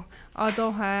senso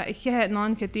ado ha he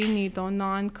non kadini do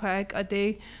non kwa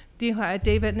ade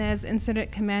David Nez,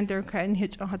 Incident Commander, Kraten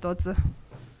Hitch Ohadodze.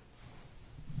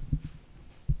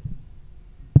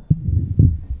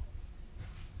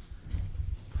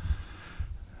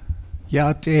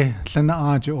 Yate Lena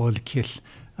Aja Olkil.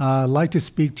 I'd like to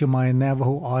speak to my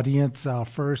Navajo audience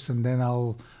first, and then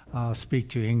I'll speak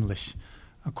to English.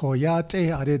 Ko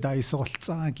yate are da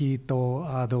isoltsagi to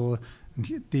ado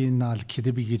din al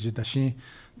kidibigi dashi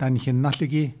dan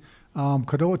hinnaligi.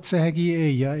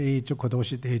 Kodotshagi ya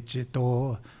Kodoshit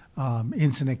to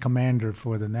Incident Commander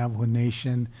for the Navajo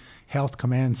Nation Health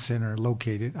Command Center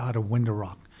located out of Window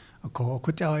Rock. Ako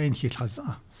kutao in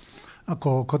Hitlaza.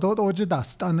 Ako Kodot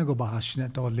Ojadas Tanago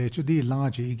Bahashnet or Lechudi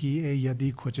large igi ya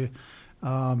di koje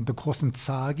the Cosent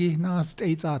Sagi na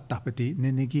states at Tapati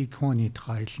Ninigi Koni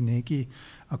Trailnegi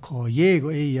ako Yego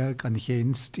ya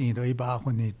Ganhenstin or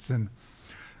Ibahonitzen.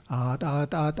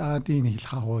 Din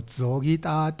hilhahot zogi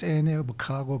ene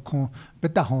bukago kon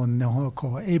betahon no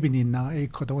ko ebini na e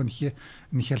kodon hi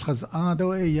nihilkhaz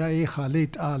ado ya e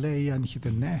khalit ale ya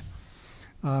nihidne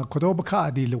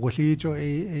kodobka di lwali jo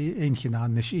e enhina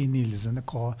nishini lizan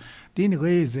ko din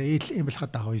reze il ibel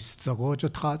khatahois zogo jo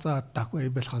traza tako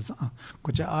ibel khaz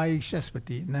ko ja ai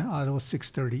shespati na ado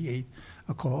 638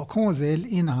 ko konzel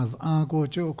in has ago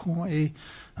jo ko e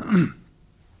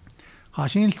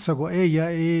Hashin sago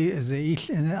ya zeil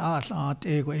in at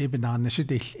ego ebenan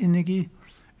shidil inigi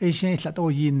shen lat o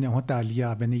yin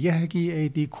hotalia ben yehgi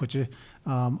di koje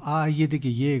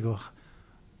yedigi yego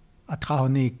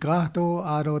atrahoni grato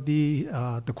aro di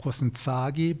de großen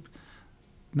Zagi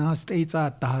nas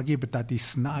eitza tagi betati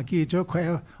snagi jo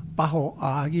kwe baho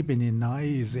agi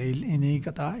beninai zeil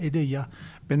inigata ideya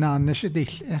benan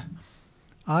shidil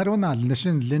aro na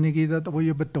nishin linigi dat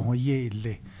oyo beton ye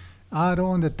ille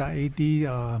aro the taiti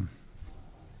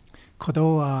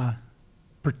kodo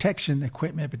protection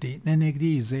equipment bedi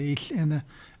nenigdi zeil in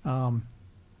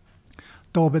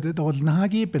to bed dol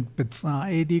nagi betsa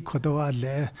edi kodo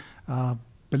ale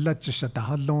belachsha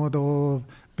tahallon do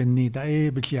benida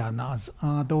bilyanas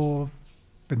ado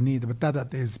benida betada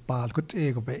des bal kut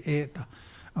ego be eta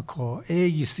ako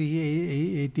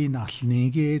yisi edi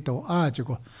nalnigi do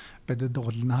ajugo bed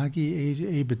dol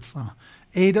nagi betsa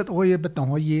dat oye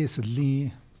beton yes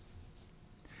li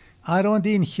aron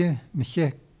din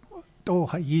nye to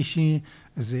ha yishi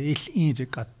ze il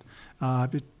injekat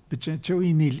bicho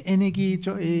inil energy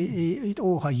jo it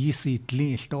o ha yisi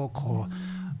li to ko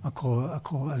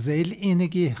ako zel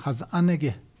energy has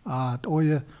anege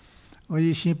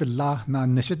oye shi bella na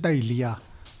neshitailia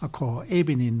ako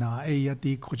ebinina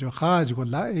yati kojo haj go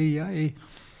la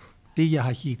Dia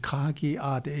hi kagi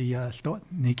ya sto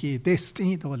niki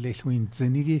desti do lehwin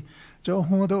zenigi jo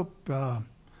hodo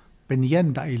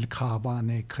benyenda il kaba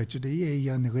ne khajri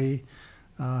ya ne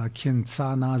kin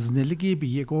sana zneligi bi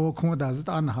yego koda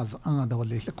zan has do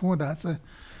le koda ze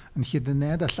an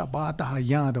hidne da sabata ha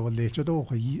ya do le jo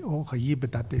hi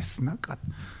beta desna kat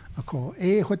ako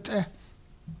hote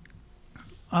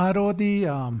arodi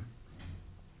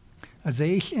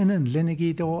zeil in een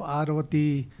linegido aro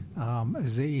di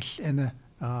zeil in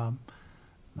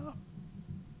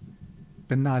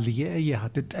benalie je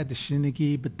had het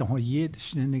additionigi beton je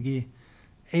additionigi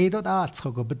dat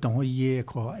atsgo beton je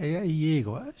ko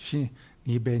go shi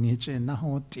ni benich na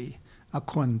hoti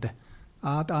akonde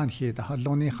aan je da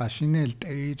haloni khashinel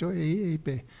tejo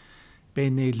be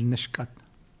benel nishkat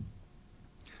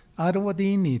aro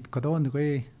di nit kodon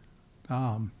go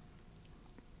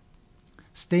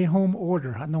stay home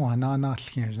order no hanana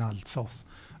lnal sos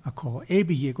ako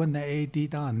ebi yego na edi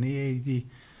da ne edi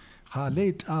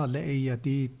khalet ale ya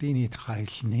di nit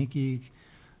khailnegi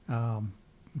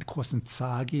de kosen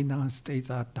sagi na states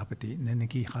at dabdi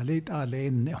nenegi khalet ale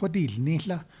ne hodil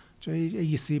nihla jo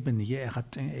yisiben ye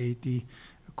hat edi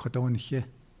kodon he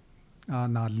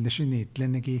na lnishini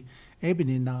tlenegi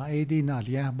ebini na edi na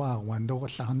ya ba wando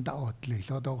landa otli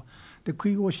lodo de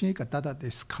kuigoshi katada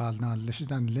des khalna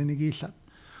lishidan lenegi lat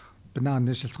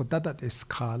banana shilsodada des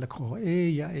khala ko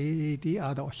ya di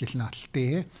ada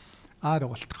hilnalte ada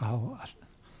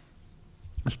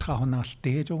altrao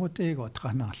nalte jo te go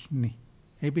tranalni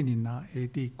ebinina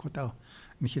di kota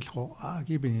mihilho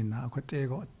agibinina ko te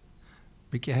go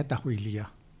bikeheta huilia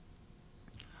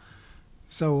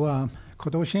so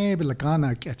kodoshe bilagana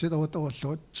ketcho to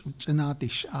lo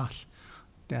chinadish al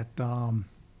that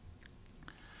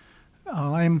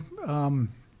I'm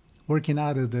working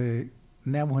out of the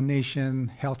Navajo Nation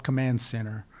Health Command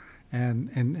Center,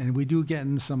 and we do get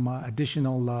in some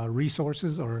additional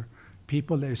resources or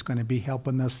people that is going to be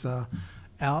helping us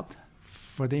out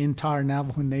for the entire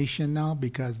Navajo Nation now,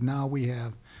 because now we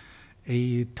have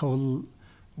a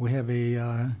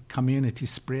community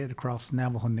spread across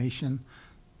Navajo Nation,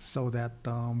 so that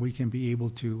we can be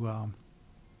able to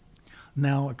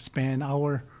now expand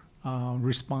our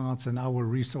response and our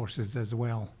resources as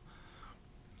well.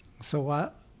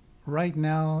 So right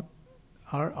now,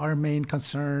 our main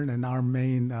concern and our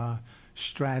main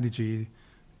strategy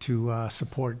to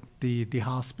support the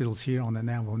hospitals here on the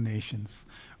Navajo Nations.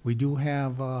 We do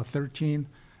have 13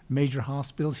 major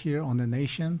hospitals here on the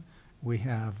nation. We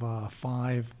have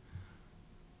 5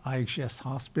 IHS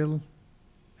hospitals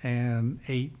and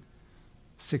 8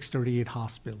 638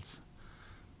 hospitals.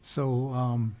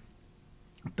 So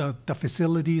the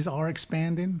facilities are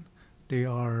expanding. They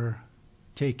are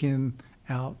taking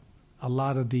out a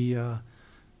lot of the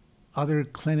other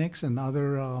clinics and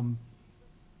other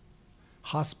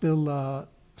hospital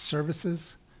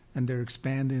services, and they're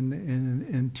expanding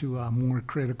into a more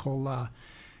critical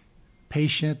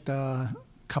patient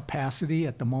capacity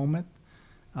at the moment.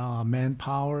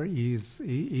 Manpower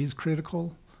is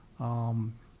critical.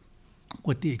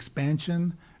 With the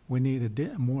expansion, we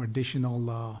need more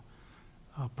additional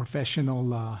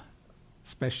professional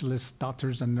specialists,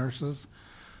 doctors, and nurses.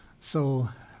 So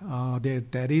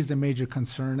that is a major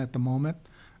concern at the moment.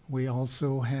 We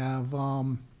also have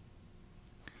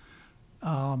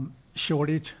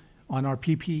shortage on our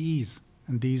PPEs,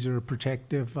 and these are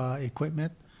protective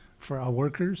equipment for our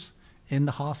workers in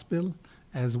the hospital,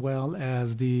 as well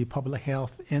as the public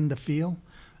health in the field.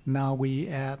 Now we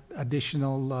add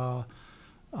additional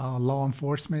law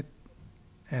enforcement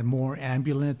and more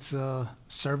ambulance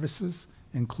services,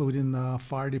 including the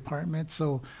fire department.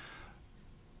 So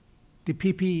the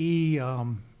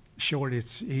PPE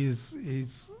shortage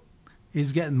is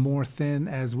getting more thin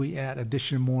as we add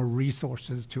additional more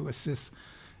resources to assist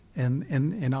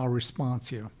in our response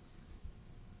here.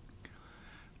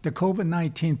 The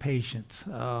COVID-19 patients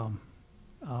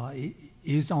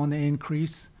is on the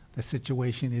increase. The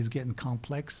situation is getting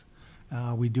complex.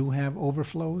 We do have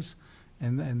overflows,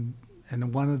 and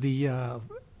one of the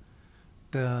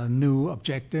new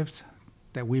objectives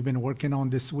that we've been working on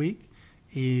this week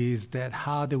is that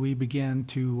how do we begin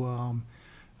to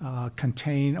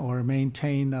contain or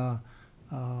maintain,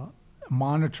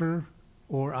 monitor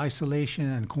or isolation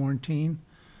and quarantine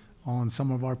on some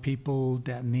of our people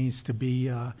that needs to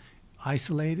be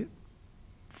isolated,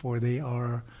 for they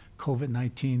are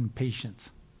COVID-19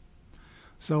 patients.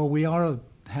 So we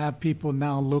have people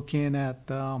now looking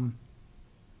at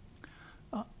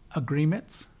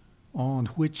agreements on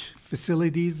which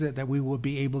facilities that we will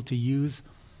be able to use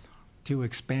to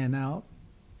expand out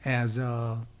as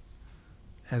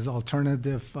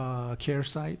alternative care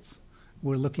sites.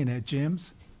 We're looking at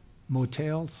gyms,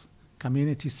 motels,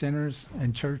 community centers,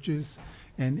 and churches,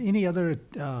 and any other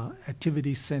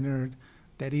activity center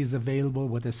that is available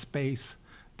with a space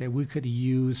that we could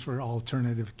use for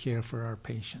alternative care for our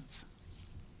patients.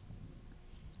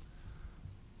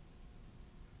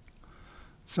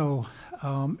 So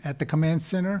at the command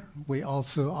center, we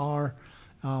also are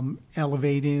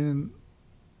elevating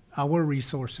our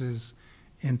resources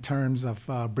in terms of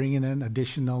bringing in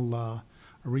additional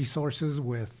resources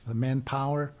with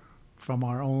manpower from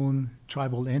our own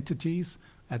tribal entities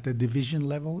at the division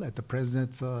level, at the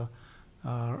president's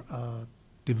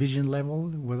division level,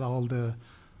 with all the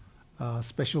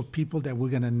special people that we're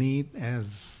going to need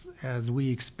as we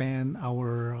expand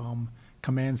our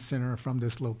command center from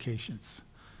these locations.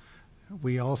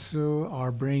 We also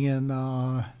are bringing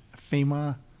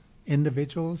FEMA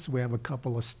individuals. We have a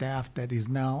couple of staff that is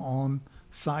now on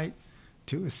site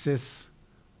to assist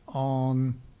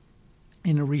on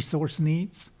any resource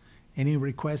needs, any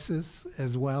requests,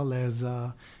 as well as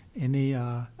any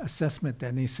assessment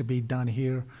that needs to be done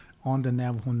here on the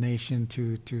Navajo Nation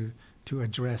to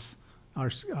address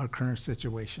our current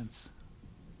situations.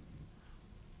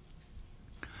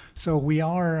 So we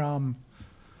are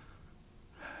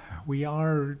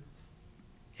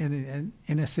in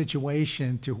a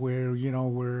situation to where, you know,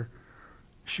 we're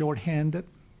shorthanded,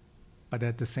 but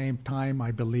at the same time,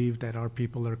 I believe that our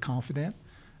people are confident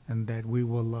and that we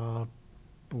will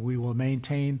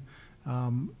maintain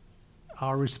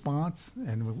our response,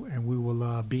 and we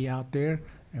will be out there,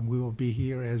 and we will be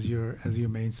here as your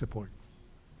main support.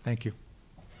 Thank you.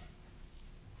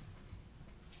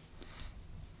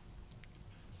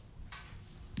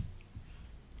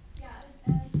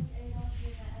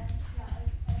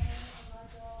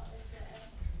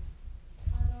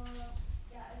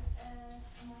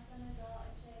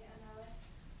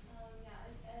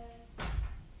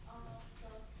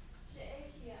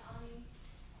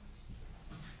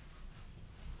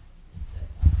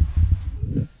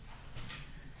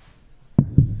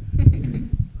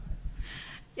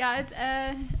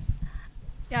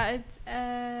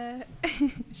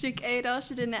 Shik Ada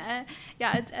Shidina,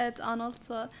 it's Arnold.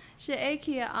 So she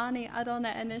Akia Ani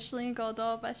Adona initially go do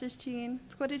Bashichin,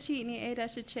 Squadichini Ada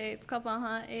Shiche,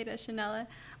 Skabaha Ada Chanela,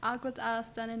 Agut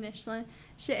Aston initially.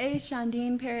 She A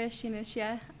Shandine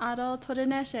Perishinisha, Adol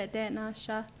Todinesha Dan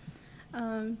Nasha,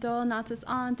 Do Natus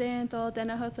on Dan, Do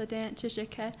Denahota Dan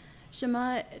Chishike,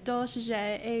 Shema Do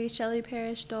Shije, A Shelly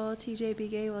Parish, Do TJ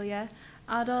Bigay Willia.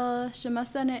 Adol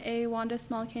Shemasana A Wanda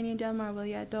Small Canyon Delmar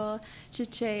Willia Do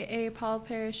Chiche A Paul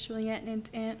Parish Williant Nint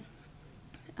Aunt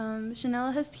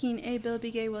Chanela Husteen A Bill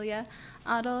Bigay Willia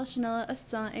Adol Chanela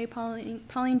Aston A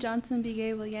Pauline Johnson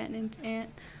Bigay Williant Nint Aunt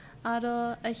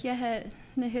Adol Ahyahet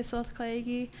Nahisol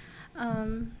Clagi.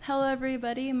 Hello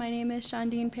everybody, my name is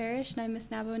Shandine Parish and I'm Miss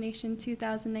Navajo Nation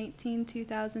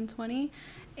 2019-2020,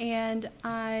 and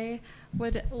I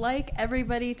would like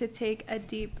everybody to take a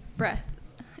deep breath.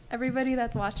 Everybody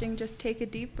that's watching, just take a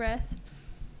deep breath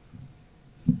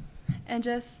and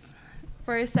just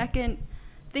for a second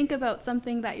think about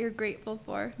something that you're grateful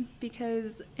for,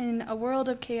 because in a world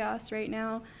of chaos right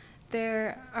now,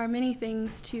 there are many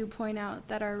things to point out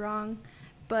that are wrong,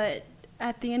 but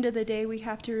at the end of the day, we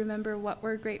have to remember what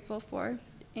we're grateful for.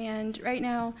 And right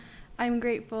now, I'm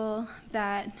grateful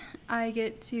that I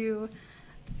get to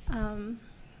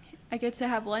I get to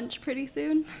have lunch pretty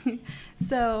soon.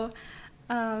 So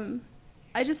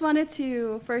I just wanted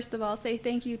to, first of all, say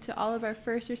thank you to all of our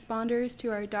first responders,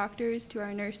 to our doctors, to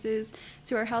our nurses,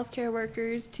 to our healthcare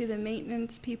workers, to the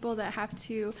maintenance people that have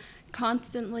to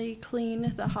constantly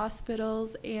clean the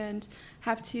hospitals and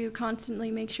have to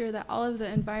constantly make sure that all of the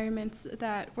environments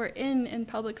that we're in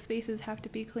public spaces have to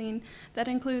be clean. That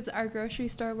includes our grocery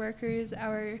store workers,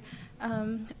 the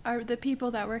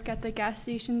people that work at the gas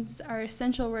stations, our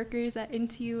essential workers at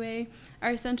NTUA,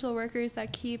 our essential workers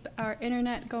that keep our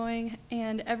internet going,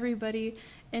 and everybody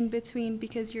in between,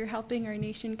 because you're helping our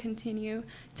nation continue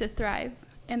to thrive.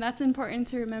 And that's important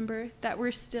to remember, that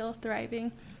we're still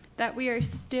thriving, that we are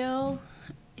still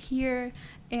here,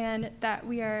 and that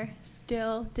we are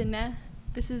still Dene.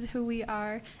 This is who we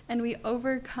are, and we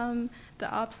overcome the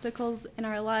obstacles in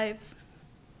our lives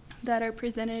that are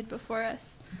presented before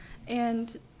us.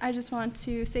 And I just want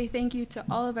to say thank you to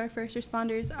all of our first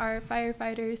responders, our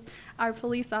firefighters, our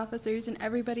police officers, and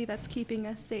everybody that's keeping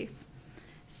us safe.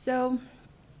 So,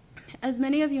 as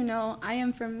many of you know, I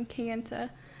am from Kayenta,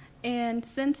 and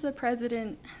since the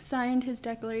president signed his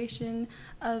declaration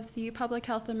of the public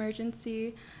health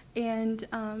emergency, and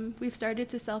we've started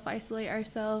to self-isolate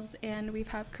ourselves, and we've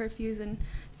had curfews and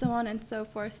so on and so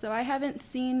forth. So I haven't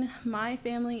seen my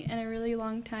family in a really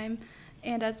long time,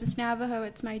 and as Miss Navajo,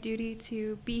 it's my duty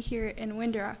to be here in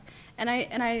Windrock. And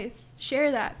I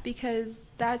share that because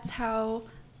that's how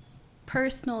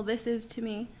personal this is to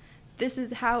me. This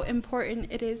is how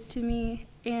important it is to me,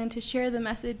 and to share the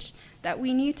message that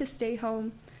we need to stay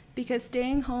home, because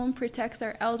staying home protects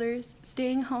our elders,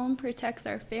 staying home protects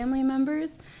our family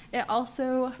members. It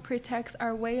also protects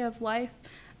our way of life,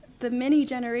 the many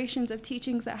generations of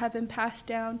teachings that have been passed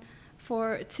down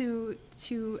to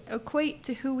equate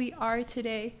to who we are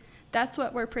today. That's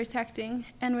what we're protecting.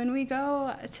 And when we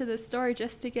go to the store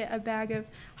just to get a bag of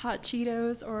hot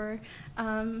Cheetos, or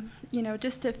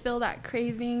just to fill that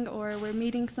craving, or we're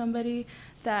meeting somebody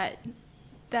that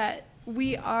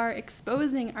we are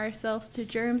exposing ourselves to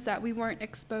germs that we weren't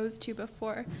exposed to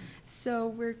before. So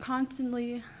we're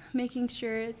constantly making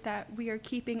sure that we are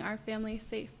keeping our family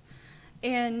safe.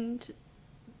 And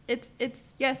it's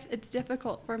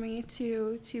difficult for me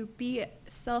to be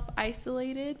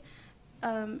self-isolated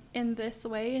in this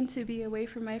way, and to be away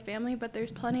from my family, but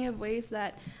there's plenty of ways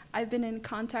that I've been in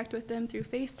contact with them through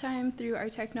FaceTime, through our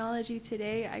technology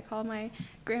today. I call my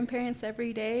grandparents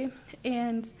every day,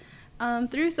 and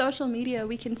through social media,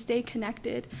 we can stay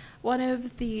connected. One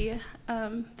of the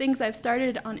things I've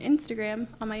started on Instagram,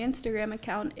 on my Instagram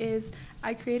account, is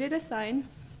I created a sign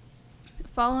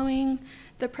following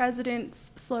the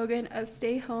president's slogan of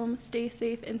stay home, stay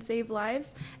safe, and save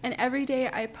lives. And every day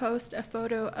I post a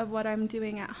photo of what I'm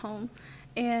doing at home.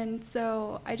 And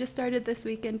so I just started this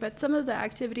weekend, but some of the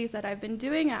activities that I've been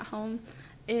doing at home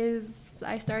is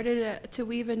I started to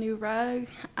weave a new rug.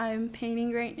 I'm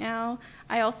painting right now.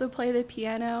 I also play the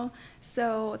piano.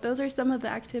 So those are some of the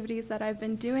activities that I've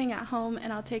been doing at home,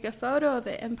 and I'll take a photo of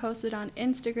it and post it on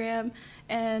Instagram,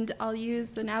 and I'll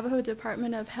use the Navajo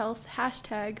Department of Health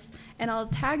hashtags, and I'll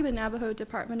tag the Navajo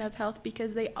Department of Health,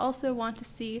 because they also want to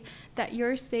see that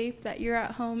you're safe, that you're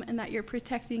at home, and that you're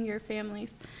protecting your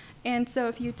families. And so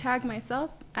if you tag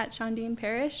myself at Shondine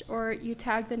Parish, or you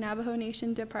tag the Navajo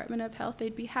Nation Department of Health,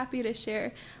 they'd be happy to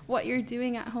share what you're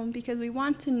doing at home, because we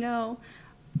want to know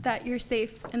that you're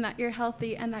safe, and that you're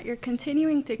healthy, and that you're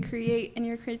continuing to create, and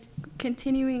you're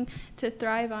continuing to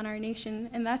thrive on our nation.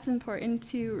 And that's important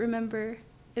to remember,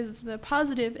 is the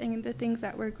positive and the things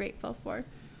that we're grateful for.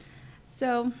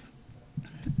 So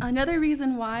another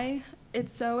reason why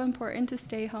it's so important to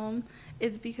stay home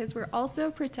is because we're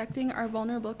also protecting our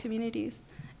vulnerable communities.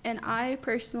 And I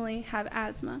personally have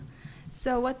asthma.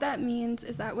 So what that means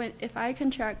is that if I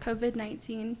contract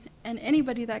COVID-19, and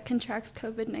anybody that contracts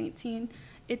COVID-19,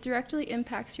 it directly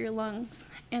impacts your lungs,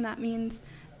 and that means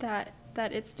that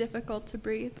it's difficult to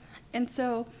breathe. And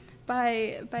so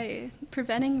by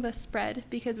preventing the spread,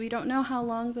 because we don't know how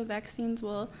long the vaccines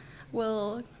will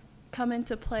come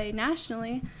into play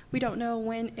nationally, we don't know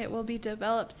when it will be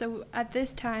developed. So at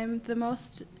this time, the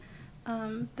most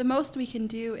we can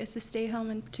do is to stay home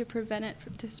and to prevent it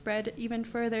to spread even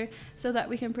further, so that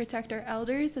we can protect our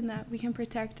elders, and that we can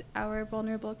protect our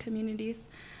vulnerable communities.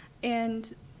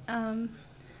 And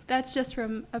that's just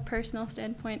from a personal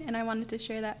standpoint, and I wanted to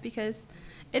share that because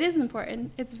it is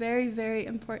important. It's very, very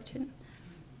important.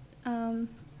 And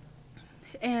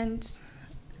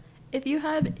if you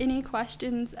have any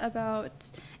questions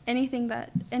about anything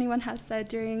that anyone has said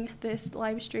during this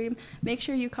live stream, make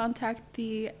sure you contact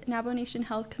the Navajo Nation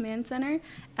Health Command Center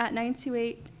at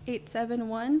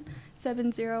 928-871-6985.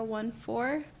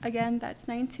 928-871-7014. Again, that's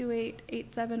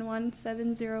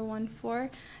 928-871-7014.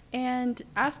 And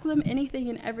ask them anything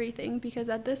and everything, because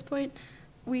at this point,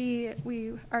 we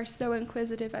are so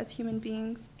inquisitive as human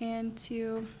beings, and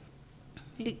to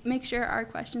make sure our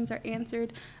questions are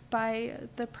answered by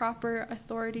the proper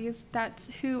authorities. That's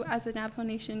who, as a Navajo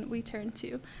Nation, we turn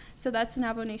to. So that's the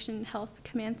Navajo Nation Health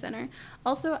Command Center.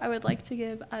 Also, I would like to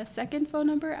give a second phone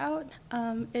number out.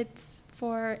 It's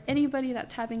for anybody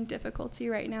that's having difficulty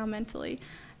right now mentally.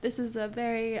 This is a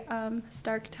very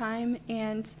stark time,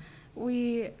 and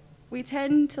we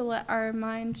tend to let our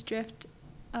mind drift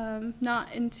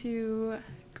not into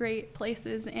great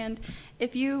places. And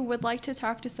if you would like to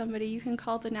talk to somebody, you can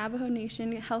call the Navajo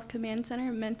Nation Health Command Center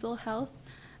mental health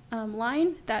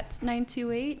line. That's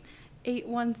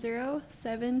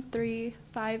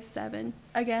 928-810-7357.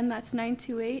 Again, that's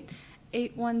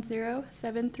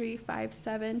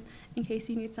 928-810-7357 in case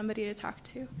you need somebody to talk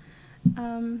to.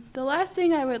 The last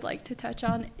thing I would like to touch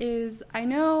on is, I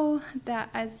know that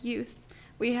as youth,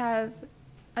 we have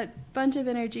a bunch of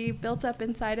energy built up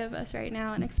inside of us right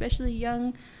now, and especially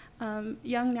young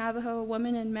Navajo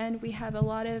women and men, we have a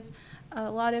lot of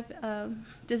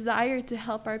desire to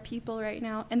help our people right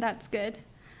now, and that's good.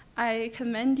 I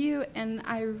commend you, and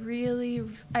I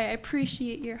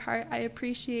appreciate your heart. I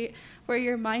appreciate where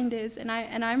your mind is, and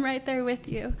I'm right there with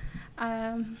you.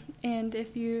 And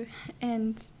if you've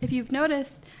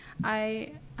noticed,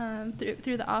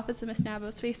 through the Office of Miss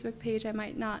Navajo's Facebook page, I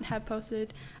might not have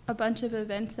posted a bunch of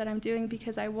events that I'm doing,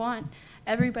 because I want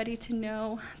everybody to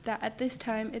know that at this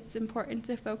time it's important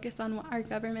to focus on what our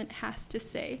government has to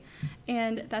say,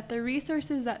 and that the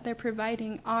resources that they're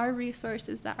providing are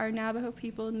resources that our Navajo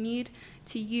people need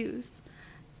to use.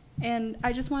 And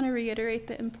I just want to reiterate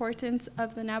the importance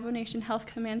of the Navajo Nation Health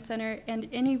Command Center, and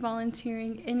any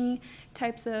volunteering, any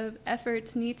types of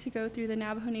efforts need to go through the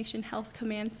Navajo Nation Health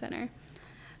Command Center.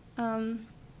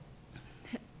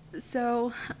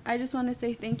 So I just want to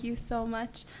say thank you so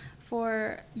much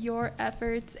for your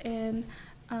efforts, and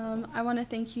I want to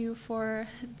thank you for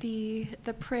the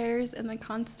prayers and the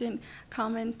constant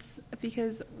comments,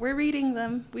 because we're reading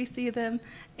them, we see them,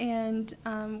 and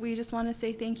we just want to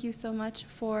say thank you so much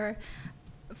for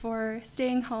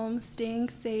staying home, staying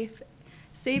safe,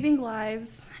 saving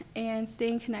lives, and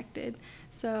staying connected.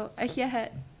 So,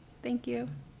 thank you.